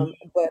 Mhm.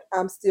 But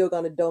I'm still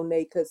going to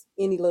donate, because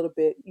any little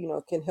bit,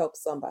 can help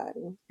somebody.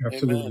 Amen.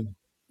 Absolutely.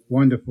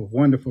 Wonderful,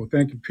 wonderful.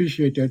 Thank you.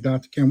 Appreciate that,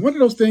 Dr. Kim. One of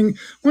those things,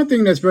 one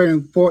thing that's very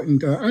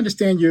important. I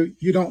understand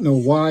you don't know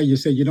why. You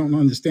say you don't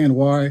understand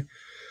why.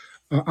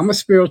 I'm a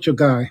spiritual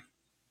guy.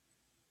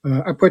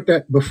 I put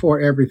that before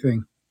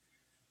everything.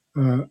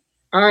 Uh,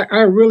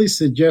 I really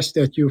suggest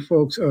that you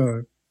folks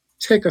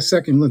take a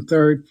second,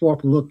 third,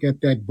 fourth look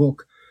at that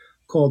book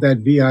called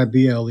that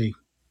Bible.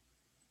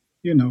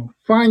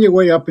 Find your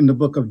way up in the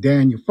book of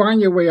Daniel.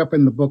 Find your way up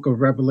in the book of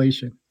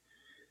Revelation,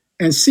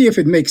 and see if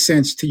it makes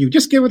sense to you.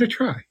 Just give it a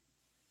try. Hmm.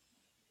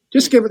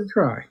 Just give it a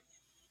try.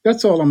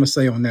 That's all I'm gonna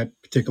say on that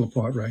particular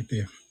part right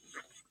there.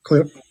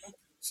 Cliff.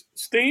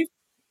 Steve,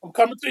 I'm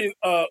coming to you.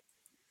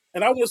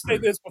 And I will say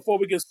this before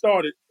we get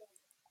started.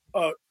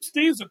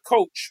 Steve's a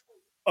coach,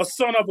 a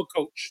son of a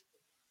coach,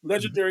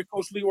 legendary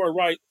coach Leroy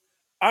Wright.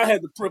 I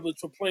had the privilege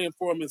of playing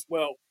for him as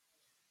well.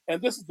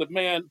 And this is the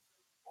man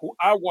who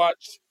I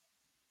watched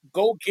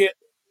go get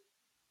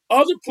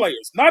other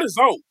players, not his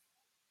own,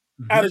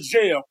 out Mhm. of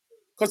jail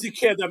because he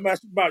cared that much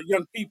about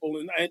young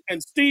people.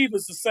 And Steve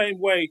is the same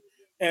way.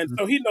 And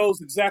so he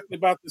knows exactly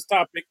about this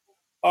topic.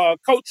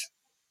 Coach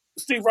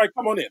Steve Wright,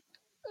 come on in.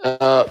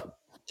 Uh,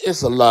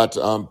 it's a lot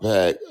to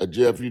unpack.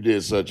 Jeff, you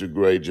did such a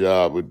great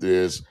job with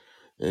this,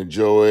 and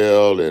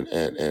Joel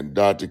and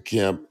Dr.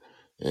 Kemp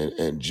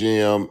and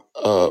Jim.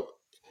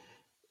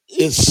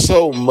 It's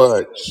so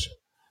much.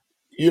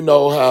 You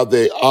know how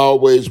they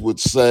always would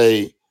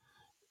say,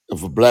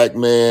 if a black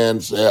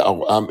man say,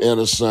 "Oh, I'm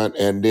innocent,"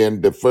 and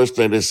then the first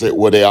thing they say,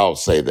 well, they all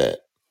say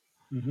that.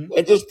 Mhm.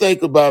 But just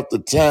think about the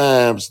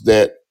times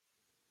that,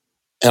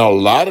 and a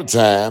lot of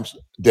times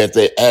that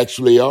they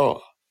actually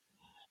are.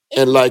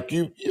 And like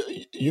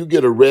you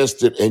get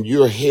arrested and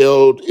you're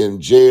held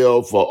in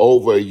jail for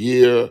over a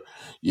year.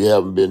 You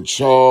haven't been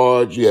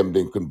charged. You haven't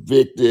been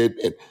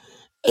convicted.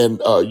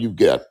 and you've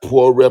got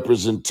poor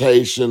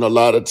representation a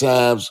lot of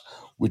times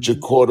with your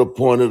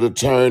court-appointed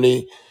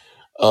attorney.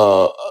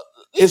 Uh,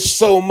 it's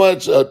so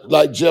much,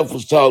 like Jeff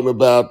was talking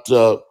about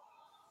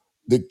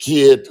the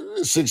kid,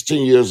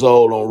 16 years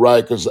old on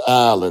Rikers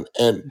Island.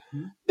 And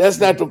that's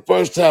not the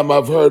first time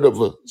I've heard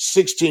of a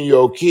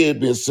 16-year-old kid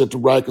being sent to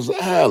Rikers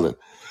Island.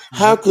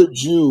 How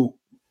could you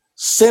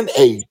send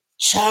a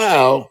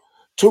child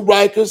to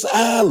Rikers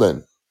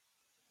Island?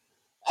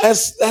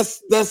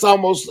 That's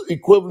almost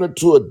equivalent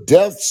to a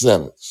death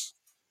sentence.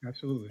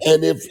 Absolutely.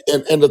 And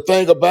and the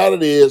thing about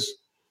it is,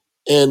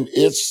 and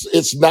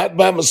it's not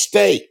by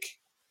mistake,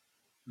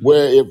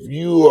 where if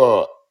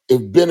you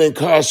have been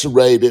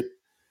incarcerated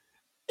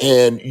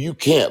and you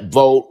can't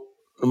vote,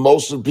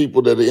 most of the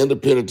people that are in the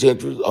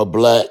penitentiaries are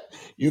black.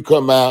 You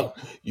come out,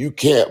 you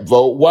can't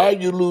vote. Why are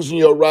you losing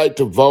your right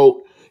to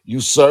vote?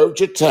 You served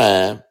your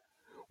time.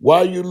 Why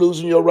are you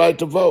losing your right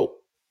to vote?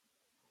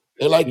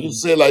 And like you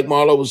said, like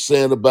Marlo was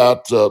saying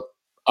about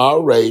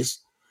our race,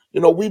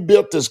 we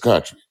built this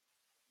country.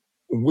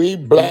 We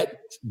black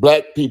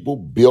people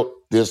built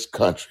this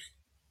country,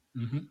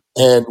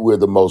 and we're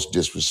the most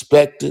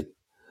disrespected.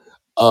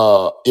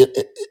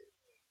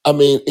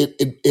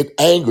 It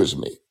angers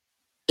me.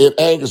 It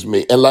angers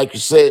me. And like you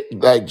said,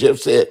 like Jeff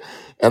said,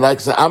 and like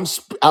I said,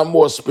 I'm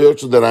more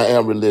spiritual than I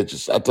am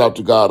religious. I talk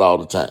to God all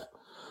the time,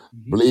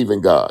 believe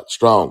in God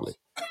strongly.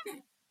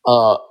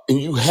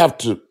 And you have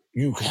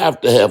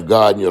to have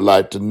God in your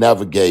life to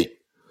navigate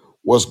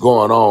what's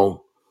going on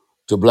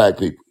to black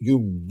people.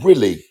 You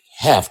really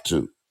have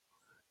to.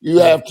 You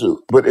have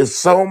to. But it's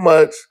so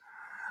much.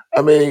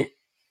 I mean,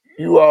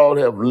 you all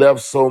have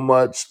left so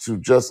much to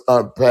just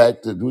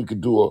unpack that we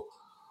could do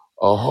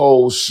a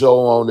whole show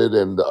on it,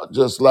 and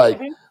just like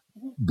Mhm.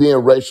 being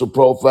racial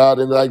profiled.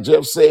 And like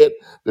Jeff said,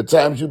 the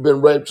times you've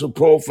been racial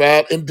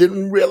profiled and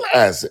didn't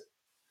realize it.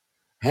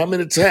 How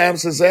many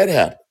times has that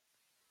happened?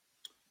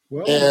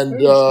 Well, I'm gonna And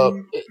tell you, Steve.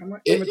 I'm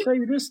gonna it, tell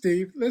you this,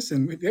 Steve.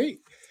 Listen,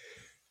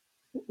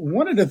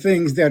 one of the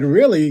things that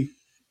really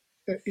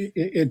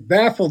it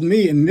baffled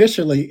me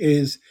initially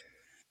is,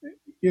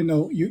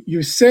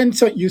 you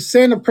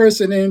send a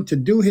person in to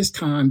do his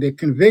time. They're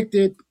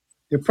convicted,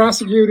 they're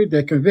prosecuted,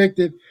 they're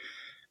convicted,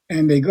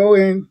 and they go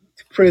in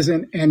to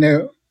prison, and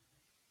they're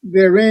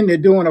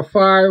doing a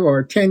 5 or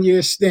a 10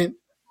 year stint.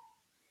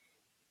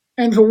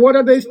 And so, what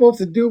are they supposed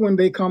to do when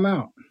they come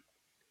out?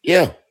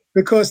 yeah,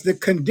 Because the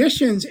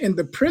conditions in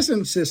the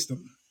prison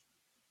system,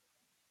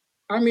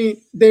 I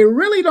mean, they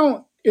really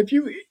don't. If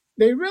you,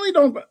 they really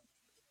don't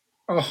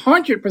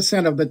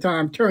 100% of the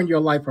time turn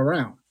your life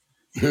around.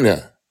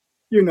 yeah,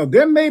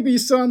 There may be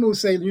some who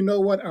say, you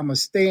know what, I'm gonna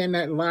stay in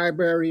that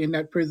library, in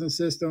that prison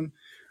system.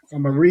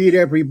 I'm gonna read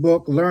every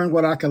book, learn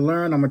what I can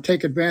learn. I'm gonna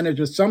take advantage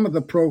of some of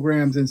the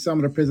programs in some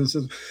of the prison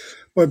systems.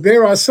 But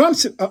there are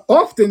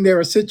often there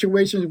are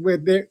situations where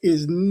there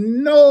is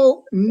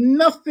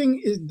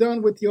nothing is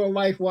done with your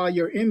life while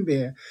you're in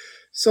there.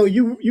 So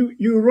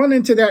you run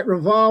into that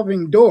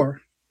revolving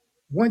door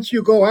once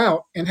you go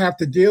out and have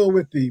to deal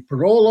with the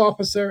parole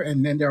officer,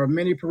 and then there are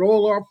many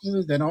parole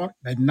officers that aren't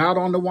that not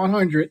on the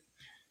 100.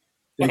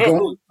 They Oh,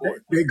 going boy.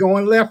 they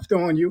going left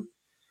on you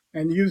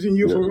and using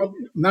you yeah, for,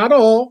 not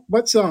all,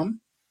 but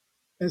some.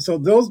 And so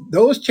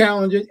those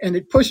challenges, and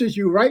it pushes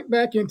you right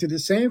back into the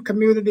same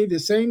community, the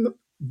same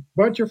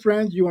bunch of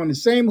friends. You on the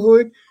same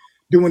hood,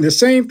 doing the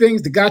same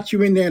things that got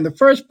you in there in the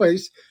first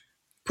place,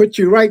 put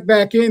you right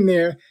back in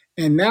there.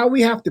 And now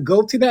we have to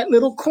go to that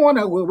little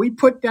corner where we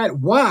put that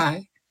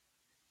Y,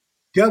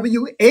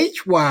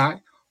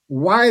 WHY.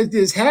 Why is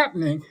this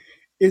happening?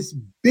 It's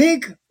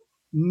big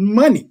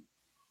money.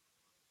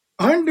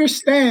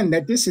 Understand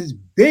that this is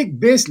big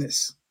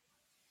business.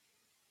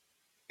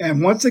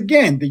 And once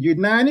again, the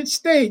United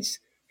States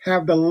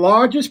have the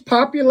largest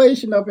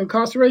population of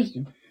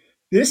incarceration.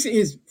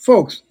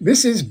 Folks,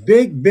 this is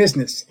big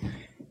business.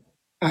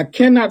 I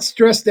cannot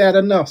stress that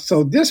enough.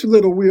 So this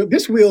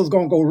wheel is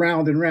going to go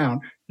round and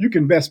round. You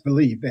can best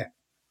believe that.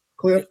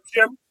 Cliff?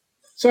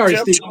 Sorry, Jim,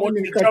 Steve. I I didn't want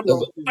mean you to to cut jump. you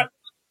off.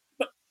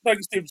 Thank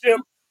you, Steve. Jim,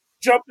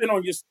 jump in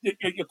on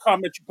your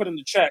comment you put in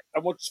the chat. I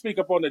want you to speak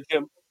up on that,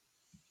 Jim.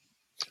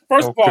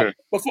 First of all, Okay.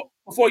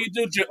 before you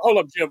do, Jim, hold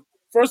up, Jim.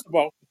 First of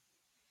all,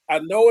 I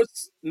know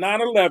it's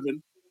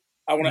 9/11.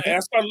 I want to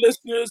ask our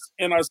listeners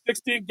and our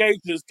 60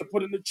 engagers to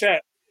put in the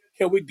chat.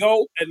 Can we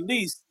go at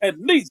least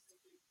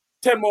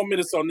 10 more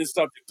minutes on this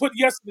subject? Put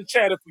yes in the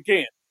chat if we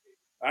can.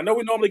 I know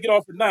we normally get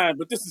off at 9,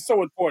 but this is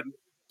so important.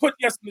 Put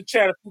yes in the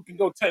chat if we can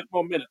go 10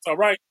 more minutes. All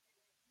right.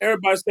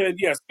 Everybody's saying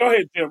yes. Go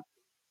ahead, Jim.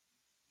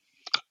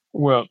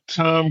 Well,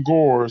 Tom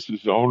Gores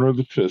is the owner of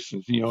the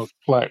Pistons. He owns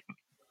Platinum.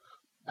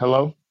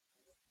 Hello?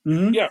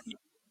 Mm-hmm. Yeah.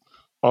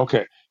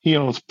 Okay. He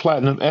owns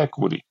Platinum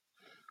Equity,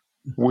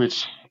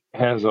 which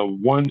has a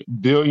 $1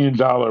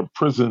 billion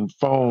prison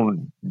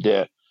phone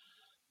debt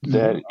Mm-hmm.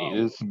 that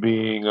is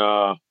being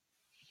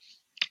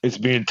it's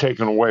being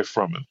taken away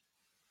from him.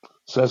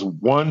 So that's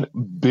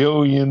 $1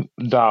 billion,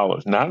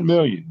 not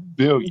million,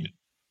 billion.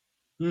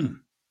 Mm-hmm.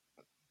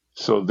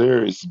 So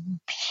there is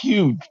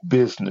huge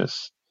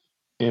business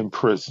in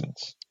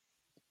prisons.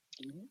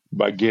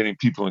 by getting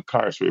people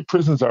incarcerated.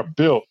 Prisons are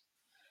built,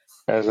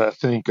 as I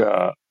think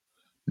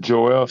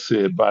Joel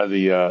said, by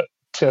the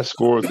test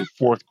scores of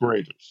fourth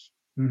graders.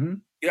 Mm-hmm.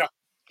 Yeah.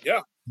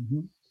 Yeah.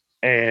 Mm-hmm.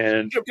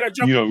 And, Can I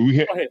jump? we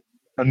have Go ahead.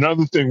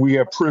 another thing, we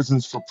have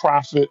prisons for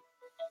profit.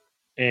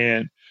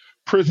 And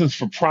prisons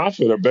for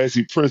profit are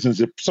basically prisons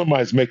that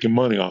somebody's making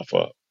money off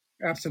of,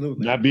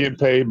 Absolutely. not being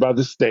paid by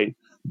the state,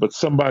 but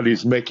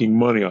somebody's making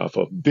money off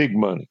of, big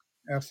money.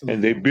 And they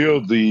Absolutely.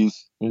 build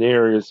these in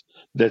areas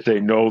that they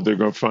know they're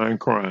going to find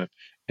crime,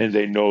 and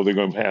they know they're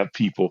going to have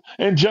people.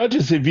 And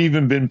judges have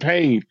even been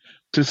paid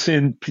to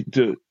send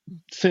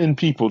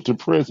people to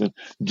prison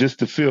just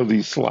to fill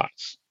these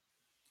slots.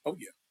 Oh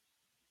yeah.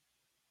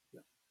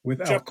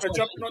 Without Jeff, can I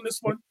jump in question. on this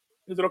one?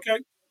 Is it okay?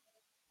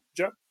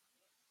 Jeff,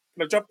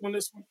 can I jump in on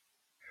this one?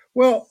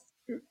 Well,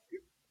 Go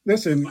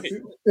listen,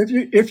 ahead.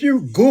 if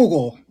you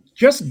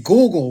just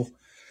Google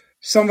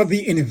some of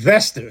the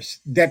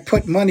investors that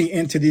put money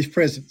into these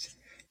prisons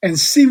and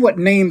see what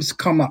names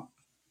come up.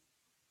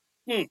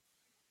 Hmm.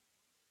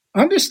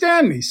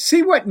 Understand me.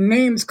 See what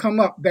names come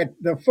up that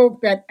the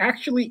folk that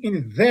actually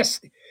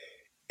invest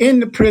in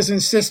the prison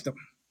system.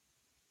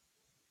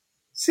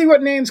 See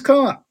what names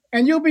come up.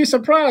 And you'll be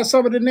surprised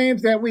some of the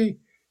names that we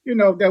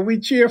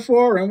cheer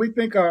for and we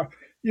think are,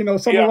 some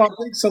of Yeah. our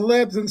big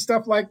celebs and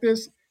stuff like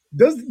this.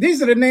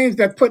 These are the names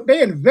that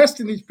they invest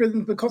in these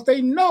prisons because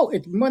they know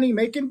it's money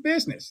making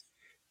business.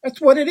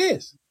 That's what it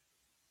is.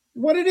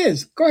 What it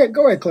is. Go ahead,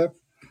 Cliff.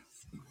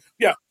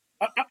 Yeah.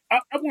 I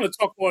want to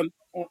talk on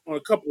a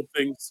couple of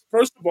things.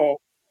 First of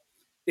all,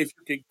 if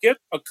you can get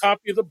a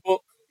copy of the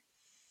book,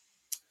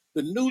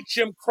 The New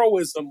Jim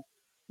Crowism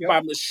Yep.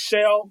 by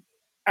Michelle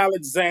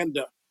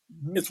Alexander,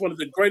 Mhm. it's one of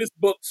the greatest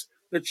books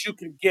that you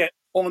can get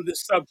on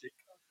this subject.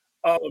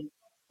 Um,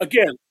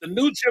 again, The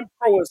New Jim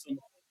Crowism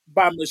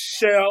by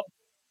Michelle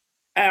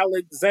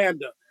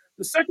Alexander.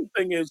 The second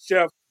thing is,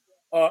 Jeff,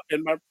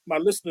 and my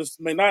listeners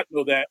may not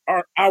know that,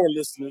 our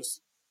listeners,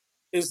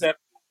 is that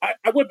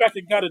I went back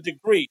and got a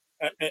degree,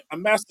 a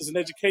master's in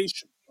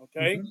education,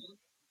 okay? Mhm.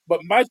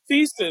 But my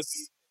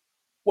thesis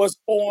was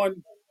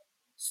on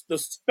the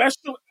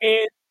special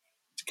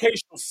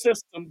educational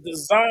system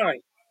design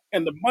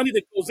and the money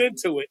that goes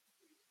into it,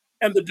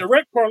 and the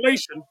direct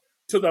correlation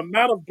to the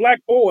amount of black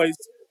boys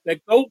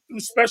that go through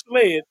special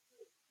ed,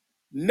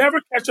 never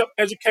catch up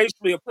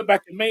educationally or put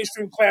back in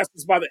mainstream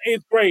classes by the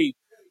eighth grade,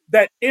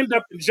 that end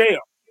up in jail.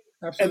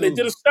 And they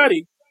did Absolutely. a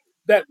study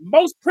that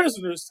most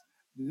prisoners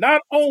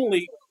not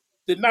only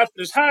did not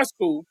finish high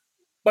school,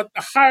 but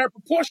the higher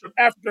proportion of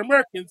African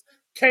Americans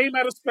came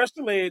out of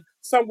special ed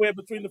somewhere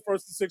between the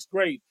first and sixth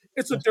grade.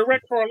 It's a That's,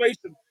 direct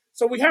correlation.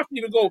 So we have to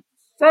even go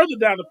further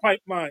down the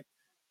pipeline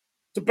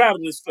to battle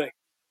this thing.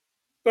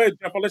 Go ahead,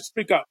 Jeff. I'll let you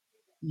speak up.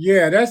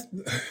 yeah,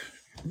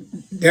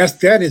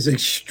 that is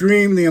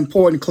extremely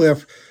important,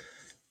 Cliff.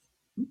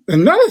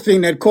 Another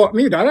thing that caught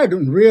me that I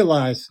didn't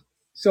realize.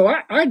 So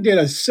I did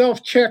a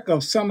self check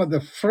of some of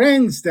the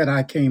friends that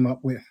I came up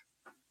with,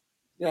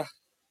 Yeah.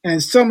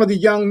 and some of the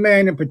young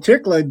men in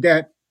particular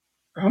that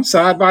I'm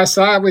side by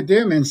side with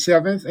them in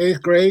seventh,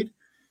 eighth grade.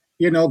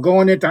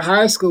 Going into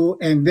high school,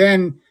 and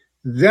then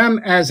them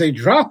as a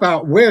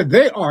dropout where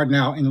they are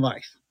now in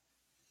life.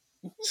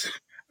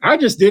 I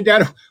just did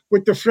that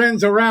with the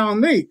friends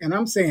around me, and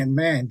I'm saying,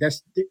 man,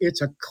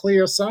 it's a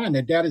clear sign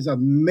that is a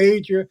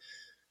major,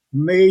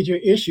 major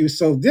issue.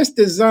 So this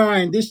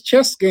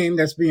chess game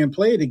that's being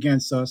played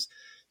against us,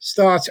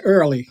 starts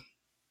early,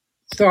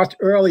 starts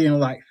early in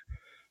life.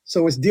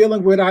 So it's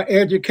dealing with our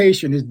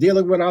education, it's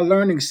dealing with our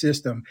learning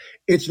system,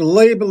 it's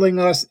labeling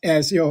us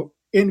as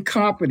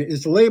incompetent,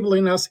 it's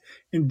labeling us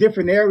in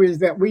different areas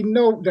that we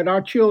know that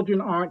our children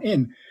aren't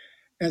in.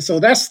 And so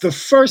that's the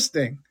first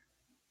thing.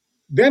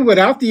 Then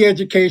without the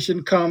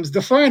education comes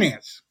the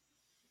finance.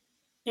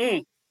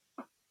 Mm.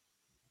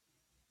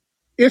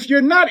 If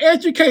you're not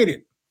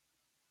educated,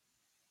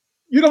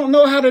 you don't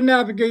know how to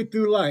navigate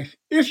through life.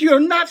 If you're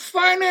not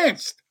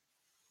financed,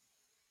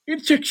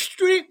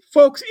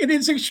 folks, it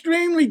is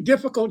extremely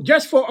difficult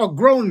just for a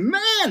grown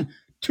man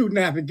to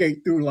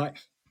navigate through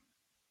life.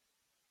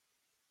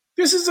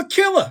 This is a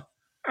killer.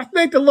 I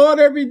thank the Lord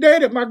every day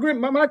that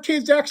my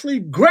kids actually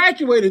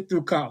graduated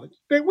through college.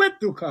 They went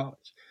through college.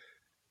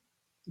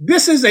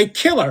 This is a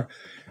killer.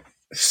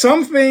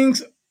 Some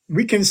things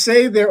we can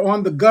say they're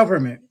on the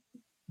government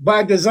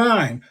by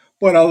design,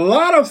 but a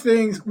lot of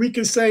things we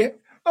can say,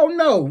 oh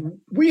no,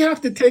 we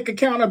have to take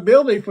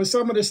accountability for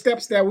some of the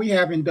steps that we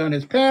haven't done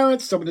as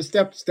parents, some of the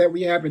steps that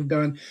we haven't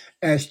done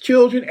as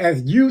children,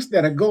 as youth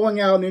that are going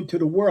out into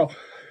the world.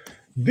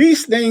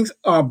 These things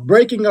are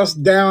breaking us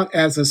down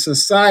as a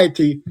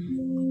society,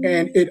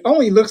 and it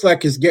only looks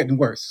like it's getting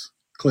worse,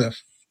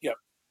 Cliff. Yeah.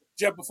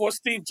 Jeff, before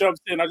Steve jumps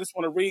in, I just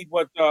want to read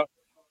what our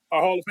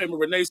Hall of Famer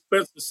Renee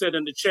Spencer said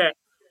in the chat.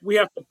 We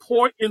have to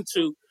pour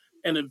into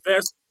and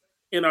invest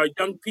in our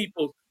young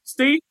people.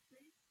 Steve,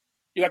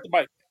 you got the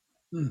mic.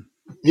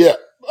 Yeah,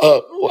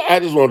 well, I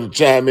just wanted to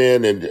chime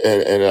in,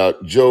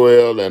 and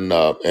Joel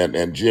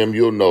and Jim,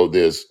 you'll know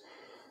this.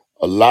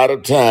 A lot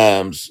of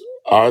times,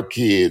 our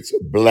kids,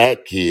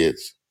 black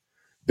kids,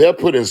 they're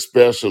put in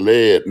special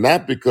ed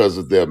not because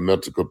of their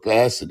mental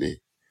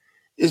capacity,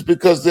 it's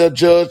because they're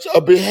judged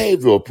a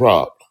behavioral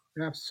problem.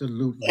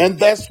 Absolutely. And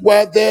that's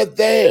why they're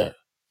there.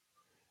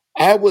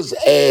 I was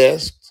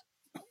asked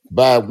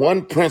by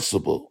one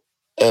principal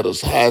at a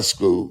high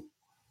school,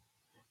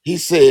 he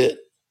said,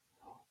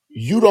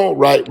 "You don't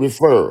write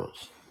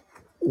referrals.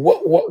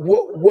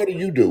 What do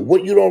you do?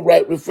 What you don't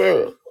write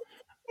referrals?"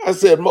 I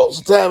said,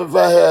 "Most of the time, if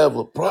I have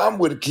a problem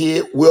with a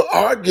kid, we'll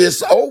argue,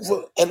 it's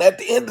over. And at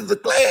the end of the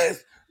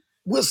class,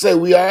 we'll say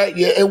we all right,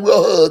 yeah, and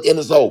we'll hug and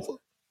it's over.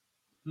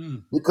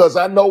 Mm, Because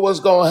I know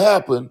what's gonna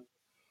happen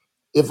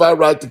if I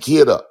write the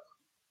kid up.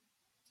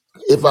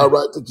 If I mm,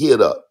 write the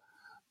kid up.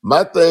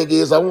 My thing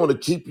is I want to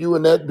keep you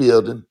in that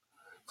building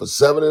for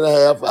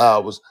 7.5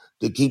 hours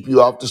to keep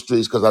you off the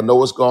streets because I know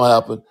what's gonna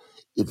happen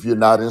if you're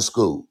not in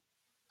school.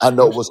 I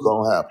know what's absolutely.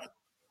 gonna happen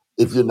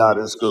if you're not Absolutely.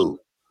 in school.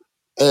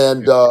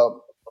 And Yeah.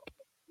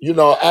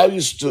 I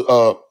used to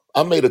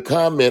I made a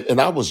comment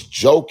and I was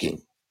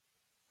joking.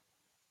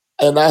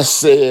 And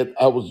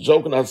I was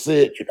joking, I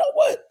said, you know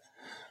what?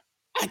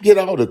 I get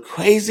all the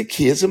crazy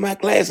kids in my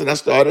class, and I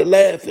started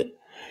laughing.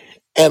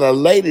 And a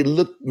lady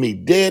looked me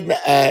dead in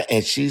the eye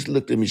and she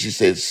looked at me, she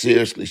said,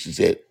 seriously, she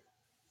said,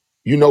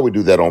 "You know we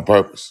do that on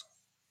purpose."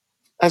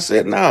 I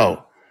said,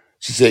 "No."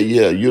 She said,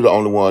 "Yeah, you're the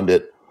only one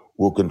that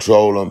will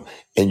control them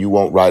and you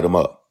won't write them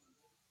up."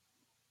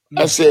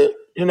 I Mm, said,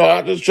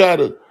 I just try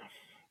to,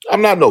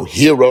 I'm not no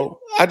hero.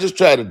 I just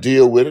try to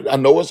deal with it. I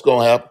know what's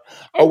going to happen.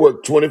 I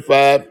worked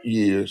 25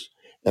 years,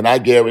 and I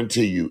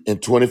guarantee you, in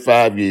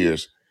 25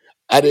 years,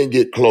 I didn't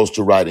get close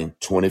to writing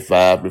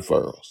 25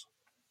 referrals.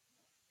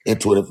 In okay.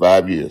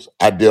 25 years,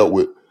 I dealt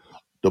with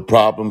the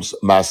problems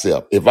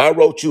myself. If I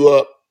wrote you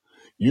up,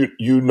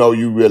 you know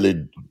you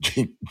really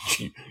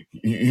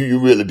you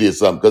really did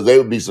something because they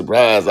would be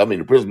surprised. I mean,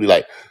 the person would be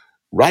like,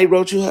 "Right,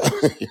 wrote you up."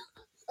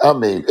 I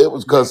mean, it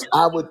was Yeah, because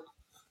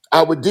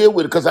I would deal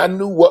with it because I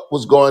knew what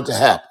was going to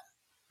happen.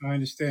 I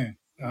understand.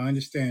 I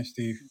understand,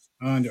 Steve.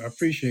 I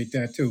appreciate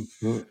that too.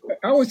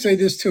 I would say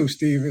this too,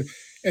 Steve,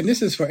 and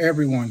this is for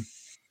everyone.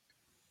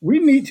 We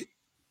need,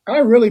 I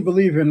really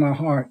believe in my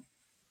heart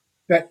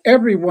that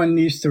everyone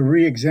needs to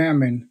re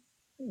examine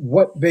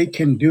what they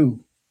can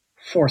do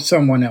for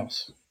someone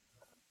else,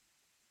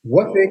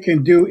 what they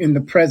can do in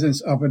the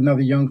presence of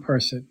another young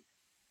person,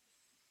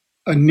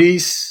 a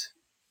niece,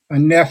 a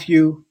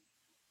nephew,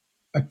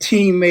 a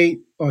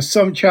teammate, or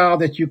some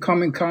child that you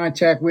come in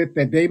contact with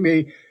that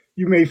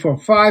you may for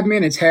 5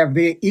 minutes have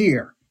their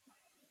ear.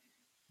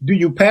 Do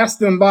you pass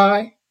them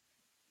by?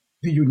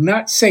 Do you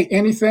not say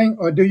anything?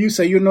 Or do you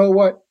say, you know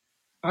what?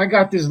 I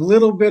got this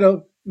little bit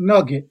of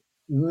nugget.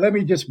 Let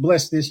me just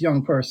bless this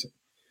young person.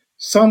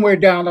 Somewhere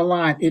down the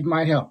line, it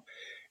might help.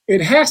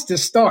 It has to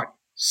start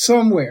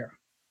somewhere.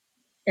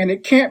 And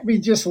it can't be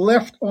just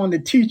left on the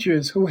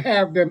teachers who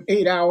have them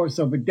 8 hours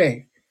of a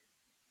day.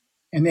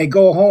 And they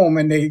go home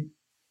and they,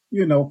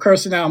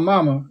 cursing out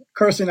mama,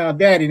 cursing out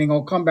daddy, and they're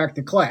going to come back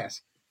to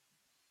class.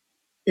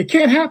 It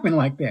can't happen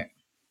like that.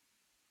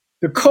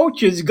 The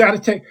coaches got to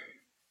take,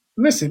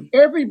 listen,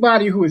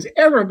 everybody who has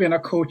ever been a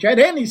coach at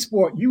any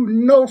sport, you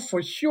know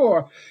for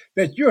sure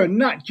that you're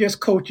not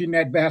just coaching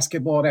that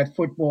basketball, that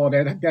football,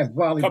 that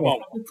Come volleyball.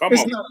 on, come It's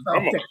on, not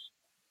come about on. that.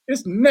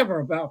 It's never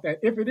about that.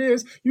 If it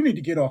is, you need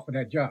to get off of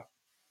that job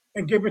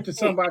and give it to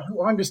Mm, somebody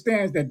who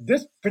understands that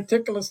this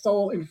particular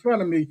soul in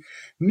front of me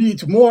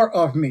needs more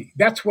of me.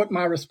 That's what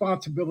my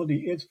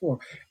responsibility is for.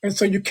 And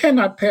so you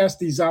cannot pass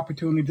these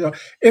opportunities up.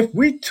 If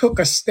we took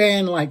a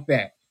stand like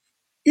that,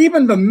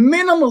 even the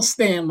minimal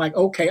stand, like,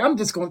 okay, I'm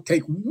just going to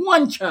take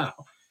one child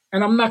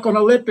and I'm not going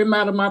to let them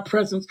out of my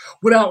presence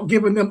without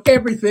giving them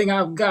everything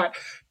I've got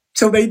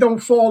so they don't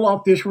fall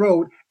off this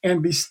road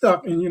and be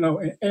stuck in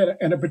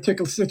a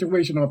particular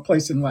situation or a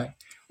place in life.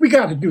 We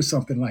got to do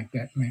something like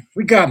that, man.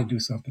 We got to do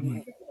something like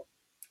mm. that.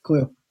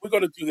 Cliff. We're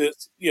going to do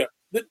this. Yeah,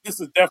 this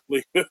is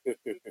definitely.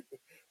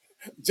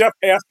 Jeff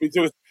asked me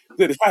to.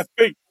 That I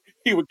think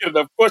he would get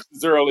enough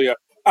questions earlier.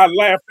 I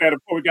laughed at him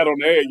before we got on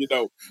the air.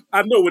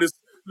 I know it is.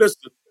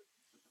 Listen,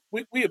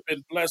 we have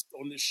been blessed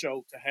on this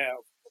show to have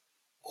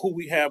who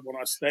we have on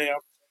our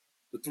staff,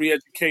 the three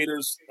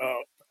educators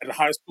at the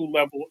high school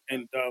level,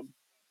 and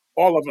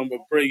all of them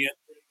are brilliant.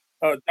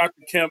 Dr.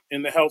 Kemp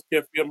in the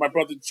healthcare field, my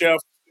brother Jeff,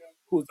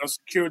 who's on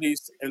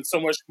securities, and so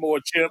much more.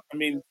 Chip, I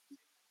mean,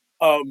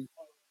 um,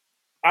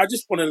 I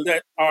just want to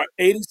let our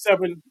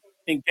 87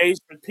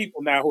 engagement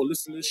people now who are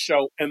listening to this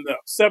show and the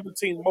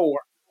 17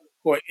 more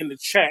who are in the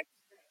chat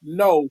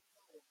know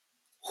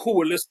who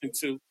we're listening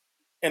to.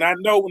 And I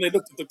know when they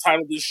looked at the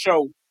title of this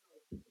show,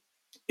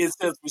 it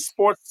says we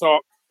sports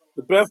talk,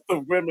 the best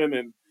of women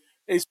and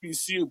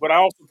HBCU, but I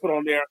also put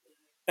on there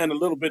and a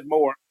little bit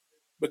more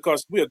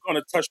because we are going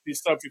to touch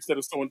these subjects that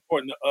are so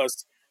important to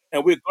us,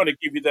 and we're going to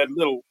give you that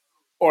little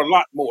or a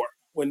lot more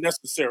when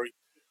necessary.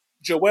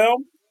 Joelle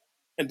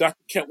and Dr.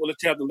 Kent will let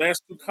you have the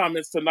last two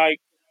comments tonight.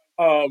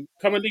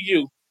 Coming to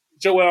you,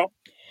 Joelle.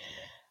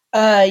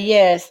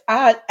 Yes,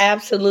 I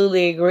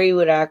absolutely agree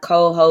with our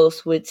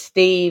co-host with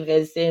Steve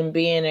as in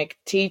being a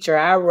teacher.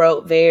 I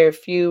wrote very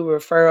few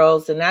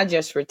referrals and I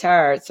just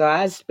retired, so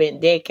I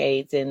spent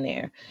decades in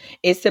there.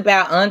 It's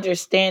about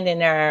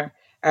understanding our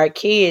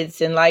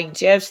kids and like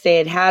Jeff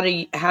said, how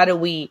do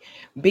we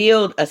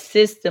build a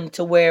system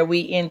to where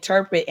we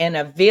interpret in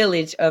a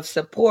village of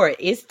support.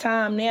 It's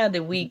time now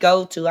that we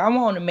go to. I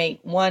want to make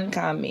one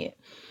comment.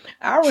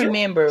 I Sure.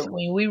 remember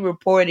when we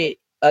reported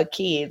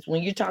kids,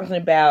 when you're talking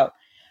about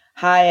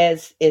high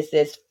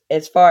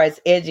as far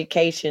as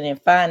education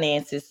and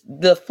finances,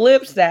 the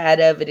flip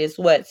side of it is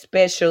what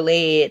special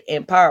ed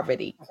and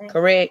poverty, Mhm.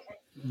 correct?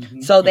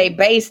 Hmm. So they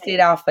based it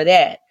off of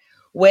that.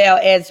 Well,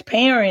 as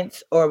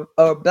parents or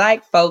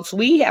black folks,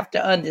 we have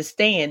to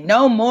understand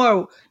no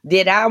more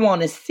did I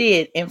want to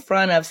sit in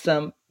front of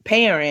some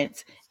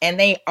parents and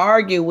they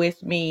argue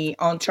with me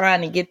on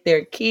trying to get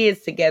their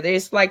kids together.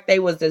 It's like they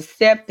was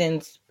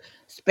accepting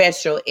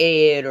special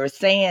ed or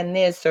saying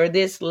this or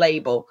this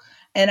label.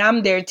 And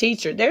I'm their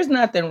teacher. There's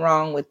nothing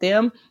wrong with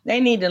them. They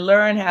need to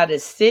learn how to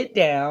sit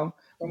down,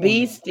 Come on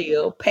be now.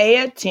 still, pay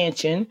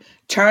attention,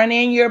 turn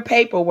in your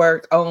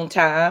paperwork on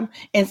time,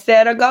 and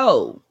set a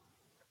goal.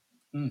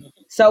 Mm.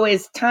 So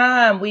it's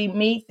time we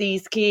meet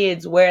these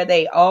kids where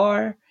they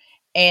are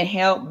and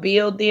help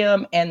build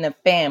them and the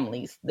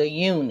families, the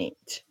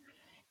unit.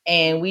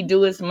 And we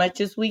do as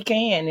much as we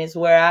can, is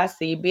where I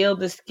see build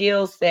the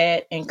skill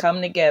set and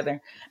come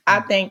together.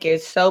 I Mm. think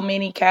there's so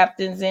many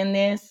captains in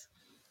this.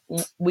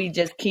 We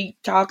just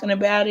keep talking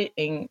about it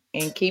and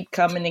keep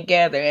coming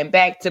together. And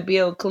back to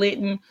Bill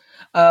Clinton,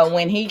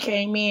 when he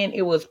came in,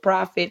 it was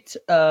profit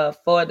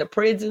for the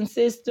prison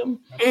system,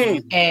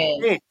 Mm, Absolutely.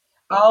 and mm.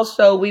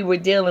 also we were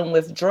dealing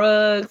with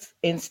drugs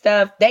and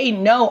stuff. They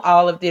know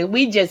all of this.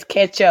 We just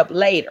catch up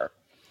later.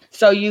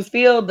 So you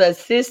feel the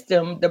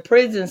system, the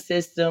prison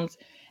systems,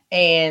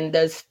 and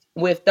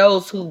with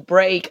those who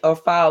break or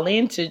fall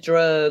into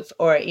drugs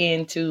or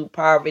into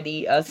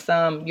poverty, or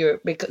some you're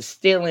because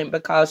stealing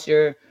because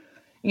you're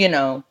you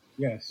know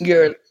Yes.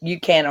 you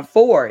can't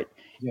afford.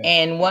 Yes.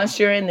 And once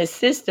you're in the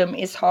system,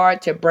 it's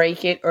hard to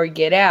break it or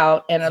get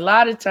out. And a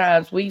lot of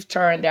times we've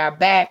turned our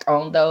back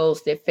on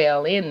those that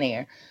fell in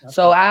there.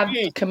 So Absolutely. I've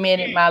Mm.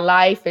 committed my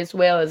life as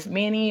well as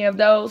many of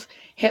those.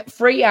 Help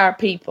free our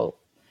people.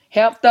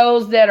 Help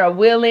those that are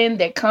willing,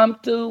 that come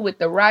through with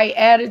the right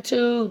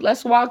attitude.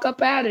 Let's walk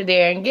up out of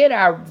there and get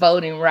our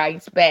voting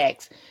rights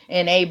back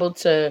and able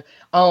to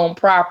own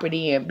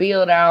property and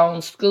build our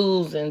own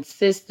schools and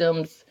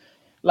systems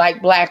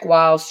like Black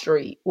Wall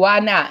Street. Why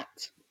not?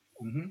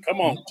 Hmm.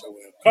 Come on, Hmm.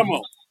 Joel. Come Hmm.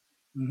 on.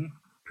 Hmm.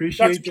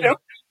 Dr. Appreciate that. Kemp.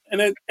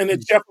 And then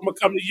Jeff, I'm gonna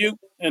come to you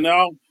and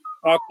I'll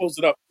close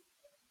it up.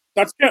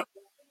 Dr. Kemp,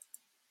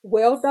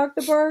 Well,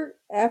 Dr. Burt,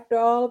 after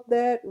all of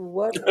that,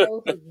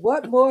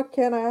 what more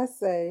can I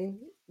say?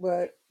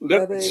 But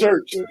let the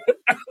church.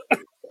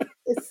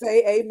 it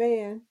say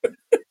amen.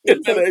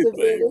 It Amen. takes a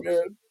village.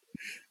 Amen.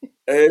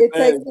 It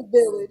takes Amen. a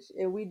village,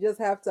 and we just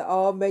have to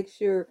all make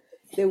sure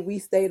that we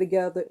stay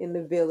together in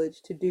the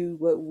village to do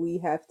what we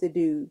have to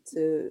do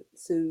to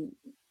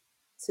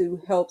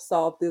help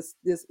solve this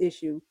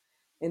issue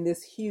and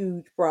this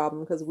huge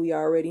problem, because we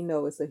already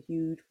know it's a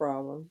huge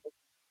problem.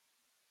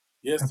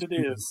 Yes, it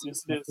Absolutely. is.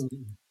 Yes, it is.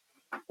 Absolutely.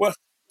 Well,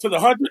 to the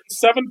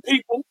 107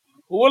 people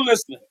who are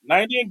listening,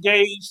 90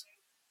 engaged,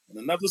 and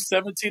another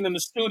 17 in the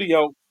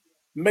studio,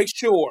 make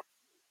sure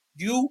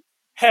you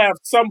have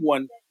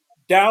someone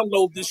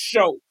download this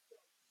show.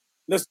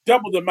 Let's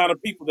double the amount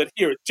of people that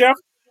hear it. Jeff,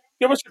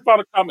 give us your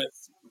final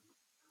comments.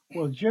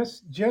 Well,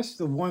 just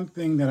the one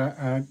thing that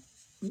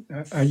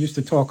I used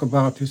to talk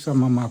about to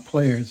some of my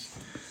players,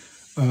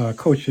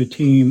 coach a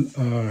team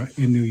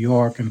in New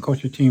York and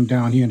coach a team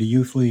down here in the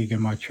youth league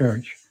in my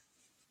church.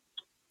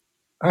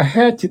 I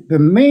had to. The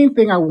main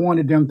thing I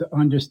wanted them to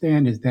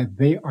understand is that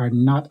they are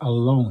not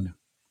alone.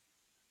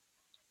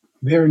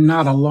 They're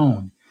not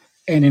alone.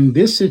 And in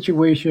this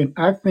situation,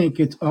 I think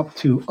it's up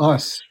to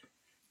us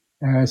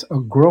as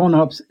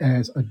grown-ups,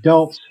 as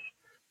adults,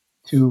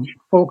 to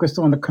focus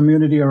on the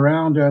community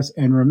around us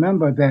and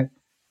remember that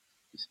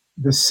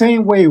the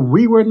same way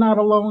we were not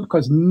alone,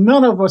 because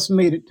none of us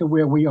made it to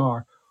where we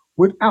are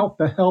without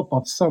the help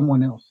of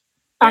someone else.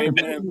 I can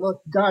Amen. pretty much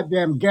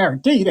goddamn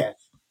guarantee that.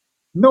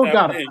 No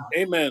doubt Amen. about it.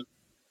 Amen.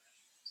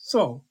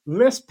 So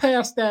let's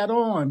pass that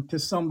on to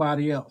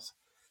somebody else.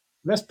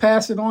 Let's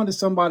pass it on to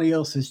somebody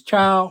else's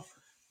child,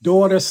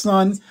 daughter,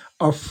 son,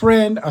 a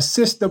friend, a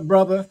sister,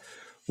 brother.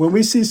 When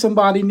we see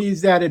somebody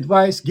needs that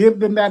advice, give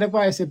them that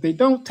advice. If they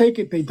don't take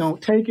it, they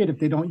don't take it. If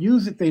they don't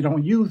use it, they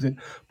don't use it.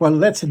 But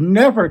let's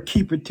never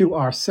keep it to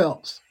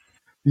ourselves.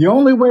 The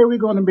only way we're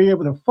going to be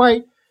able to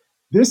fight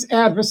this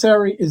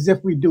adversary is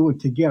if we do it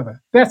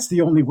together. That's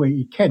the only way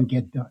it can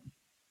get done.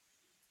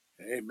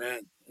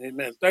 Amen.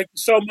 Amen. Thank you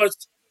so much,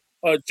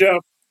 Jeff.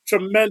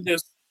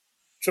 Tremendous,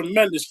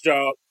 tremendous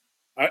job.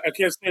 I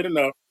can't say it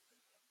enough.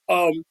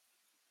 Um,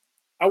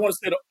 I want to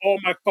say to all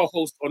my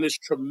co-hosts on this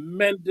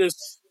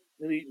tremendous,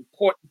 really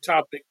important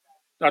topic,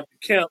 Dr.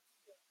 Kemp,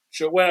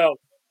 Joelle,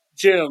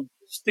 Jim,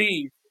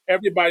 Steve,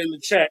 everybody in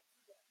the chat.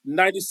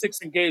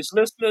 96 engaged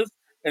listeners,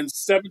 and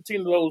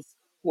 17 of those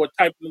who are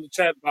typing in the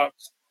chat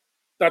box.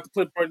 Dr.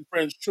 Clifford and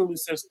Friends truly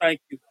says thank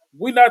you.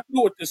 We're not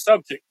through with this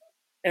subject.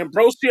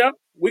 Ambrosia,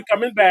 we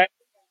coming back.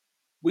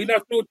 We're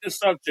not through with this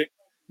subject.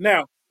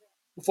 Now,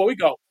 before we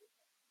go,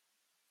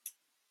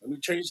 let me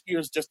change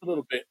gears just a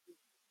little bit.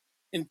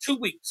 In 2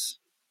 weeks,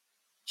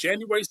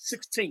 January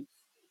 16th,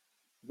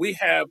 we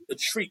have a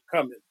treat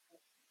coming.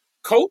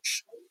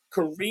 Coach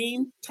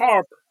Kareen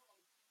Tarver,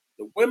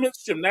 the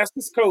women's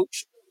gymnastics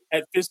coach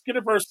at Fisk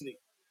University,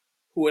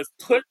 who has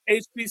put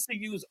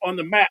HBCUs on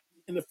the map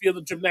in the field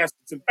of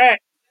gymnastics. In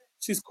fact,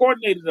 she's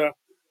coordinated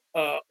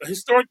a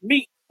historic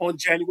meet on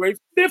January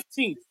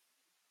 15th.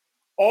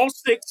 All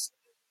 6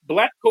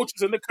 black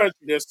coaches in the country,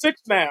 there's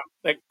 6 now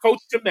that coach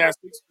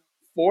gymnastics,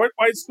 4 at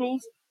white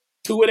schools,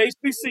 2 at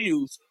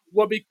HBCUs,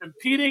 will be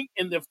competing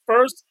in the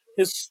first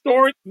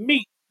historic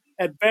meet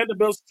at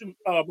Vanderbilt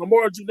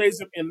Memorial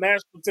Gymnasium in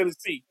Nashville,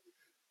 Tennessee.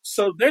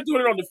 So they're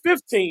doing it on the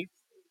 15th.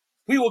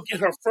 We will get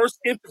her first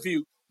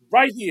interview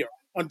right here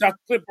on Dr.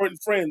 Clifford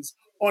and Friends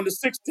on the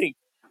 16th.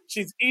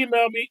 She's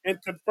emailed me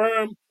and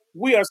confirmed.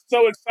 We are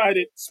so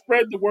excited.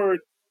 Spread the word.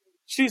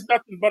 She's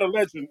nothing but a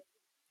legend.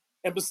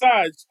 And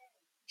besides,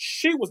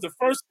 she was the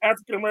first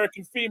African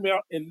American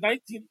female in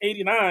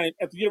 1989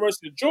 at the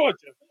University of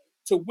Georgia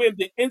to win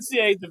the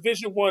NCAA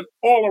Division I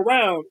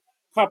all-around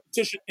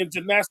competition in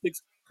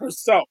gymnastics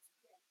herself.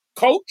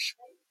 Coach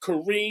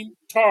Kareen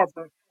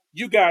Tarver,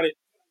 you got it.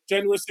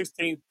 January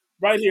 16th,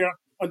 right here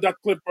on Dr.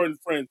 Clifford and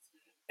Friends.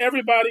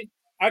 Everybody,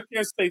 I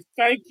can't say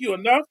thank you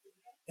enough,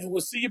 and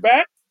we'll see you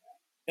back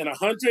in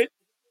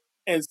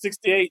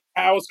 168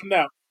 hours from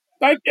now.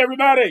 Thank you,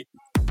 everybody.